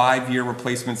regular 5-year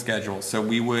replacement schedule. So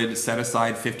we would set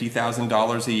aside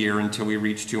 $50,000 a year until we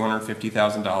reach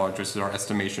 $250,000, which is our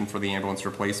estimation for the ambulance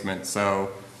replacement. So,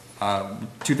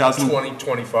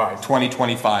 2025.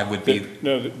 2025 would be.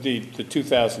 No, the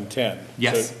 2010.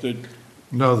 Yes.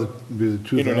 No, it'd be the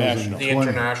 2020. The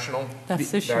international? That's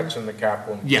this year. That's in the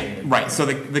capital. Yeah, right. So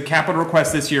the capital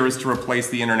request this year is to replace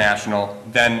the international.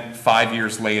 Then 5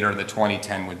 years later, the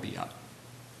 2010 would be up.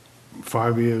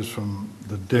 5 years from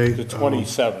the date. The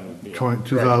 27 would be.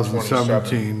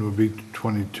 2017 would be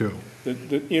 22.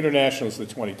 The international is the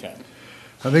 2010.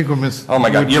 I think we're missing. Oh my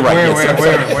God, you're right. Wait a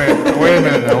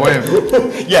minute now, wait a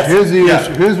minute. Yes, Here's the yeah.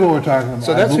 issue, here's what we're talking about.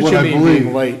 So that's what I you mean believe-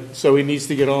 being late, so he needs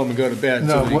to get home and go to bed.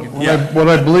 No, so that he can- what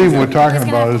I believe we're talking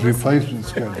about is replacement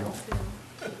schedule.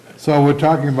 So we're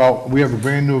talking about, we have a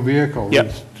brand-new vehicle Yep.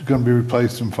 that's gonna be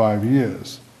replaced in 5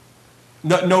 years.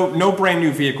 No brand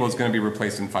new vehicle is going to be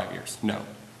replaced in 5 years. No.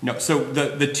 So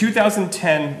the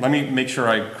 2010, let me make sure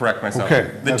I correct myself.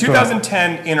 Okay, The that's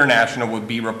 2010 International would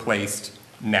be replaced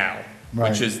now,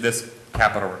 Right. which is this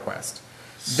capital request.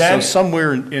 So Then,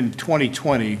 somewhere in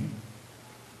 2020,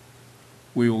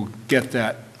 we will get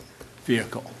that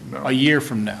vehicle, a year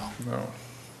from now.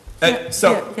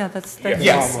 Yeah, that's.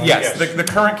 yes, the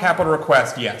current capital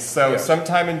request, yes. So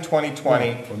sometime in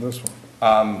 2020, For this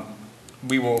one.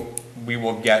 we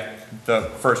will get the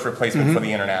first replacement for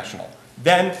the International.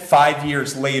 Then 5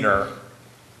 years later,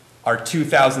 our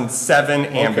 2007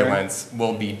 ambulance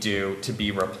will be due to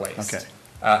be replaced. Okay.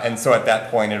 And so at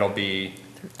that point, it'll be,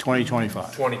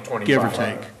 2025. 2025. Give or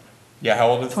take. yeah, how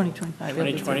old is it? 2025. it'll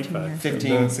be 18 years.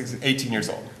 15, 16, 18 years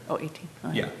old. Oh, 18.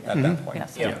 Oh, Yeah, at that point.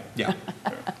 Yes. Yeah.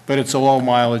 But it's a low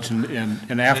mileage,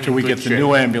 and after we good get the shape.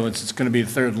 new ambulance, it's going to be a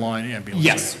third line ambulance.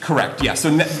 Yes, correct, yeah. So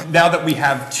now that we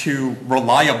have two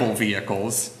reliable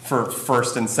vehicles for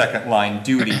first and second line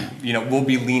duty, we'll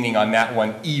be leaning on that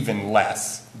one even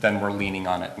less than we're leaning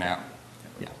on it now.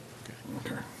 Yeah.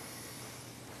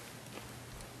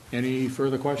 Any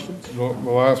further questions? The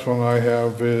last one I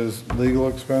have is legal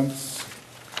expense.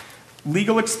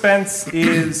 Legal expense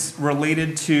is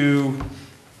related to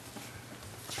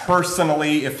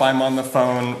personally, if I'm on the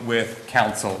phone with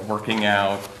counsel working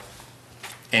out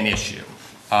an issue.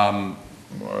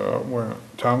 Where,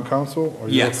 town council or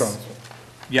your Yes. council?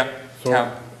 Yep.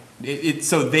 So-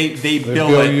 So they bill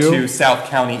bill it you? to South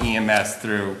County EMS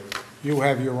through, You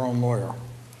have your own lawyer.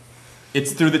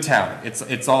 it's through the town. It's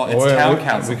town Wait,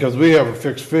 council. Because we have a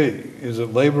fixed fee. Is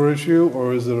it labor issue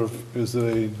or is it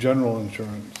a general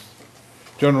insurance?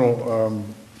 General,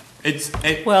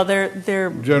 Well, they're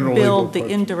General legal billed the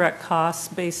question. indirect costs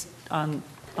based on,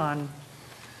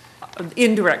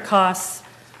 indirect costs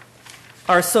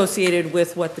are associated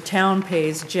with what the town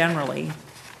pays generally.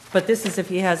 But this is if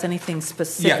he has anything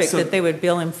specific so- that they would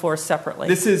bill him for separately.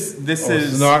 This is.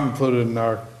 it's not included in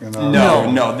our.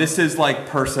 No, this is like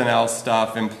personnel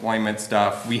stuff, employment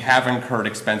stuff. We have incurred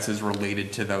expenses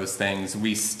related to those things.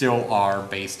 We still are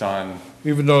based on,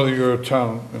 Even though you're a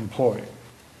town employee,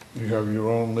 you have your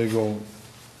own legal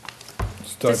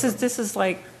stuff. This is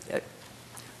like,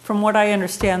 from what I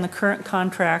understand, the current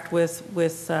contract with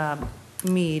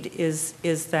Mead is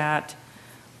that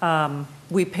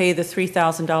we pay the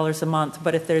 $3,000 a month,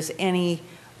 but if there's any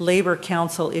labor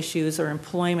council issues or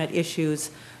employment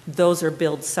issues, those are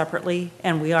billed separately,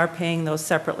 and we are paying those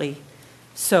separately.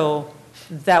 So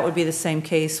that would be the same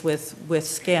case with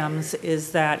SCEMS,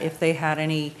 is that if they had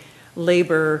any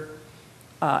labor,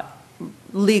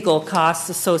 legal costs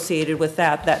associated with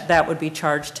that would be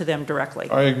charged to them directly.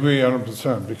 I agree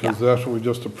 100%, because that's what we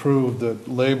just approved, that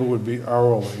labor would be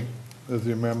hourly, is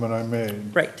the amendment I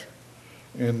made. Right.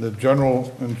 And the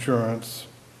general insurance,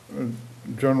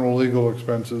 general legal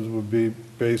expenses would be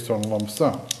based on lump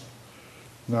sum.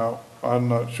 Now, I'm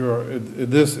not sure,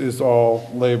 this is all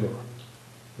labor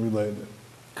related.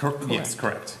 Yes,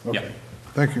 correct. Okay. Yep.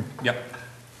 Thank you. Yep.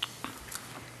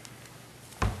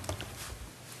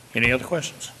 Any other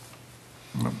questions?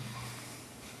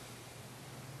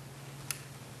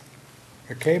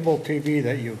 The cable TV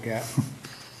that you get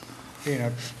in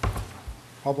a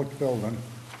public building,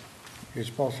 you're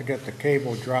supposed to get the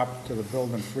cable dropped to the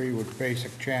building free with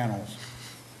basic channels.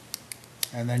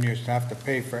 And then you have to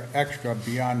pay for extra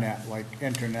beyond that, like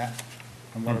internet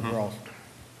and whatever else.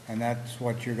 And that's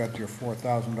what you got your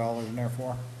 $4,000 in there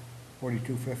for?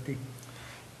 $4,250?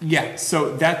 Yeah,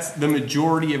 so that's, the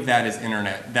majority of that is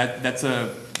internet. That's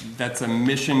a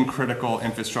mission critical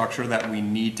infrastructure that we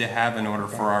need to have in order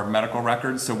for our medical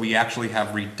records. So we actually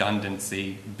have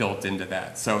redundancy built into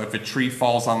that. So if a tree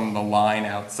falls on the line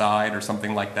outside or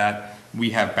something like that, we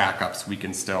have backups. We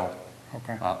can still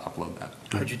upload that.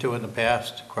 What'd you do in the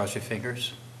past? Cross your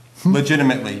fingers?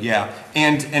 Legitimately, yeah.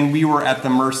 And we were at the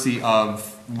mercy of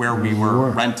where we were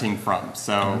renting from.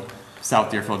 So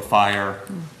South Deerfield Fire,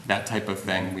 that type of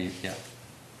thing,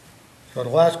 So the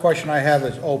last question I have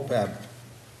is OPEB,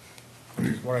 which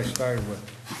is what I started with.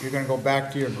 You're gonna go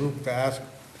back to your group to ask,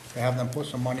 to have them put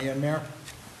some money in there?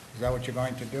 Is that what you're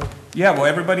going to do? Yeah, well,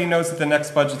 everybody knows that the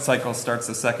next budget cycle starts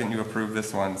the second you approve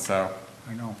this one, so.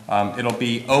 I know. It'll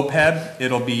be OPEB,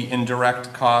 it'll be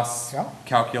indirect costs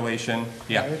calculation,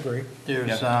 I agree.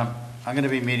 There's, I'm going to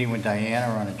be meeting with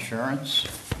Diana on insurance,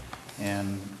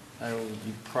 and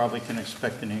you probably can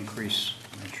expect an increase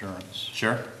in insurance.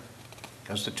 Sure.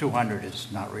 Because the 200 is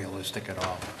not realistic at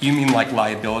all. You mean like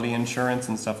liability insurance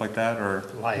and stuff like that,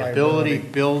 or? Liability,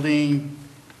 building.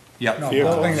 Yep. No,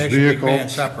 building they should be paying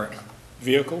separate.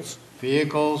 Vehicles?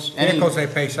 Vehicles. Vehicles they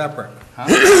pay separate.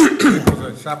 Vehicles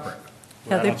are separate.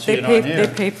 Yeah, they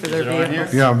pay for their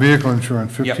vehicles. Yeah, vehicle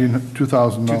insurance, Yep.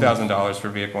 $2,000. $2,000 for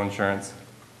vehicle insurance.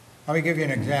 Let me give you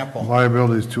an example.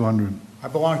 Liability is 200. I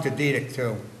belong to DEDIC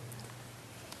too.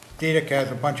 DEDIC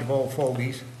has a bunch of old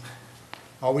fogies.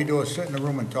 All we do is sit in the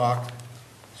room and talk,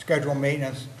 schedule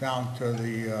maintenance down to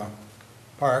the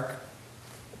park,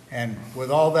 and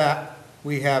with all that,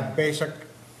 we have basic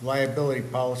liability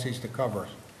policies to cover us.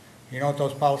 You know what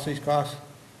those policies cost?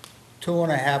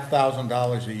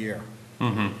 $2,500 a year.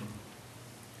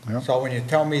 Yep. So when you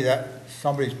tell me that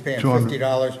somebody's paying $200.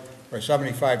 $50 or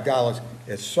 $75,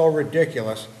 it's so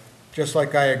ridiculous. Just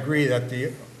like I agree that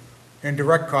the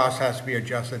indirect cost has to be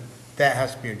adjusted, that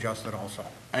has to be adjusted also.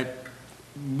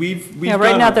 We've Yeah,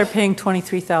 right done now a- they're paying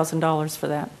 $23,000 for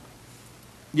that.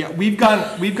 Yeah, we've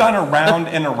gone around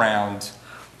and around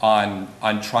on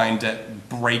trying to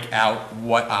break out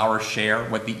what our share,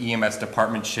 what the EMS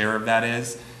department share of that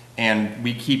is, and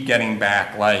we keep getting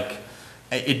back like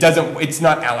it's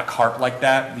not a la carte like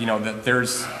that. You know, that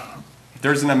there's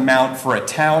an amount for a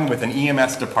town with an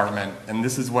EMS department, and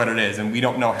this is what it is, and we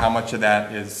don't know how much of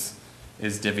that is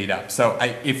divvied up. So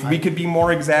if we could be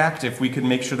more exact, if we could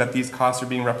make sure that these costs are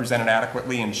being represented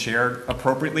adequately and shared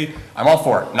appropriately, I'm all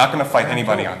for it. Not going to fight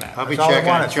anybody on that. I'll be That's all I checking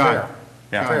want, it, it's John. fair.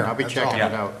 Yeah. John, I'll be That's checking all.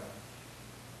 it out.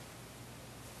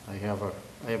 I have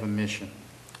a mission.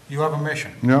 You have a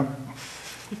mission. Yeah.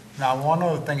 Now, one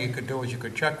other thing you could do is you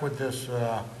could check with this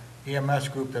EMS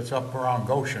group that's up around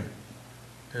Goshen.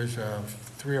 There's a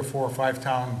 3 or 4 or 5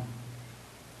 town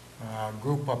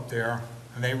group up there,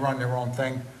 and they run their own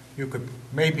thing. You could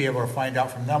maybe be able to find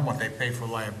out from them what they pay for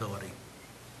liability.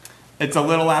 It's a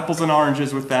little apples and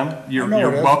oranges with them. You're I know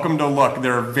it is. welcome to look.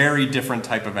 They're a very different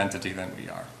type of entity than we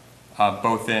are,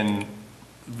 both in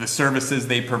the services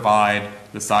they provide,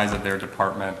 the size of their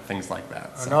department, things like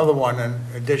that. So. Another one, in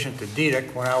addition to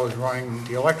DEDIC, when I was running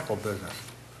the electrical business,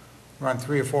 run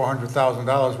 $300,000 or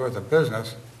 $400,000 worth of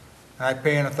business, and I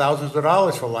pay in thousands of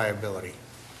dollars for liability.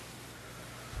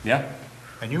 Yeah.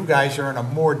 And you guys are in a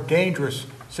more dangerous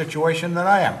situation than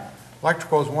I am.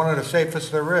 Electrical is one of the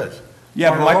safest there is.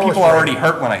 Yeah, One but of the my people lowest are already rated.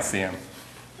 hurt when I see them.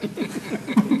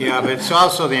 Yeah, but it's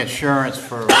also the insurance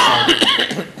for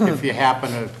if you happen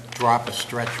to drop a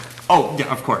stretcher. Oh,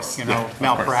 yeah, of course. You Yeah, know, of course.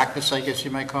 malpractice, I guess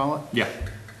you might call it. Yeah.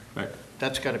 Right.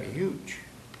 That's got to be huge,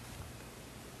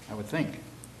 I would think.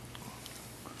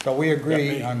 So we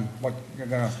agree on what you're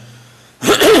gonna,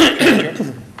 I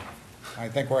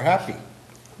think we're happy.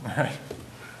 All right.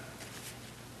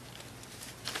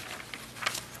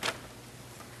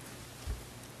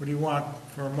 What do you want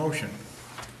for a motion?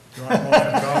 Do you want a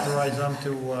motion to authorize them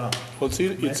to, Well, it's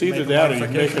either make a that or you make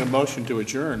modification? a motion to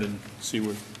adjourn and see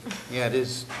what, Yeah, it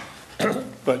is.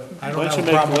 but I don't why don't have you a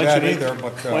make, problem with why don't that you make, either,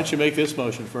 but, why don't you make this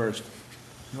motion first?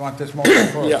 you want this motion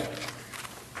first? Yeah.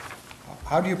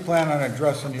 How do you plan on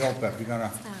addressing the OPEB? You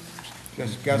gonna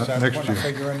just guess at Next putting a year.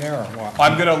 figure in there, or what?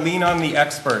 I'm going to lean on the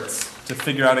experts to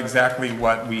figure out exactly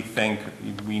what we think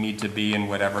we need to be and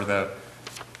whatever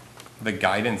the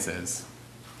guidance is.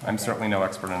 I'm certainly no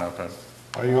expert on OPEB.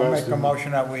 Are you I'll make a asking?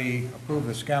 motion that we approve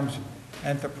the SCEMS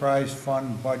Enterprise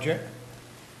Fund budget,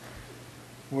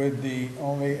 with the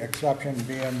only exception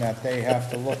being that they have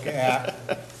to look at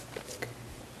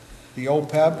the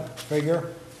OPEB figure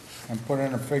and put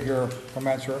in a figure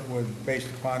commensurate with, based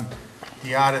upon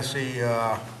the Odyssey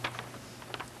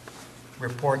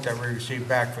report that we received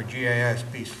back for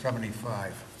GASB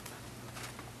 75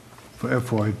 For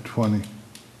FY '20.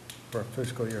 for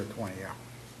fiscal year 20, yeah.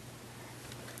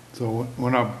 So we're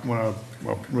not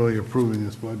really approving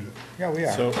this budget. Yeah, we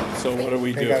are. So what do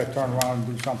we They do? gotta turn around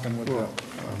and do something with Well,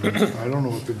 the, I mean, I don't know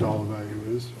what the dollar value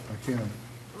is. I can't,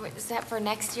 Is that for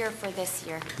next year or for this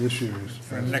year? this year's.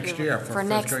 for next year, For for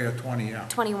next- fiscal year 20, yeah.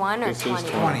 21 or This is 20?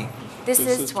 20. This This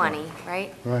is is 20,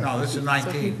 right? Right. No, this is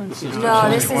 19. No,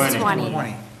 this is 20.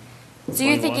 20. So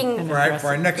you're thinking, For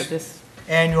our next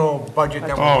annual budget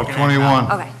that we're Oh, looking at 21.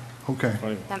 now. okay,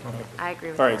 Okay. that- I agree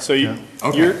with All that. right, so you,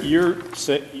 Okay. you're,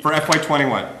 say- For FY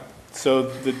 '21, so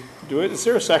is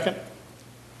there a second?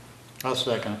 I'll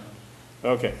second.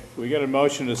 Okay, we got a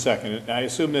motion and a second. And I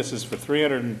assume this is for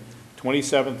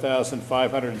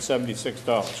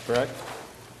 $327,576, correct?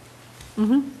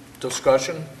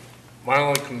 Discussion? My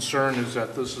only concern is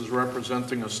that this is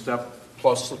representing a step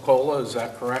plus the COLA, is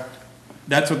that correct?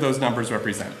 that's what those numbers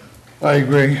represent. I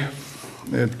agree.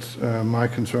 It's my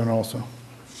concern also.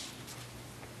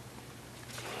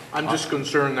 I'm just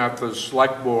concerned that the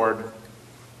select board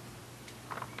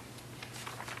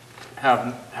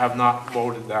have not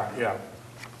voted that yet.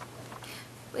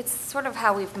 It's sort of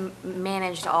how we've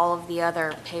managed all of the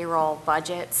other payroll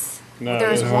budgets. No,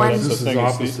 There's no, one, this the is thing,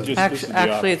 opposite. this is the Actually,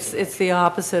 opposite. it's the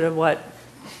opposite of what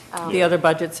the other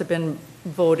budgets have been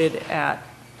voted at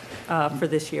for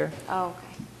this year. oh, okay.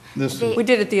 This They- We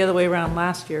did it the other way around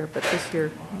last year, but this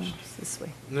year, it's this way.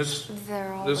 This,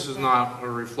 They're all this is within- not a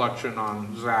reflection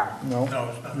on Zach. No,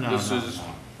 This is,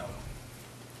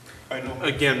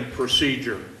 again,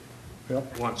 procedure,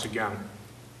 Yep. once again.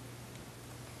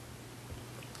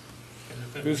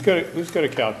 Who's got a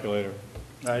calculator?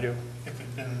 I do.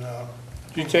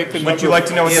 Do you take the number? Would you like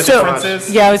to know what the So, difference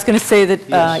is? yeah, I was going to say that, Yes.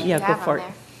 yeah, You go have for them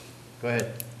it. there. Go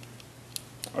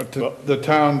ahead. the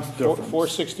town's different.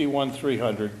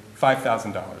 461,300.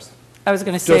 $5,000. I was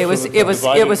going to say, it was, Just for the it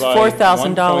was divided by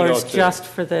 $4,000 1.02. just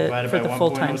for the Divided by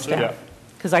full-time 1.02. Yeah. staff,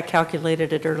 because I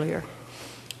calculated it earlier.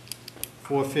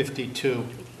 452,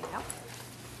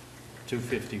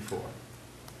 254.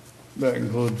 That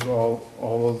includes all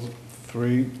those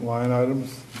three line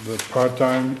items, the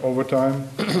part-time, overtime.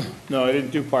 No, I didn't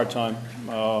do part-time.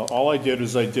 All I did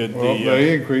is I did Well, the,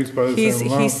 they increased by the He's, same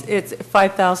amount. it's,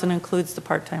 5,000 includes the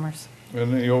part-timers.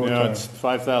 And the you know, overtime. it's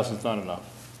 5,000 is not enough.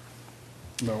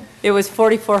 No. It was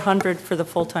 4,400 for the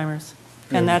full-timers,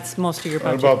 and Yeah. that's most of your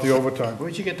What budget. about the overtime?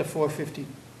 Where'd you get the 450?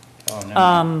 Oh,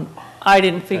 no. I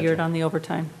didn't figure it on the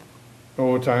overtime.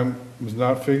 Overtime was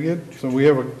not figured, so we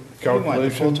have a You want the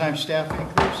calculation full-time staff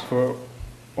increase? for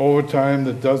overtime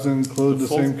that doesn't include the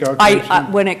same I,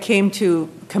 calculation? when it came to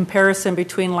comparison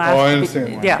between last. Oh, I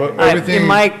understand that, Yeah, but in everything-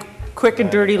 my quick and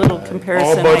dirty little All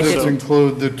comparison, I budgets did.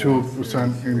 include the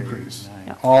 2% increase.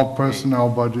 Yeah. All personnel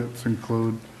budgets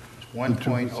include,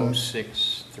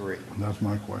 1.063. that's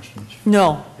my question.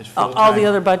 No, It's all the full-time.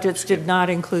 other budgets did not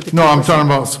include the. No, I'm 2%. talking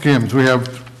about skims. We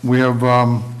have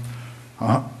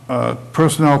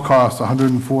personnel costs,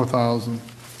 104,000.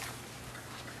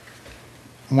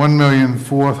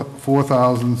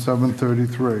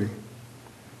 1,004,733.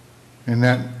 And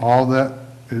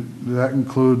that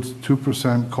includes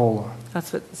 2% COLA.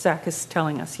 That's what Zach is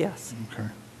telling us, yes. Okay.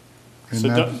 And So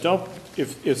that's- don't,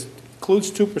 if it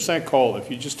includes 2% COLA, if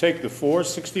you just take the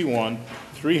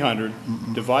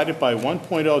 461,300 divided by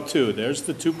 1.02, there's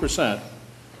the 2%,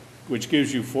 which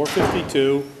gives you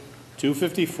 452,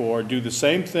 254. Do the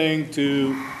same thing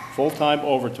to full-time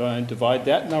overtime, divide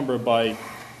that number by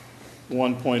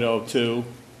 1.02,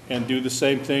 and do the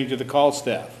same thing to the call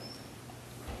staff.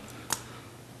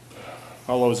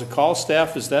 Although, is the call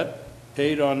staff, is that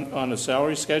paid on a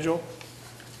salary schedule?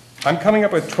 I'm coming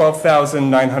up with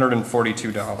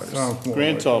 $12,942. Sounds more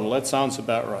Grand like- total, that sounds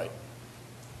about right.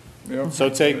 Yeah. So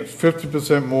take, It's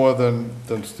 50% more than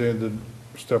standard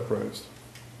step raise.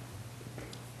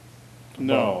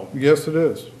 no, Yes, it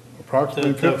is.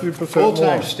 Approximately The 50%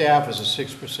 full-time more. staff is a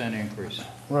 6% increase.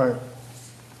 Right.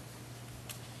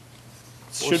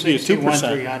 should be a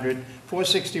 2%.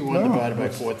 461 No, divided by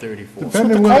it's- 434.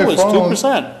 Depending where they COLA's fall.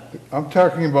 2%. I'm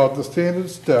talking about the standard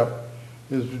step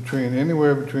is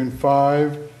anywhere between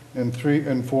 5 and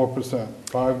 4%,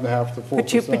 5.5 to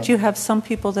 4%. But you have some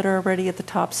people that are already at the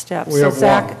top step. We So have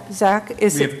one. Zach,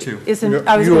 is We it? have two. Isn't, You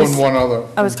I was gonna and s- one other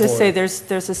I was going to say, employee.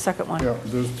 there's a second one. Yeah,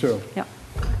 there's two. Yeah.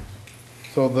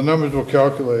 So the numbers we're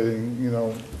calculating,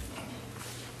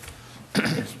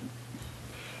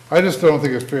 I just don't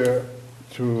think it's fair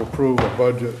to approve a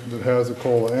budget that has a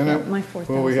COLA in it, my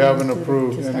where we 4,000 haven't included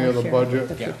approved just any our other share, budget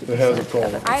the that has a 50%.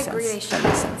 COLA. I agree they should. That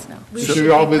makes sense now. We It should should be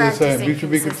all be the same. practicing We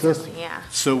should be consistently, consistent. yeah.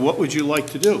 So what would you like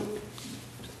to do?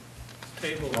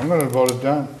 I'm gonna vote it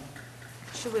down.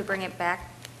 Should we bring it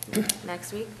back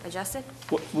next week, adjust it?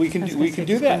 We can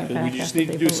do that, we just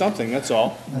need to do something, that's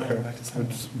all. Okay.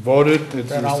 It's voted, it's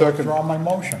Then the I'll second. withdraw my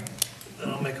motion.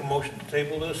 I'll make a motion to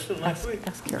table this till next week.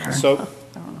 Ask Carol. So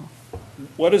I don't know.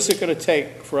 what is it going to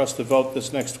take for us to vote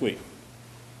this next week?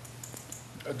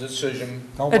 A decision,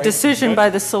 Don't A wait. decision by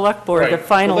the select board, a Right.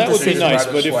 final Well, that would be decision. nice,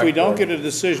 by the but if we select don't board. get a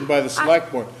decision by the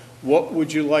select board, what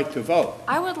would you like to vote?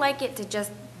 I would like it to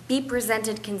just be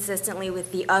presented consistently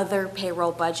with the other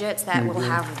payroll budgets that will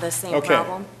have the same Okay.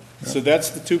 problem. So that's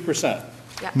the 2%.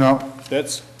 No,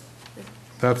 That's,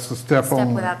 that's the step Step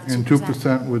only, without the and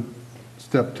 2% with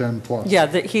step 10 plus. Yeah,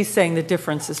 he's saying the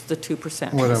difference is the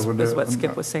 2%, Whatever. is what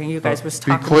Skip was saying. You guys was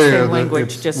talking Be the clear same that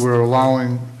language, it's, just, we're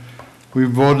allowing, we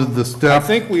voted the I step.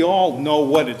 think we all know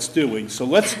what it's doing, so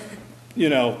let's,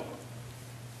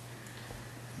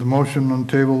 The motion on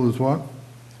the table is what?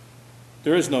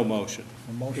 there is no motion.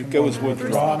 The motion It goes was with,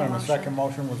 withdrawn, and the second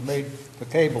motion was made to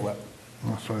table it.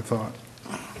 That's what I thought.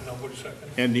 Nobody second.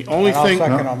 and the only And I'll thing,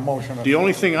 second on motion. the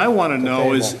only thing I want to To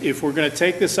know is table. if we're going to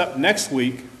take this up next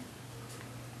week,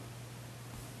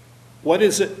 what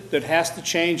is it that has to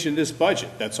change in this budget?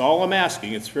 That's all I'm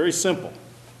asking. It's very simple.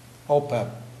 OPEB.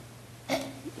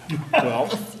 Well,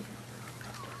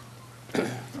 I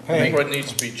think what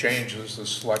needs to be changed is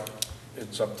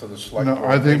it's up to the select No,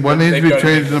 board. I think what needs to They've be gotta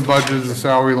changed in make the budget is the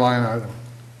salary line item.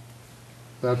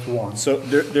 That's one. so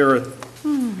there are,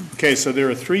 okay, so there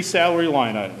are 3 salary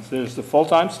line items. There's the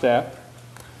full-time staff.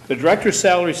 The director's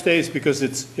salary stays because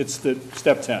it's the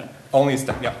step 10. Only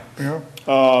step, yeah.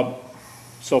 Yeah,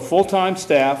 So full-time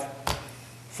staff,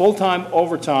 full-time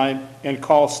overtime, and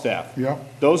call staff. yeah,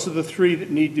 Those are the 3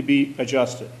 that need to be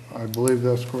adjusted. I believe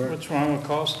that's correct. What's wrong with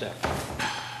call staff?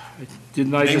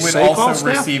 Didn't I They just would say call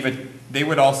also staff? they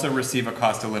would also receive a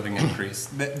cost of living increase.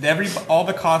 All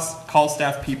the call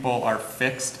staff people are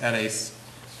fixed at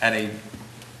a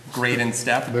grade and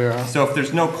step. They are. So if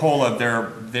there's no COLA,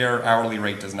 their hourly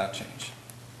rate does not change.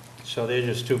 So they're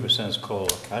just 2% COLA.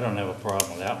 I don't have a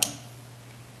problem with that one.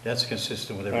 That's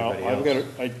consistent with Well, everybody I've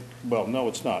got else. well, no,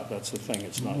 it's not. That's the thing,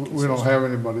 it's not. We don't have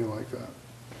anybody like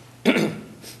that.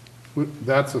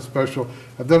 That's a special,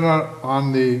 they're not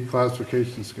on the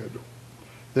classification schedule.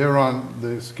 They're on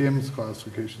the SKIMS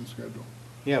classification schedule.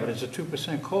 Yeah, but it's a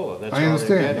 2% COLA. That's all I they're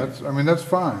understand, getting. that's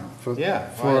fine. For- Yeah,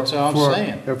 for- that's all I'm for-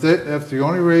 saying. If that's the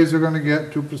only raise they're gonna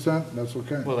get, 2%, that's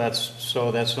okay. Well,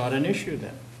 that's not an issue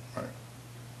then.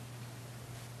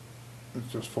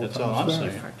 It's just That's all I'm full-time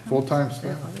saying. staff. Full-time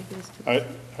staff.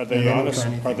 Are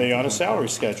they on a salary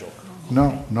schedule?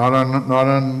 No,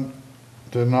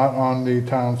 they're not on the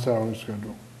town salary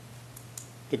schedule.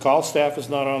 The call staff is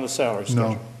not on the salary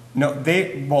schedule? No. No,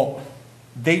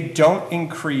 they don't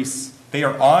increase, they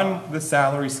are on the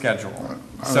salary schedule.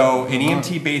 So an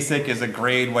EMT basic is a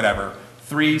grade, whatever,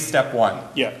 3, step 1.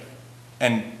 Yeah.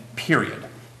 And period.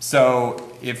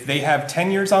 So if they have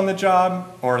 10 years on the job,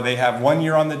 or they have 1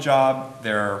 year on the job,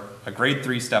 they're a grade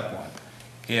 3, step 1.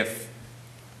 If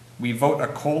we vote a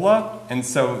COLA, and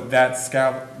so that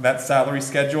salary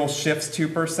schedule shifts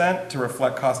 2% to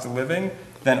reflect cost of living,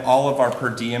 then all of our per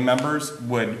diem members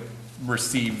would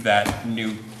receive that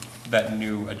new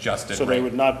adjusted rate. So they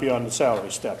would not be on the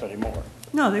salary step anymore?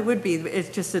 no, they would be, it's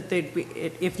just that they'd be,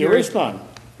 if There you're. is none.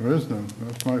 There is none,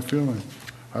 that's my feeling.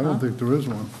 I don't think there is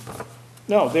one.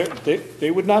 No,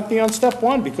 they would not be on step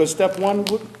 1 because step 1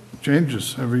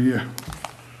 Changes every year,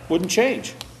 wouldn't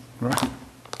change. right?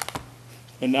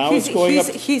 And now it's going up.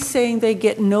 He's saying they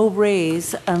get no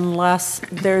raise unless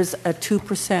there's a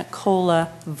 2% COLA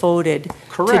voted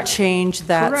Correct. to change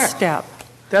that Correct. step.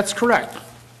 That's correct.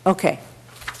 Okay,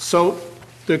 So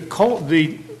the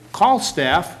call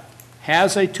staff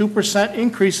has a 2%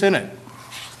 increase in it.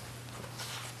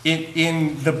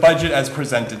 In the budget as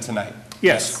presented tonight?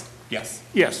 Yes. Yes.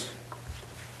 Yes.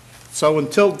 So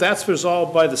until that's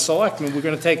resolved by the selectmen, we're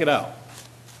going to take it out.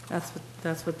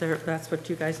 That's what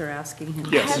you guys are asking him.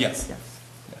 Yes. Yes.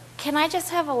 Can I just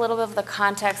have a little bit of the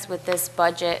context with this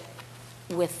budget,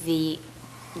 with the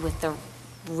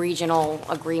regional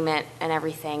agreement and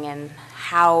everything, and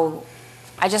how,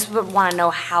 I just would want to know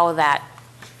how that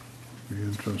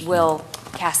will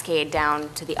cascade down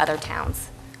to the other towns,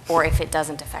 or if it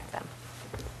doesn't affect them?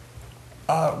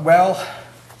 Well,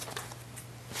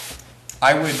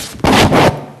 I would,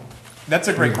 that's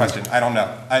a great question. I don't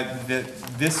know.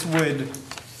 This would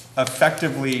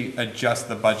effectively adjust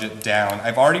the budget down.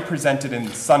 I've already presented in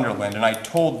Sunderland, and I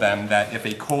told them that if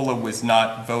a COLA was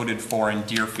not voted for in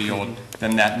Deerfield,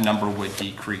 then that number would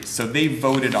decrease. So they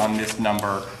voted on this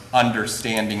number,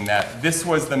 understanding that this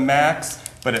was the max,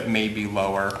 but it may be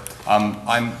lower.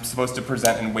 I'm supposed to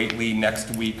present in Whately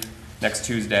next week, next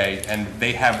Tuesday, and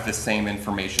they have the same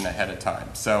information ahead of time.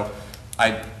 So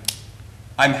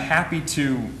I'm happy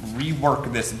to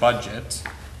rework this budget.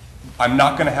 I'm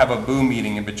not going to have a boo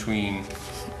meeting in between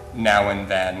now and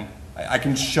then. I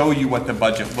can show you what the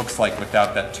budget looks like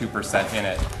without that 2% in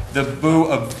it. The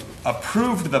boo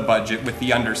approved the budget with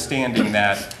the understanding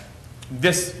that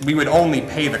we would only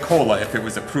pay the COLA if it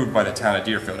was approved by the town of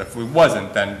Deerfield. If it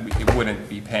wasn't, then it wouldn't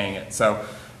be paying it. So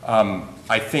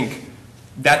I think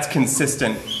that's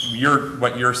consistent,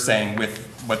 what you're saying, with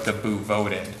what the boo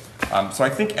voted. So I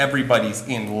think everybody's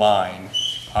in line.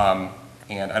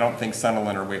 And I don't think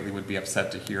Sunderland or Whately would be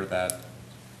upset to hear that,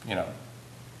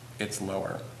 it's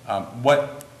lower.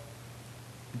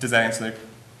 Does that answer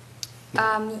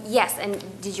the? Yes, and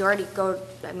did you already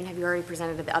have you already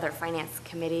presented to the other finance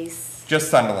committees?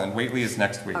 Just Sunderland. Whately is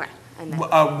next week. Okay. And then,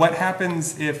 What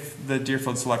happens if the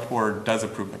Deerfield Select Board does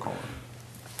approve the COLA?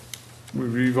 We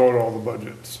revote all the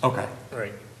budgets. Okay.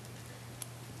 Right.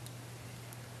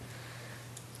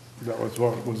 That was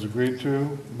what was agreed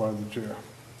to by the chair.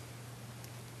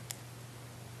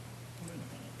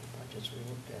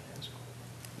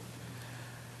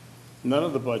 None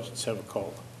of the budgets have a COLA,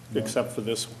 except for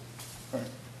this one.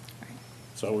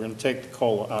 So we're going to take the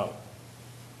COLA out.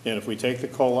 And if we take the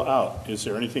COLA out, is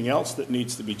there anything else that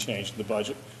needs to be changed in the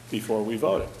budget before we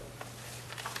vote it?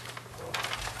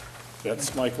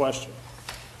 That's my question.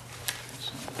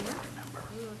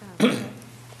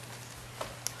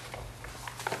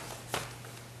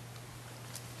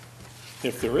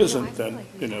 If there isn't, then,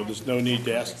 there's no need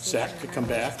to ask Zach to come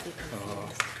back.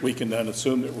 We can then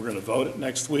assume that we're going to vote it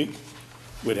next week.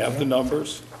 We'd have the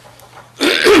numbers.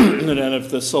 And then if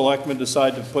the selectmen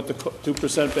decide to put the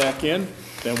 2% back in,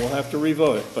 then we'll have to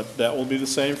revote it. But that will be the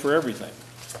same for everything.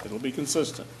 It'll be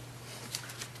consistent.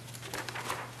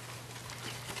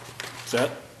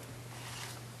 Set?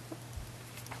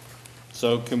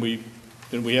 So can we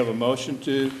have a motion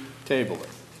to table it?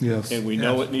 Yes. And we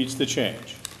know it needs to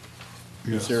change.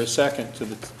 Yes. Is there a second to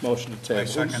the motion to table? I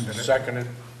seconded it. Seconded.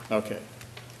 Okay.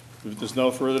 If there's no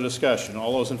further discussion,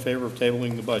 all those in favor of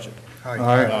tabling the budget? Aye.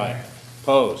 Aye.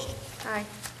 Opposed? aye,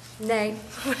 nay,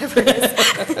 whatever it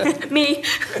is. Me.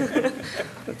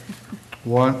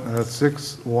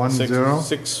 610.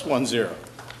 610.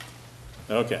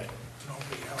 Okay.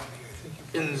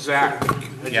 And Zach, I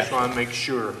Yeah. just want to make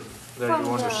sure that From you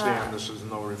the understand this is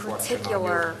no reflection on Particular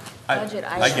your budget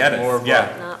I get it, more of a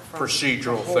yeah. not from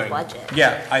procedural the whole thing. budget.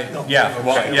 I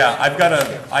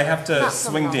have to Not from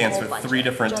swing the dance whole with budget, 3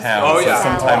 different just towns. Oh, so yeah.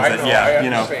 sometimes, I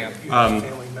know, I understand.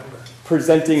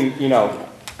 presenting,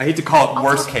 I hate to call it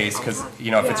worst case, because,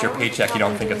 if it's your paycheck, you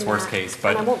don't think it's worst case,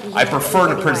 but I prefer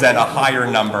to present a higher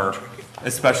number,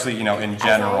 especially, in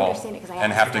general,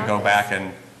 and have to go back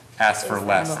and ask for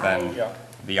less than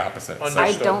the opposite. So,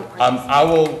 Understood.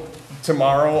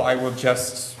 tomorrow, I will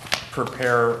just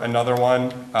prepare another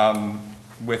one,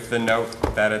 with the note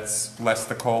that it's less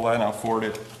the COLA, and I'll forward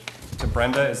it to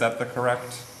Brenda. Is that the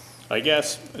correct? I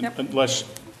guess, unless,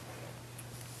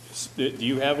 do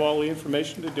you have all the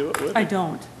information to do it with? I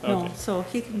don't, no, Okay. so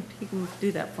he can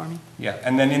do that for me. Yeah,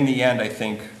 and then in the end, I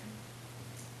think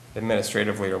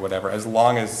administratively or whatever, as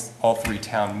long as all 3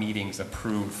 town meetings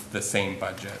approve the same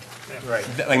budget. Right.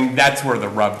 That's where the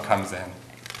rub comes in.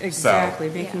 Exactly,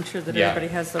 making sure that yeah.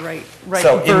 everybody has the right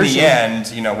So in version.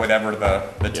 the end, whatever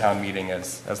the town meeting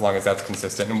is, as long as that's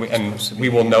consistent, and we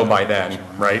will know by then,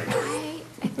 right? I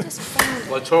just found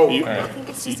it. Let's hope. I think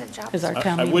it's just a job. Is our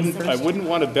town I meeting wouldn't, Thursday?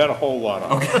 want to bet a whole lot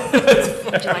on it.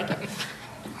 Would you like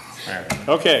it?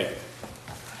 Okay.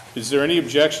 Is there any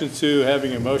objection to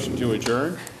having a motion to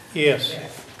adjourn? Yes.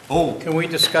 Oh, Can we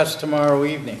discuss tomorrow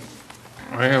evening?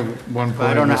 I have one But I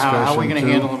point don't of know how we discussion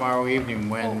gonna handle too. tomorrow evening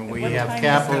when we what have time is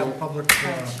capital, Public,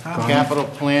 comment. capital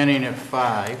planning at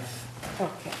 5.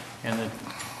 Okay. And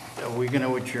are we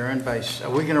gonna adjourn by, are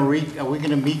we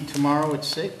gonna meet tomorrow at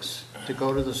 6 to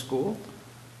go to the school?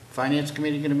 Finance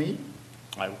committee gonna meet?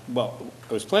 Well,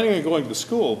 I was planning on going to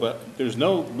school, but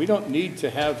we don't need to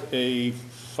have a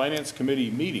finance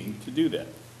committee meeting to do that.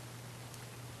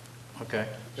 Okay.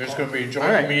 There's going to be a All joint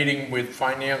right. meeting with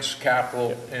finance,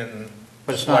 capital, and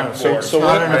But it's not, select board. it's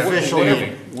not an whatever- official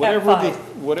meeting.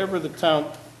 Whatever the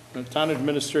town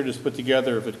administrators put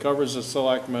together, if it covers the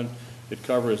selectmen, it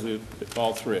covers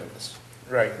all three of us.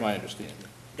 Right. My understanding.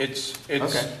 It's,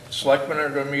 Okay. selectmen are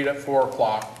going to meet at 4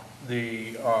 o'clock.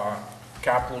 The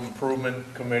capital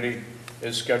improvement committee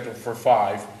is scheduled for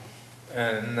 5.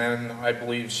 And then I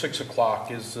believe 6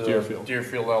 o'clock is the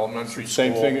Deerfield Elementary School.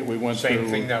 Same thing that we went Same through.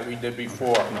 thing that we did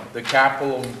before. The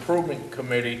capital improvement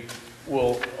committee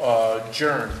will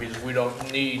adjourn because we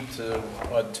don't need to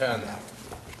attend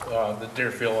the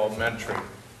Deerfield Elementary.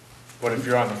 But if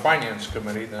you're on the finance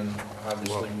committee, then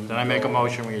obviously we. Then I make a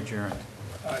motion, we adjourn.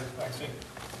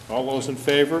 All those in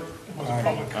favor?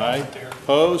 Aye.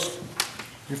 Opposed?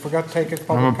 You forgot to take it I'm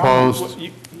public comment.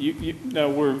 opposed. No,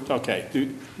 we're, okay,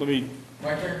 let me,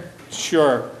 My turn?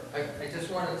 sure. I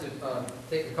just wanted to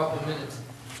take a couple of minutes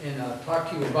and talk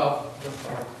to you about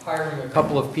hiring a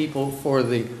couple of people for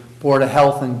the Board of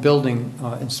Health and Building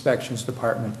Inspections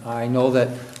Department. I know that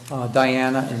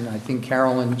Diana and I think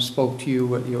Carolyn spoke to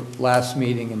you at your last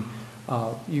meeting,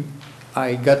 and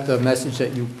I got the message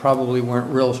that you probably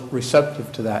weren't real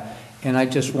receptive to that. And I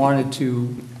just wanted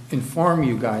to inform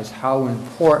you guys how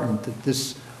important that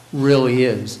this really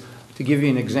is. To give you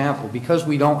an example, because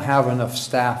we don't have enough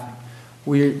staffing,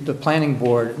 the planning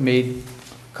board made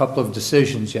a couple of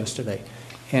decisions yesterday.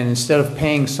 And instead of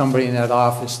paying somebody in that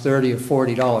office $30 or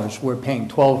 $40, we're paying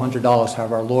 $1,200 to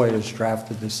have our lawyers draft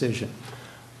the decision.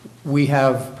 We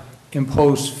have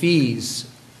imposed fees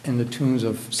in the tunes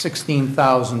of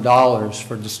 $16,000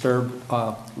 for disturbed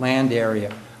land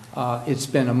area. It's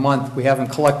been a month. We haven't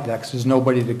collected that because there's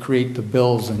nobody to create the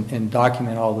bills and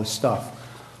document all this stuff.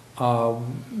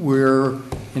 We're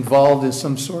involved in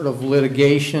some sort of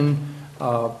litigation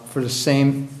for the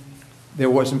same. There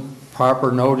wasn't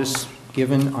proper notice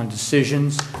given on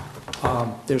decisions.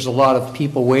 There's a lot of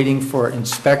people waiting for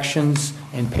inspections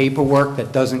and paperwork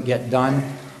that doesn't get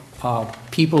done.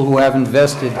 People who have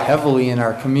invested heavily in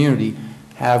our community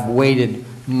have waited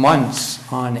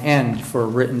months on end for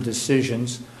written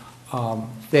decisions.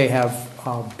 They have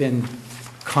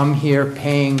come here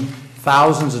paying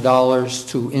thousands of dollars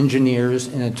to engineers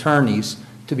and attorneys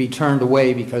to be turned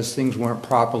away because things weren't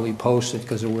properly posted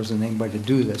because there wasn't anybody to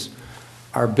do this.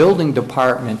 Our building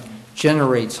department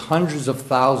generates hundreds of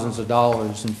thousands of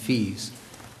dollars in fees,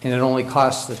 and it only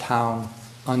costs the town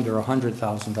under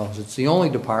 $100,000. It's the only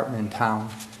department in town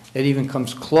that even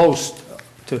comes close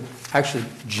to actually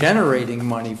generating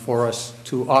money for us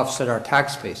to offset our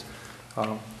tax base.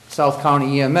 South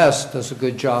County EMS does a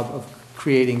good job of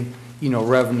creating,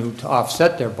 revenue to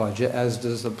offset their budget, as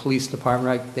does the police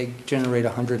department. They generate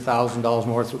 $100,000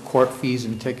 more through court fees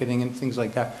and ticketing and things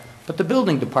like that. But the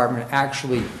building department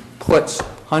actually puts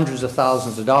hundreds of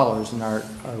thousands of dollars in our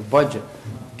budget.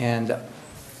 And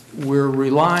we're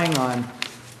relying on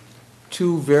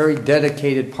two very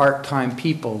dedicated part-time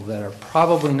people that are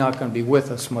probably not going to be with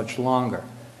us much longer.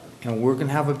 And we're going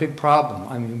to have a big problem.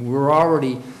 I mean, we're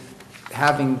already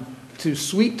having to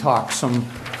sweet talk some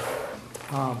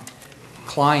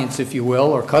clients, if you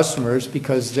will, or customers,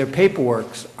 because their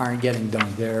paperworks aren't getting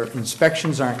done, their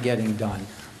inspections aren't getting done,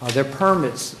 their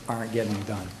permits aren't getting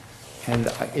done. And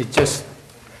it just,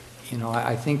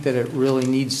 I think that it really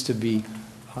needs to be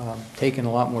taken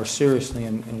a lot more seriously,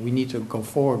 and we need to go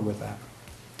forward with that.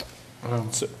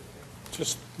 So,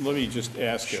 let me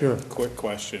ask you a quick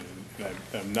question.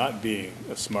 I'm not being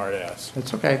a smart ass.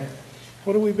 That's okay.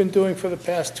 What have we been doing for the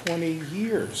past 20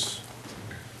 years?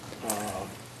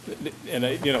 And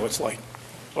it's like,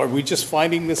 are we just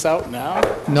finding this out now?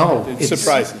 No. It's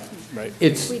surprising, right?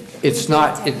 It's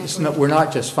not, we're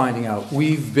not just finding out.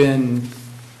 We've been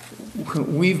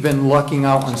lucking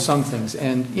out on some things.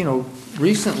 And,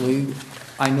 recently,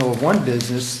 I know of one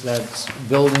business that's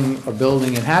building a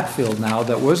building in Hatfield now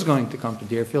that was going to come to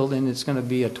Deerfield, and it's going to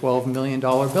be a $12 million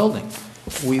building.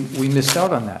 We missed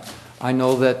out on that. I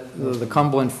know that the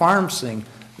Cumberland Farms thing,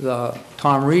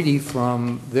 Tom Reedy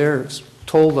from there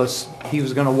told us he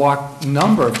was going to walk a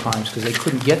number of times because they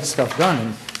couldn't get stuff done.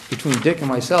 And between Dick and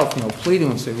myself, pleading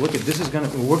and saying, look,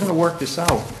 we're going to work this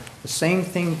out. The same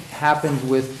thing happened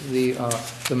with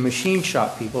the machine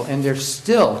shop people, and they're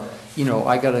still you know,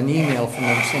 I got an email from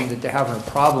them saying that they're having a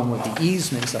problem with the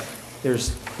easements.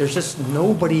 There's just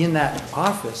nobody in that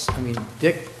office. I mean,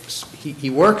 Dick, he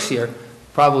works here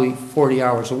probably 40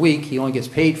 hours a week. He only gets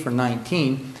paid for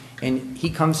 19, and he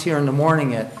comes here in the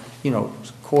morning at, you know,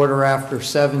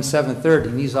 7:15, 7:30,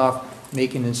 and he's off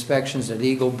making inspections at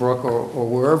Eagle Brook or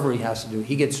wherever he has to do.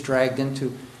 He gets dragged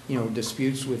into, you know,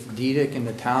 disputes with Diedick and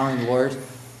the town and lawyers.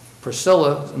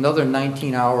 Priscilla, another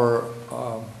 19-hour,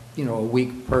 you know, a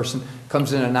week person,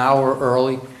 comes in an hour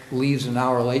early, leaves an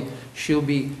hour late. She'll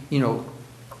be, you know,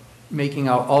 making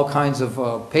out all kinds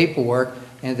of paperwork,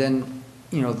 and then,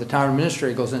 you know, the town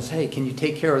administrator goes in and says, hey, can you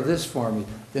take care of this for me?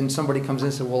 Then somebody comes in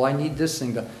and says, well, I need this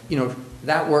thing done. You know,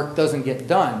 that work doesn't get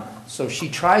done. So she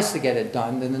tries to get it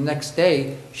done, then the next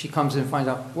day, she comes in and finds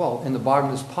out, well, in the bottom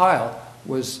of this pile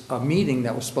was a meeting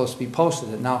that was supposed to be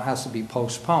posted, that now has to be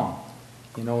postponed.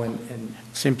 You know, and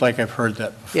Seems like I've heard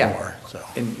that before, yeah, so,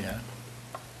 and yeah.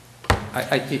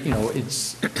 you know,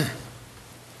 it's,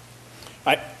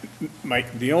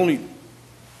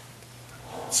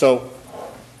 So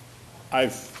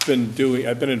I've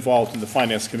been involved in the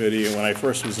Finance Committee, and when I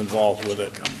first was involved with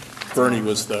it, Bernie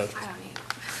was the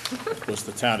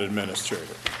town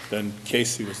administrator. Then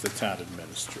Casey was the town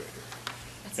administrator.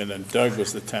 And then Doug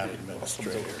was the town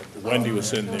administrator. Wendy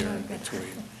was in there in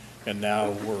between. And now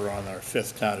we're on our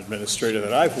 5th town administrator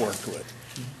that I've worked with.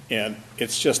 And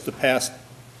it's just the past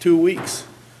 2 weeks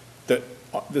that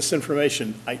this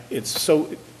information, it's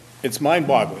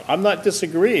mind-boggling. I'm not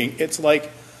disagreeing. It's like,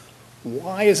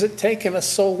 why is it taking us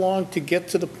so long to get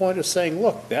to the point of saying,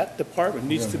 look, that department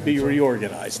needs to be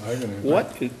reorganized?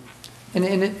 What?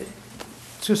 and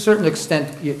to a certain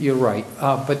extent, you're right.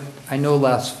 But I know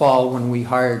last fall when we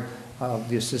hired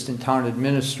the assistant town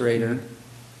administrator,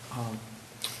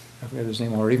 I forget his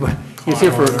name already, but he was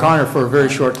here for Connor for a very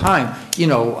short time. You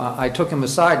know, I took him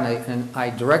aside and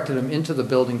I directed him into the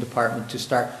building department to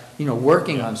start, you know,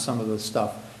 working on some of the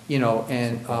stuff. You know,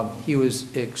 and he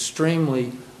was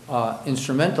extremely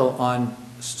instrumental on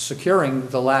securing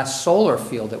the last solar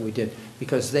field that we did,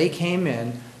 because they came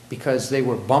in because they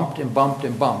were bumped and bumped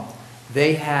and bumped.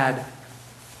 They had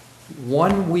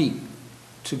 1 week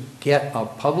to get a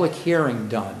public hearing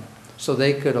done so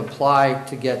they could apply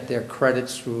to get their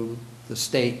credits through the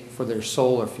state for their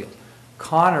solar field.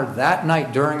 Connor, that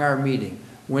night during our meeting,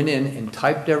 went in and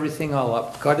typed everything all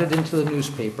up, got it into the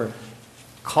newspaper,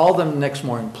 called them the next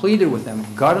morning, pleaded with them,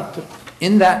 got it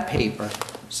in that paper.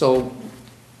 So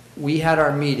we had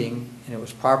our meeting, and it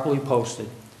was properly posted,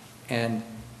 and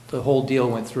the whole deal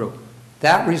went through.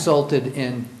 That resulted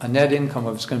in a net income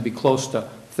of, it's going to be close to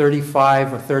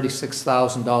 $35,000 or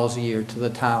 $36,000 a year to the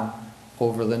town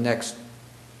over the next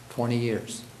 20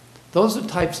 years. Those are the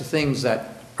types of things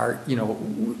that are, you know,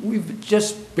 we've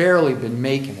just barely been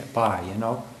making it by, you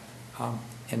know.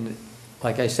 And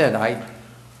like I said,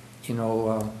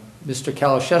 Mr.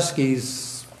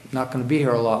 Kalashewski's not going to be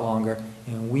here a lot longer,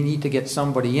 and we need to get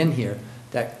somebody in here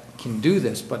that can do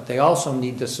this, but they also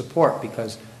need the support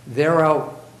because they're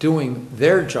out doing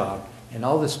their job, and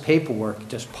all this paperwork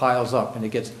just piles up, and it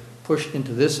gets pushed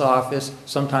into this office,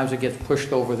 sometimes it gets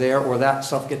pushed over there, or that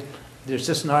stuff gets, there's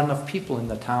just not enough people in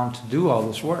the town to do all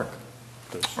this work.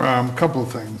 A couple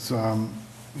of things.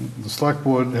 The select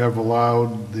board have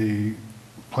allowed the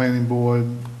planning board,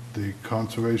 the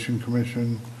conservation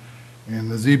commission, and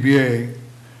the ZBA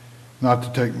not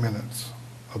to take minutes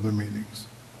of their meetings.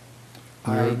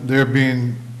 They're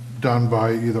being done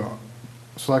by either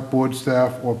select board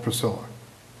staff or Priscilla.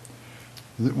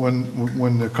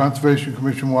 When the conservation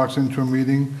commission walks into a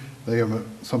meeting, they have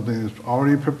something that's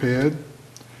already prepared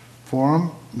for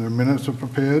them. Their minutes are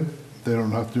prepared. They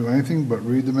don't have to do anything but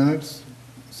read the minutes,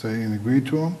 say and agree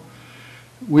to them.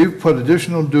 We've put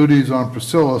additional duties on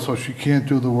Priscilla so she can't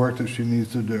do the work that she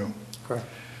needs to do. Correct.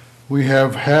 We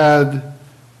have had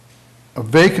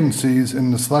vacancies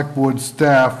in the select board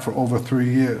staff for over 3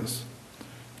 years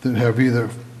that have either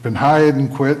been hired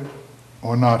and quit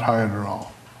or not hired at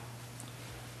all.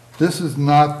 This is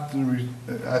not,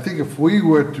 I think if we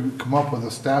were to come up with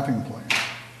a staffing plan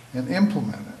and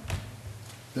implement it,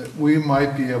 that we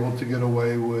might be able to get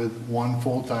away with one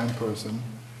full-time person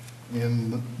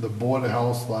in the Board of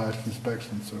Health /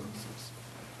 inspection services.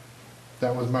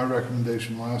 That was my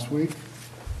recommendation last week,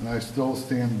 and I still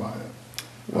stand by it.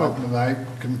 My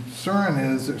concern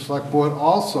is that select board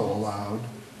also allowed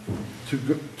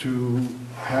to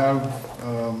have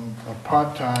a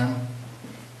part-time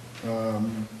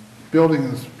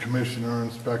building commissioner,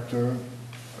 inspector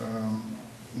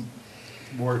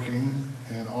working,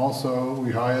 and also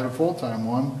we hired a full-time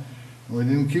one, and we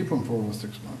didn't keep him for over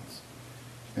 6 months.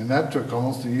 And that took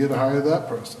almost a year to hire that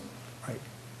person. Right.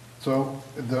 So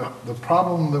the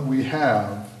problem that we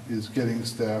have is getting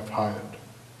staff hired.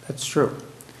 That's true.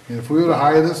 And if we were to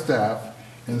hire the staff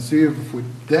and see if we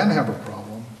then have a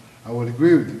problem, I would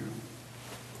agree with you.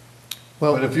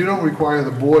 Well, But if you don't require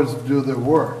the boards to do their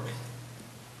work,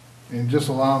 and just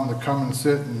allow them to come and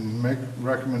sit and make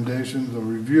recommendations or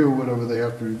review whatever they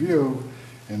have to review,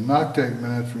 and not take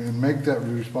minutes, and make that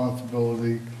the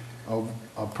responsibility of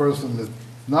a person that's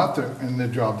not in their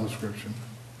job description,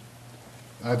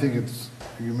 I think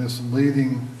you're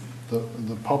misleading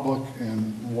the public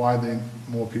and why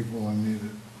more people are needed.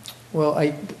 Well,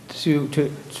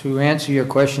 to answer your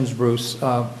questions, Bruce,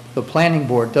 the planning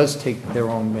board does take their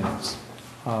own minutes.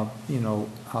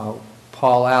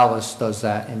 Paul Alice does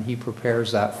that, and he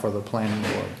prepares that for the planning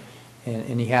board,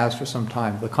 and he has for some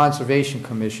time. The Conservation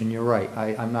Commission, you're right,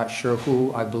 I'm not sure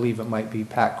who, I believe it might be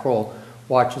Pat Kroll,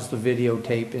 watches the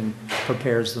videotape and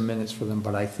prepares the minutes for them,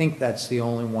 but I think that's the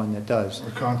only one that does.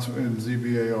 And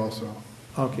ZBA also.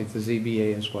 Okay, the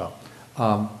ZBA as well.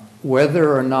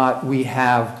 Whether or not we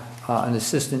have an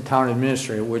assistant town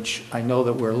administrator, which I know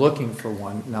that we're looking for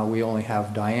one, now we only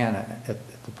have Diana at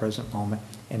the present moment,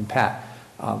 and Pat.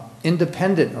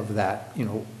 Independent of that,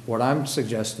 what I'm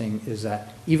suggesting is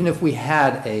that even if we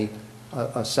had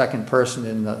a second person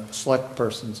in the select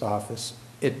person's office,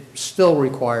 it still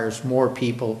requires more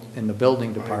people in the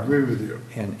building department. I agree with you.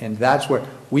 And that's where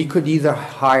we could either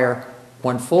hire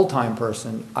one full-time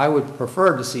person. I would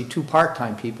prefer to see 2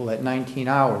 part-time people at 19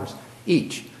 hours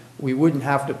each. We wouldn't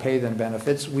have to pay them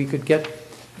benefits. We could get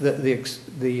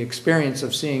the experience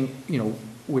of seeing,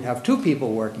 we'd have 2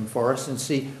 people working for us and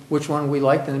see which one we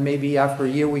liked, and then maybe after a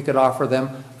year we could offer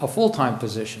them a full-time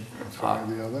position. The other,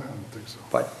 I don't think so.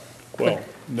 But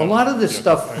No. a lot of this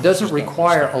stuff doesn't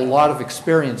require a lot of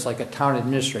experience like a town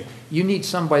administrator. You need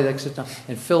somebody that can sit down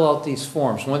and fill out these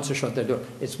forms once or short they're doing.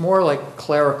 It's more like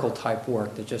clerical type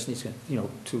work that just needs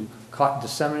to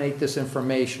disseminate this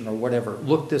information or whatever,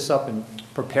 look this up and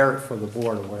prepare it for the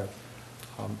board or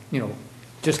whatever.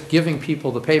 Just giving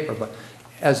people the paper. But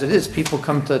as it is, people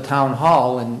come to the town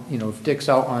hall and, if Dick's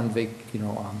out on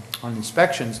on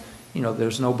inspections,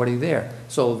 there's nobody there.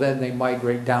 So then they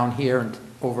migrate down here and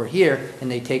over here, and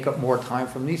they take up more time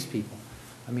from these people.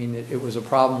 I mean, it was a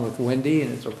problem with Wendy,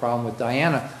 and it's a problem with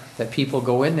Diana, that people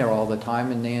go in there all the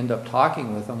time, and they end up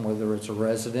talking with them, whether it's a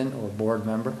resident or a board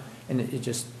member, and it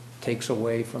just takes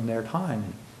away from their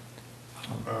time.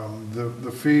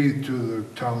 The fee to the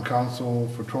town council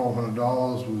for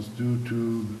 $1,200 was due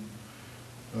to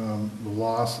the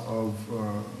loss of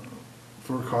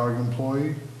FERCog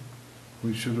employee.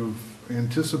 We should have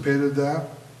anticipated that,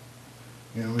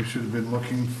 and we should have been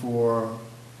looking for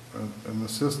an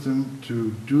assistant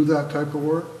to do that type of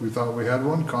work. We thought we had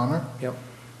one, Connor. Yep.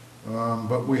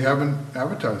 But we haven't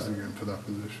advertised again for that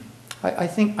position. I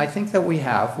think that we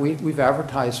have. We've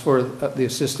advertised for the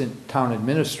assistant town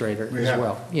administrator as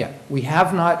well. Yeah, we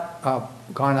have not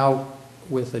gone out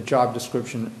with a job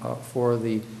description for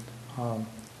the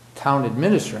town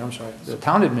administrator, the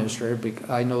town administrator, because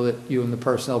I know that you and the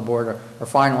personnel board are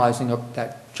finalizing up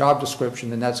that job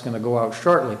description, and that's going to go out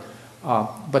shortly.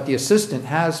 But the assistant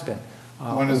has been.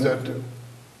 When is that due?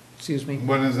 Excuse me?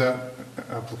 When is that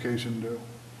application due?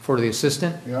 For the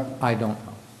assistant? Yeah. I don't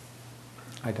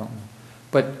know.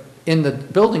 But in the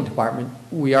building department,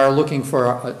 we are looking for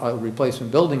a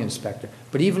replacement building inspector.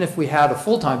 But even if we had a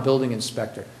full-time building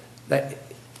inspector, that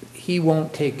he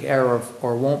won't take care of,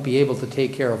 or won't be able to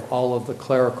take care of all of the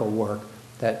clerical work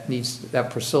that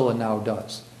Priscilla now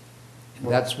does. And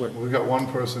Well, that's what. We've got one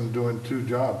person doing 2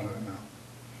 jobs right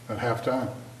now, at half-time.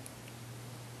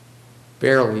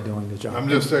 Barely doing the job. I'm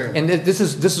just saying. And this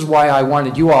is why I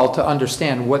wanted you all to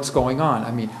understand what's going on.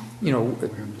 I mean,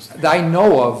 I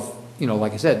know of,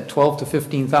 like I said, $12,000 to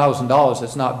 $15,000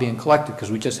 that's not being collected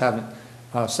because we just haven't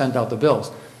sent out the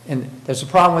bills. And there's a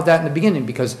problem with that in the beginning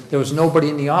because there was nobody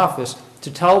in the office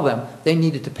to tell them they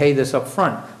needed to pay this up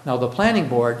front. Now, the planning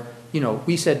board,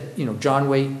 we said, John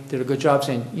Waite did a good job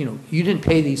saying, you didn't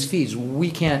pay these fees.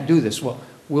 We can't do this. Well,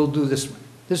 we'll do this.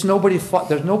 There's nobody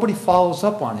follows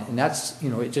up on it. And that's,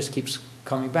 it just keeps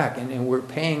coming back. And we're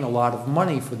paying a lot of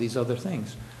money for these other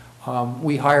things.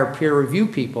 We hire peer review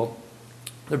people.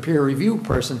 The peer review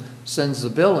person sends the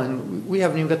bill, and we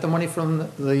haven't even got the money from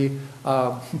the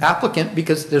applicant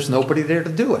because there's nobody there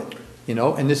to do it.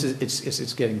 And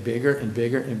it's getting bigger and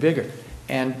bigger and bigger.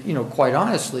 And quite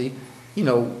honestly,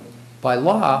 by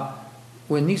law,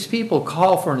 when these people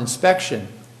call for an inspection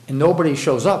and nobody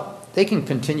shows up, they can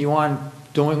continue on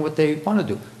doing what they want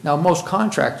to do. Now, most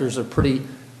contractors are pretty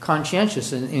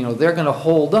conscientious, and they're going to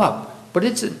hold up but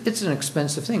it's an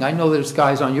expensive thing. I know there's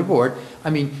guys on your board, I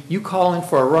mean, you call in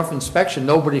for a rough inspection,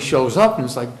 nobody shows up, and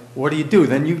it's like, what do you do?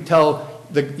 Then you tell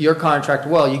your contractor,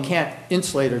 well, you can't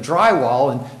insulate or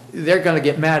drywall, and they're gonna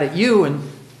get mad at you, and,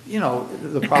 you know,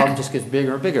 the problem just gets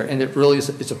bigger and bigger, and it really is,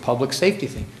 it's a public safety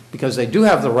thing, because they do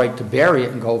have the right to bury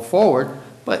it and go forward,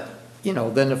 but, you know,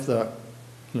 then if the,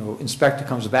 you know, inspector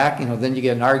comes back, you know, then you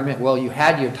get an argument, well, you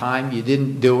had your time, you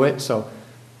didn't do it, so,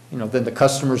 you know, then the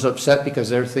customer's upset because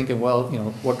they're thinking, well, you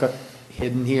know, what got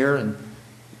hidden here, and,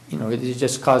 you know, it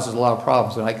just causes a lot of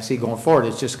problems, and I can see going forward,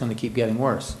 it's just gonna keep getting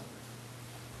worse.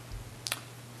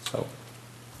 So.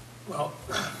 Well,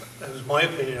 that is my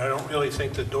opinion. I don't really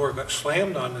think the door got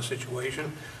slammed on the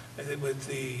situation. I think with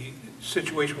the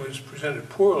situation was presented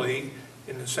poorly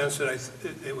in the sense that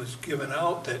it was given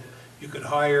out that you could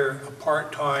hire a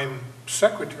part-time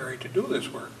secretary to do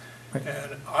this work. Right.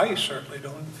 And I certainly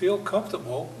don't feel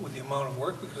comfortable with the amount of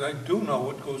work because I do know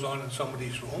what goes on in some of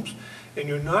these rooms. And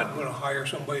you're not going to hire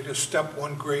somebody to step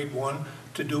one, grade one,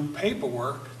 to do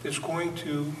paperwork that's going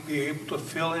to be able to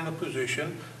fill in a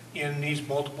position in these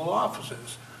multiple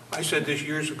offices. I said this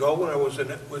years ago when I was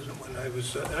an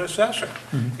assessor.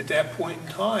 Mm-hmm. At that point in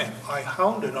time, I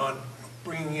hounded on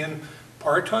bringing in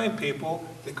part-time people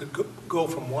that could go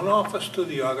from one office to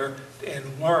the other and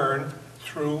learn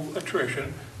through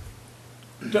attrition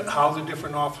how the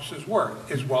different offices work,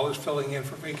 as well as filling in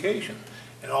for vacation.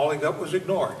 And all they got was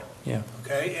ignored. Yeah.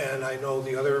 Okay, and I know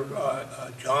the other,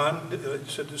 John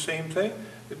said the same thing.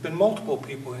 There've been multiple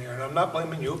people in here, and I'm not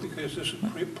blaming you because this is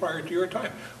prior to your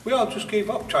time. We all just gave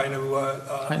up trying to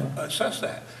assess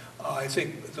that. I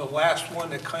think the last one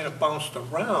that kind of bounced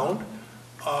around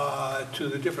to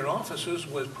the different offices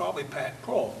was probably Pat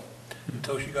Kroll,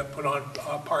 until she got put on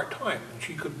part-time. And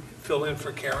she could fill in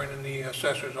for Karen in the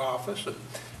assessor's office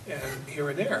and here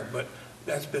and there. But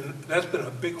that's been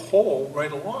a big hole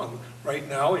right along. Right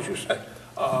now, as you said,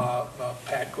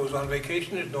 Pat goes on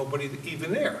vacation, there's nobody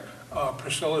even there.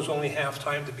 Priscilla's only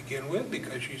half-time to begin with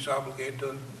because she's obligated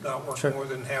to not work more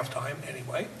than half-time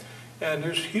anyway. And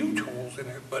there's huge holes in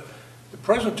it. But the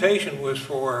presentation was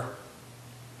for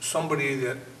somebody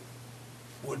that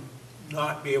would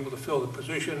not be able to fill the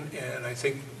position, and I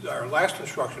think our last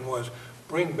instruction was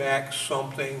bring back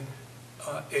something,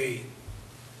 a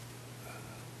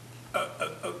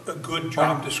good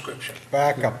job description.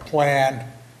 Back a plan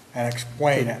and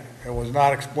explain it. It was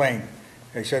not explained.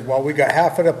 They said, well, we got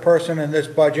half of the person in this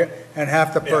budget and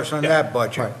half the person in that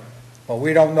budget. Right. Well,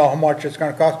 we don't know how much it's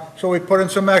gonna cost, so we put in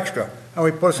some extra, and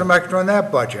we put some extra in that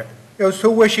budget. It was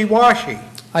too wishy-washy.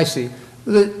 I see.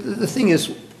 The thing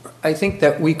is, I think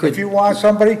that we could... If you want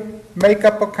somebody, make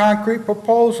up a concrete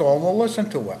proposal, and we'll listen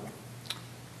to it.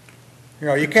 You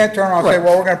know, you can't turn around and say,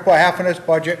 well, we're gonna put half in this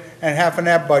budget and half in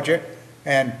that budget,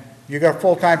 and you got a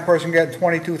full-time person getting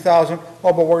 $22,000,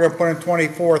 oh, but we're gonna put in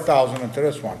 $24,000 into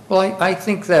this one. Well, I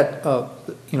think that,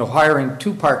 you know, hiring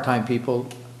two part-time people,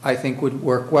 I think would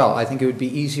work well. I think it would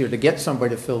be easier to get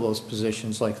somebody to fill those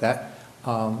positions like that.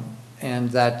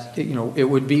 And that, you know, it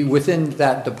would be within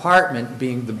that department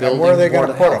being the building. And where are they Board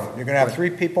gonna of put Health. them? You're gonna have 3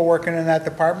 people working in that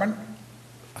department?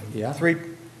 Yeah. 3?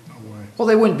 Well,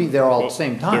 they wouldn't be there all at the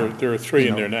same time. There are 3 you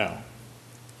in know. there now.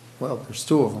 Well, there's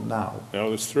 2 of them now. No,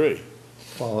 there's 3.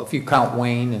 Well, if you count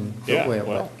Wayne and... Yeah,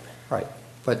 well. Right,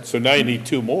 but... So now you need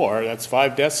 2 more, that's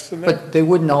 5 desks in there? But they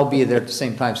wouldn't all be there at the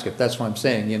same time, Skip, that's what I'm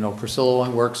saying, you know, Priscilla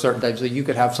only works certain times, you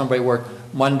could have somebody work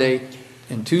Monday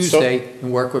and Tuesday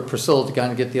and work with Priscilla to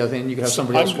kind of get the other thing, you could have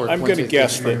somebody else work I'm Wednesday. gonna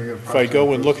guess that Thursday. if I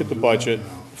go and look at the budget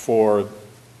for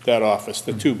that office,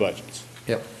 the 2 budgets,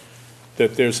 Yep,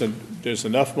 that there's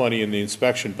enough money in the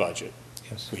inspection budget.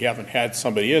 yes, We haven't had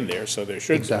somebody in there, so there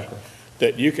should be. exactly,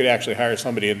 That you could actually hire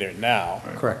somebody in there now.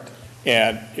 correct.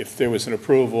 And if there was an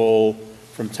approval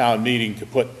from town meeting to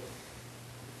put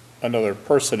another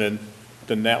person in,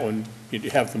 then that one, you'd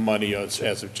have the money as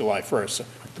of July 1st. So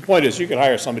the point is, you could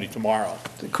hire somebody tomorrow.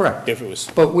 Correct. If it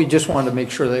was. But we just wanted to make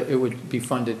sure that it would be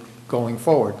funded going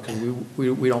forward, because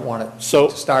we don't want to So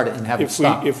start it and have it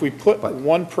stop. If we put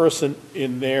one person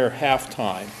in there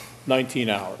half-time, 19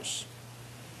 hours,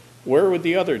 where would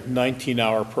the other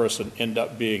 19-hour person end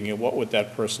up being, and what would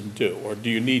that person do? Or do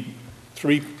you need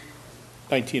 3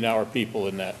 19-hour people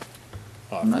in that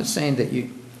office? I'm not saying that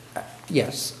you,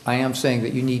 yes, I am saying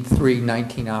that you need 3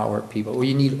 19-hour people,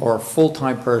 or a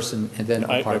full-time person and then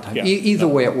a part-time. Either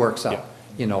way it works out. Yeah.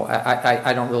 You know,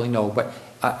 I don't really know, but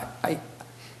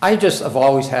I just have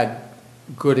always had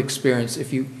good experience.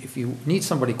 If you need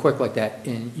somebody quick like that,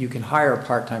 and you can hire a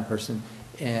part-time person,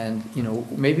 and, you know,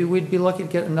 maybe we'd be lucky to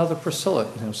get another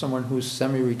Priscilla, you know, someone who's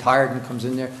semi-retired and comes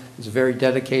in there, is very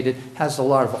dedicated, has a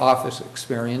lot of office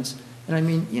experience, And I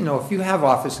mean, you know, if you have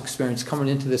office experience coming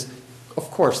into this,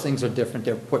 of course, things are different,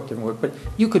 they're put different, ways, but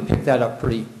you could pick that up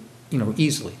pretty, you know,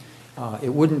 easily.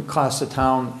 It wouldn't cost the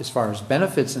town, as far as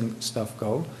benefits and stuff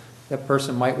go. That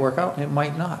person might work out and it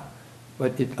might not.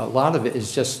 But a lot of it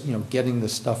is just, you know, getting the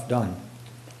stuff done.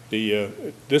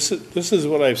 This is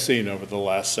what I've seen over the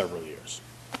last several years.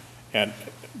 And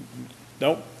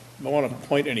don't want to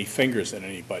point any fingers at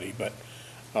anybody, but,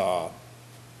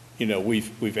 you know,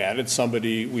 we've added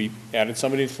somebody, to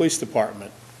the police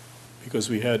department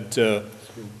because we had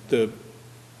the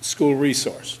school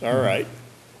resource. All right.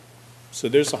 So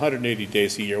there's 180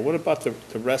 days a year. What about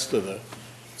the rest of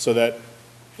so that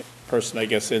person, I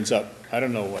guess, ends up, I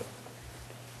don't know what.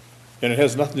 And it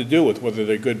has nothing to do with whether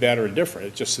they're good, bad, or indifferent.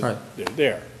 It's just that they're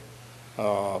there.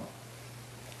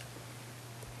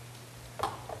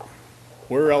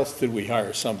 Where else did we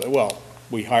hire somebody? Well,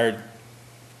 we hired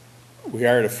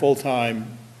a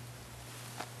full-time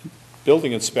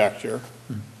building inspector.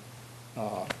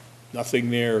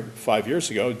 Nothing there 5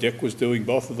 years ago. Dick was doing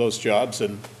both of those jobs,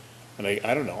 and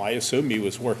I don't know, I assume he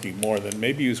was working more than,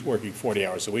 maybe he was working 40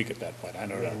 hours a week at that point. I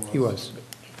don't know. He was.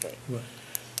 Okay.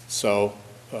 So,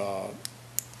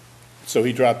 so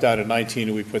he dropped out at 19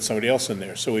 and we put somebody else in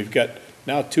there. So we've got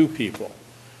now 2 people.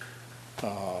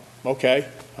 Okay.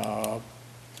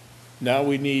 Now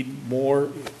we need more.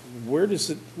 Where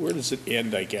does it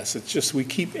end, I guess? It's just we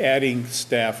keep adding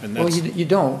staff and that's. Well, you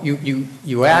don't.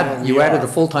 You added a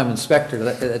full-time inspector.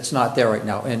 That's not there right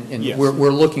now. And Yes. we're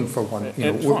looking for one. You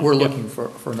know, It's we're fine, yeah. looking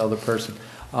for another person.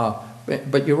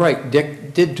 But you're right.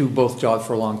 Dick did do both jobs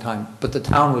for a long time, but the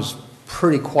town was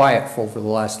pretty quiet for over the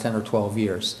last 10 or 12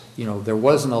 years. You know, there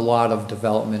wasn't a lot of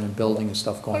development and building and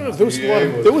stuff going on. There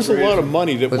was a lot of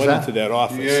money that What's went that? into that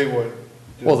office. DA would,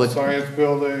 Well, the the- science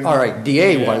building. All right,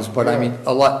 DA Yeah. was, but I mean,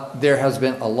 there has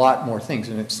been a lot more things.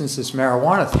 And since this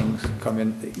marijuana thing's come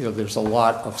in, you know, there's a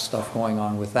lot of stuff going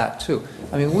on with that too.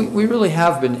 I mean, we really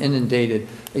have been inundated,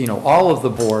 you know, all of the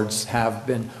boards have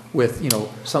been with, you know,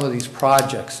 some of these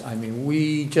projects. I mean,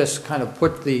 we just kind of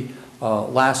put the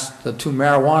 2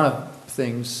 marijuana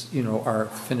things, you know, are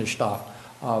finished off.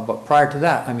 But prior to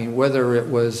that, I mean, whether it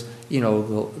was, you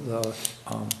know, the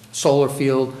solar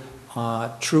field,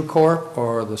 TrueCorp,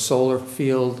 or the solar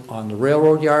field on the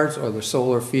railroad yards, or the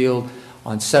solar field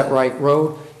on Set Right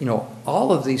Road, you know,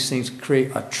 all of these things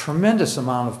create a tremendous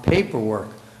amount of paperwork.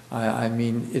 I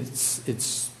mean,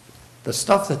 it's the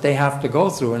stuff that they have to go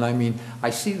through, and I mean, I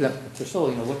see that Priscilla,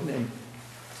 you know, looking at him,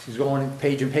 she's going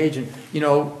page and page, and, you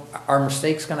know, are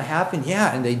mistakes gonna happen?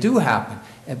 Yeah, and they do happen,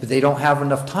 but they don't have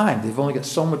enough time. They've only got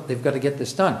so much, they've got to get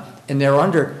this done. And they're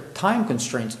under time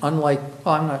constraints, unlike,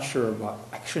 well, I'm not sure about,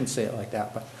 I shouldn't say it like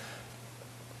that, but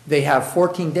they have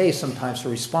 14 days sometimes to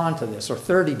respond to this, or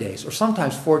 30 days, or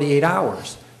sometimes 48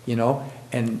 hours, you know,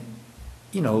 and,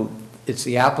 you know, it's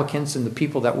the applicants and the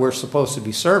people that we're supposed to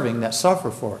be serving that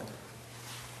suffer for it.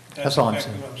 That's all I'm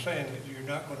saying. That's exactly what I'm saying, that you're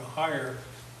not going to hire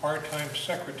a part-time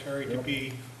secretary to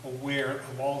be aware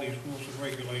of all these rules and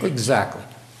regulations. Exactly.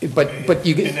 But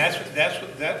you get. And that's what,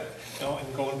 you know,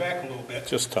 and going back a little bit.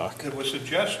 Just talk. It was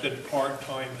suggested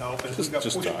part-time help, and we got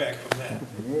Just pushback from that.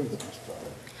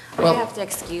 I have to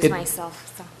excuse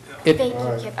myself, so. Thank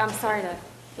you, Kip. I'm sorry to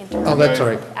interrupt. Oh, that's all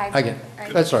right. I get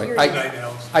it. That's all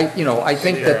right. You know, I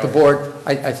think that the board,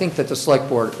 I think that the select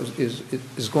board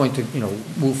is going to, you know,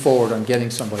 move forward on getting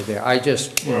somebody there. I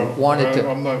just, you know, wanted to.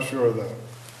 I'm not sure of that.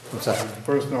 What's that? The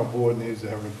personnel board needs to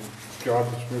have a job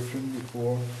description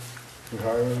before we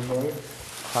hire anybody.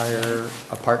 Hire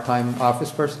a part-time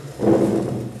office person?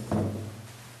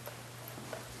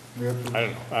 We have to,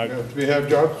 I don't know. we have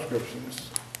job descriptions.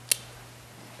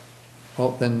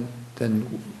 Well, then,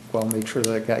 well, make sure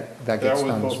that gets That done was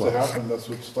as supposed to well. happen, that's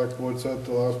what the select board said at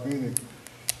the last meeting.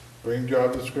 Bring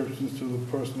job descriptions to the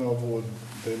personnel board,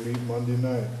 they meet Monday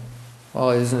night.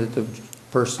 Well, isn't it the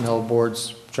personnel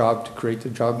board's job to create the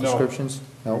job No. descriptions?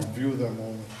 No? Review them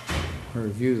only, Or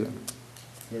review them?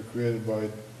 they're created by,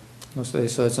 So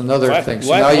it's another Last- thing.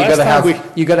 So now you last gotta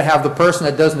time you gotta have the person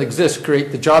that doesn't exist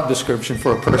create the job description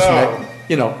for a person that, No.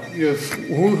 you know, yes,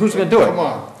 who's gonna do it? come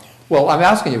on, Well, I'm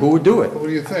asking you, who would do it? what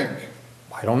do you think?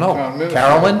 I don't know. Town administrator.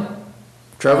 Carolyn?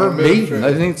 Trevor? Town Me? administrator.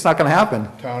 I think it's not gonna happen.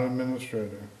 Town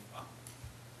administrator.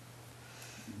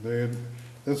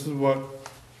 This is what,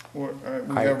 we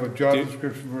have a job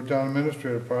description for a town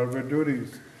administrator, part of our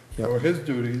duties, Yep. or his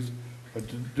duties, are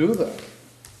to do that.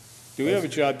 Do we have a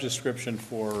job description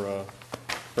for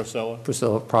Priscilla?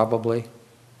 Priscilla, probably.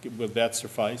 Would that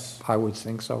suffice? I would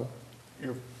think so.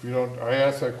 If you don't, I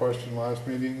asked that question last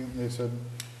meeting, and they said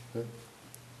that it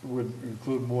would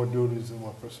include more duties than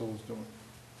what Priscilla's doing.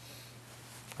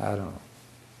 I don't know.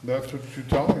 That's what you're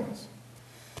telling us.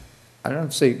 I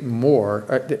don't say more,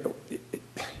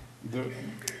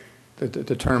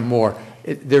 the term more.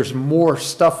 There's more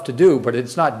stuff to do, but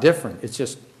it's not different. It's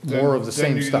just more of the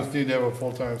same Then you stuff. just need to have a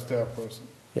full-time staff person.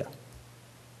 Yeah,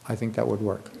 I think that would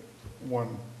work.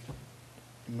 One,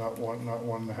 not one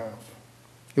and a half.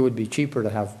 It would be cheaper to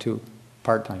have 2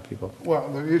 part-time people. Well,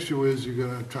 the issue is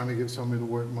you're trying to get somebody to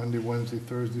work Monday, Wednesday,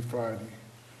 Thursday, Friday.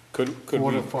 Could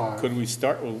 4 to 5. Could we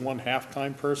start with one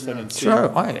half-time person and see?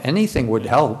 Sure, anything would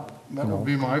help. That you would know.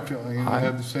 be my feeling, and you I-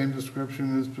 have the same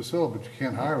description as Priscilla, but you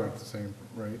can't hire at the same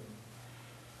rate.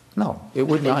 No, it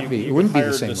would But not you- be, you it could wouldn't be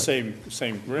hire the same the way.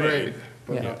 same Grade, grade.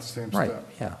 but Yeah. not the same Right, step.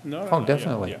 yeah. No, no, Oh, yeah,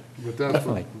 definitely. yeah. But that's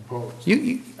Definitely. what's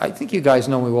proposed. I think you guys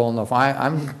know me well enough.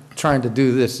 I'm trying to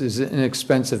do this as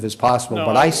inexpensive as possible, No,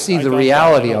 but I see I the don't doubt-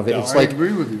 reality I of it. don't It's doubt. I like,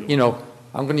 agree with you. you know,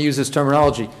 I'm going to use this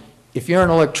terminology. If you're an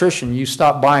electrician, you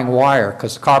stop buying wire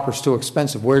because copper's too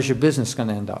expensive. Where's your business going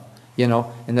to end up? You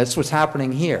know, and that's what's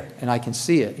happening here, and I can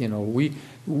see it. You know, we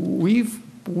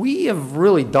have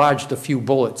really dodged a few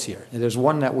bullets here. And there's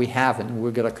one that we haven't, and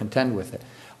we're going to contend with it.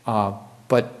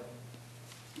 But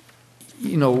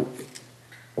you know,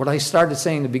 what I started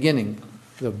saying in the beginning,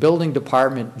 the building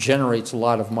department generates a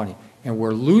lot of money, and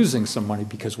we're losing some money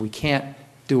because we can't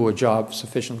do a job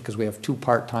sufficiently because we have 2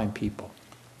 part-time people.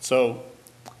 So,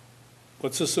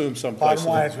 let's assume someplace.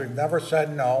 Bottom line is, we've never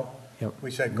said no. Yep.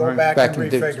 We said, go Right. back and Back and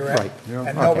dig- refigure right. it, Yeah. and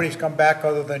Okay. nobody's come back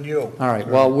other than you. All right,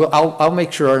 well, I'll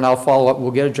make sure, and I'll follow up,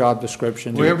 we'll get a job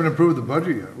description. We haven't approved the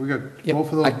budget yet. We got Yep,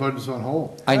 both of those I- budgets on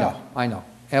hold. I know.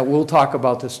 And we'll talk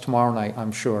about this tomorrow night,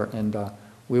 I'm sure, and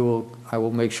I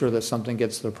will make sure that something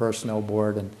gets to the personnel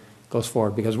board and goes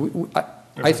forward, because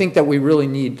I think that we really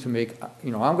need to make,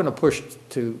 you know, I'm going to push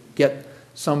to get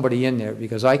somebody in there,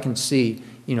 because I can see,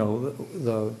 you know,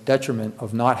 the detriment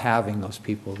of not having those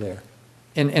people there.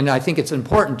 And I think it's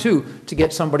important, too, to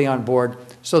get somebody on board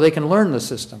so they can learn the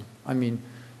system. I mean,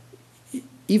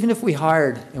 even if we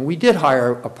hired, and we did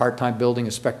hire a part-time building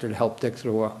inspector to help Dick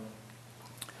through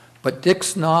but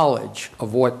Dick's knowledge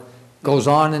of what goes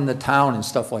on in the town and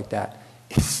stuff like that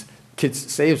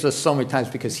saves us so many times,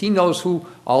 because he knows who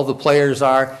all the players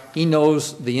are, he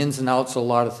knows the ins and outs of a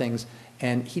lot of things,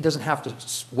 and he doesn't have to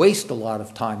waste a lot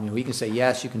of time. You know, he can say,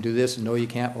 yes, you can do this, and no, you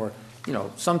can't, or, you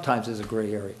know, sometimes there's a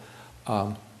gray area.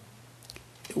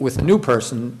 With a new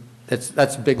person,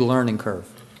 that's a big learning curve,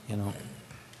 you know.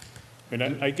 And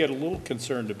I get a little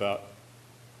concerned about,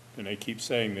 and I keep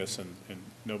saying this, and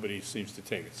nobody seems to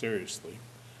take it seriously,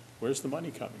 where's the money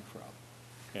coming from?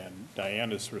 And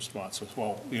Diana's response was,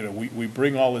 well, you know, we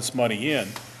bring all this money in.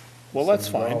 Well, that's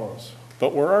fine,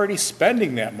 but we're already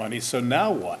spending that money, so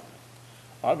now what?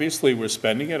 Obviously, we're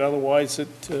spending it, otherwise we'd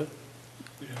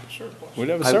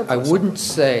have a surplus. I wouldn't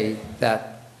say that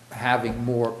having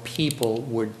more people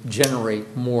would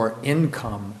generate more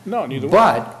income. No, neither would.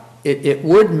 But it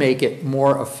would make it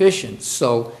more efficient,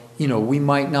 so, you know, we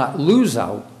might not lose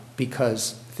out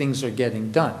because things are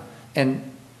getting done. And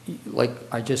like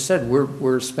I just said,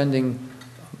 we're spending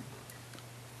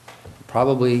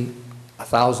probably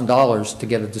 $1,000 to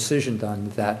get a decision done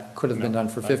that could have been done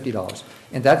for $50.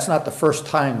 And that's not the first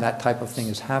time that type of thing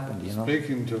has happened, you know?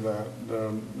 Speaking to that,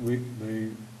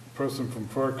 the person from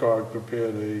FERCog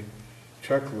prepared a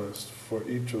checklist for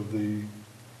each of the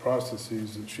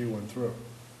processes that she went through.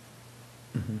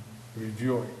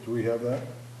 Reviewing, do we have that?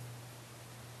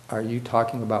 Are you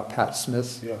talking about Pat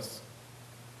Smith's? Yes.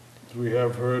 Do we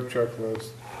have her checklist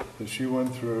that she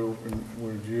went through and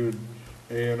reviewed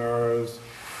A&Rs,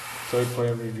 site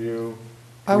plan review?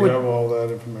 I We would- have all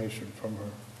that information from her.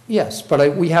 Yes,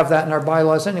 but we have that in our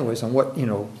bylaws anyways, on what, you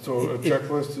know. So a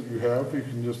checklist that you have, you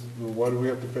can just, why do we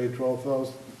have to pay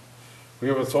 $12,000? We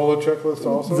have a solar checklist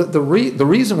also? The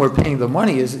reason we're paying the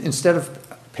money is, instead of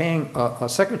paying a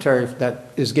secretary that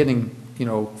is getting, you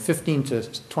know, $15 to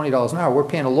 $20 an hour, we're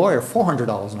paying a lawyer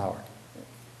 $400 an hour.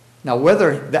 Now,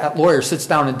 whether that lawyer sits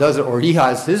down and does it, or he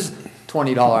has his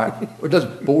 $20, or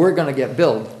doesn't, but we're gonna get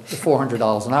billed the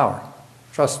 $400 an hour,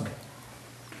 trust me.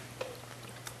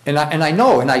 And I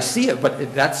know, and I see it,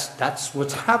 but that's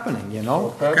what's happening, you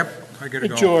know? I gotta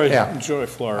go. Enjoy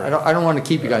Florida. I don't want to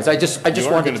keep you guys. I just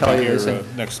wanted to tell you this. gonna be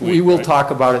here, next We week, will right? talk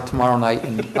about it tomorrow night,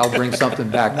 and I'll bring something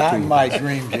back Not to in you. my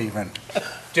dreams even.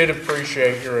 Did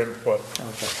appreciate your input.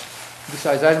 Okay.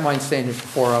 Besides, I don't mind staying here for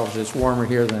 4 hours. It's warmer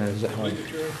here than it is at home.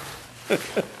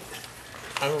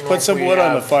 I don't know Put if some we wood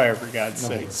on the have- fire, for God's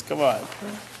sakes, come on.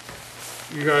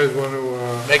 You guys want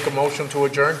to, Make a motion to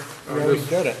adjourn? We already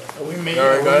did it. Are we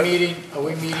Very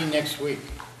good. meeting next week?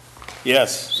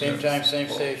 Yes, Same time, same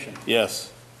station?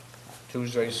 yes,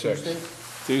 Tuesday, 6.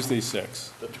 Tuesday, 6,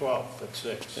 The 12th at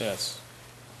 6. yes.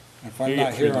 If I'm You not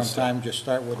get here through on this time, just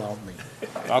start without me.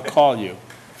 I'll call you.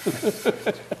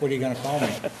 What are you gonna call me?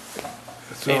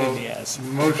 Pain in So, the ass.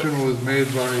 motion was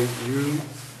made by you,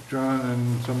 John,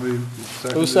 and somebody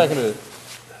seconded. Who seconded it?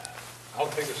 I'll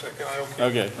take a second, I don't care.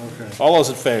 Okay. Okay. All those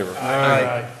in favor?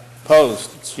 Aye.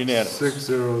 Opposed? It's unanimous.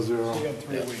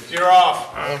 600. You're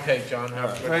off. Okay, John, have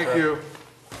a good trip. Thank you.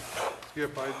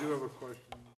 Skip, I do have a question.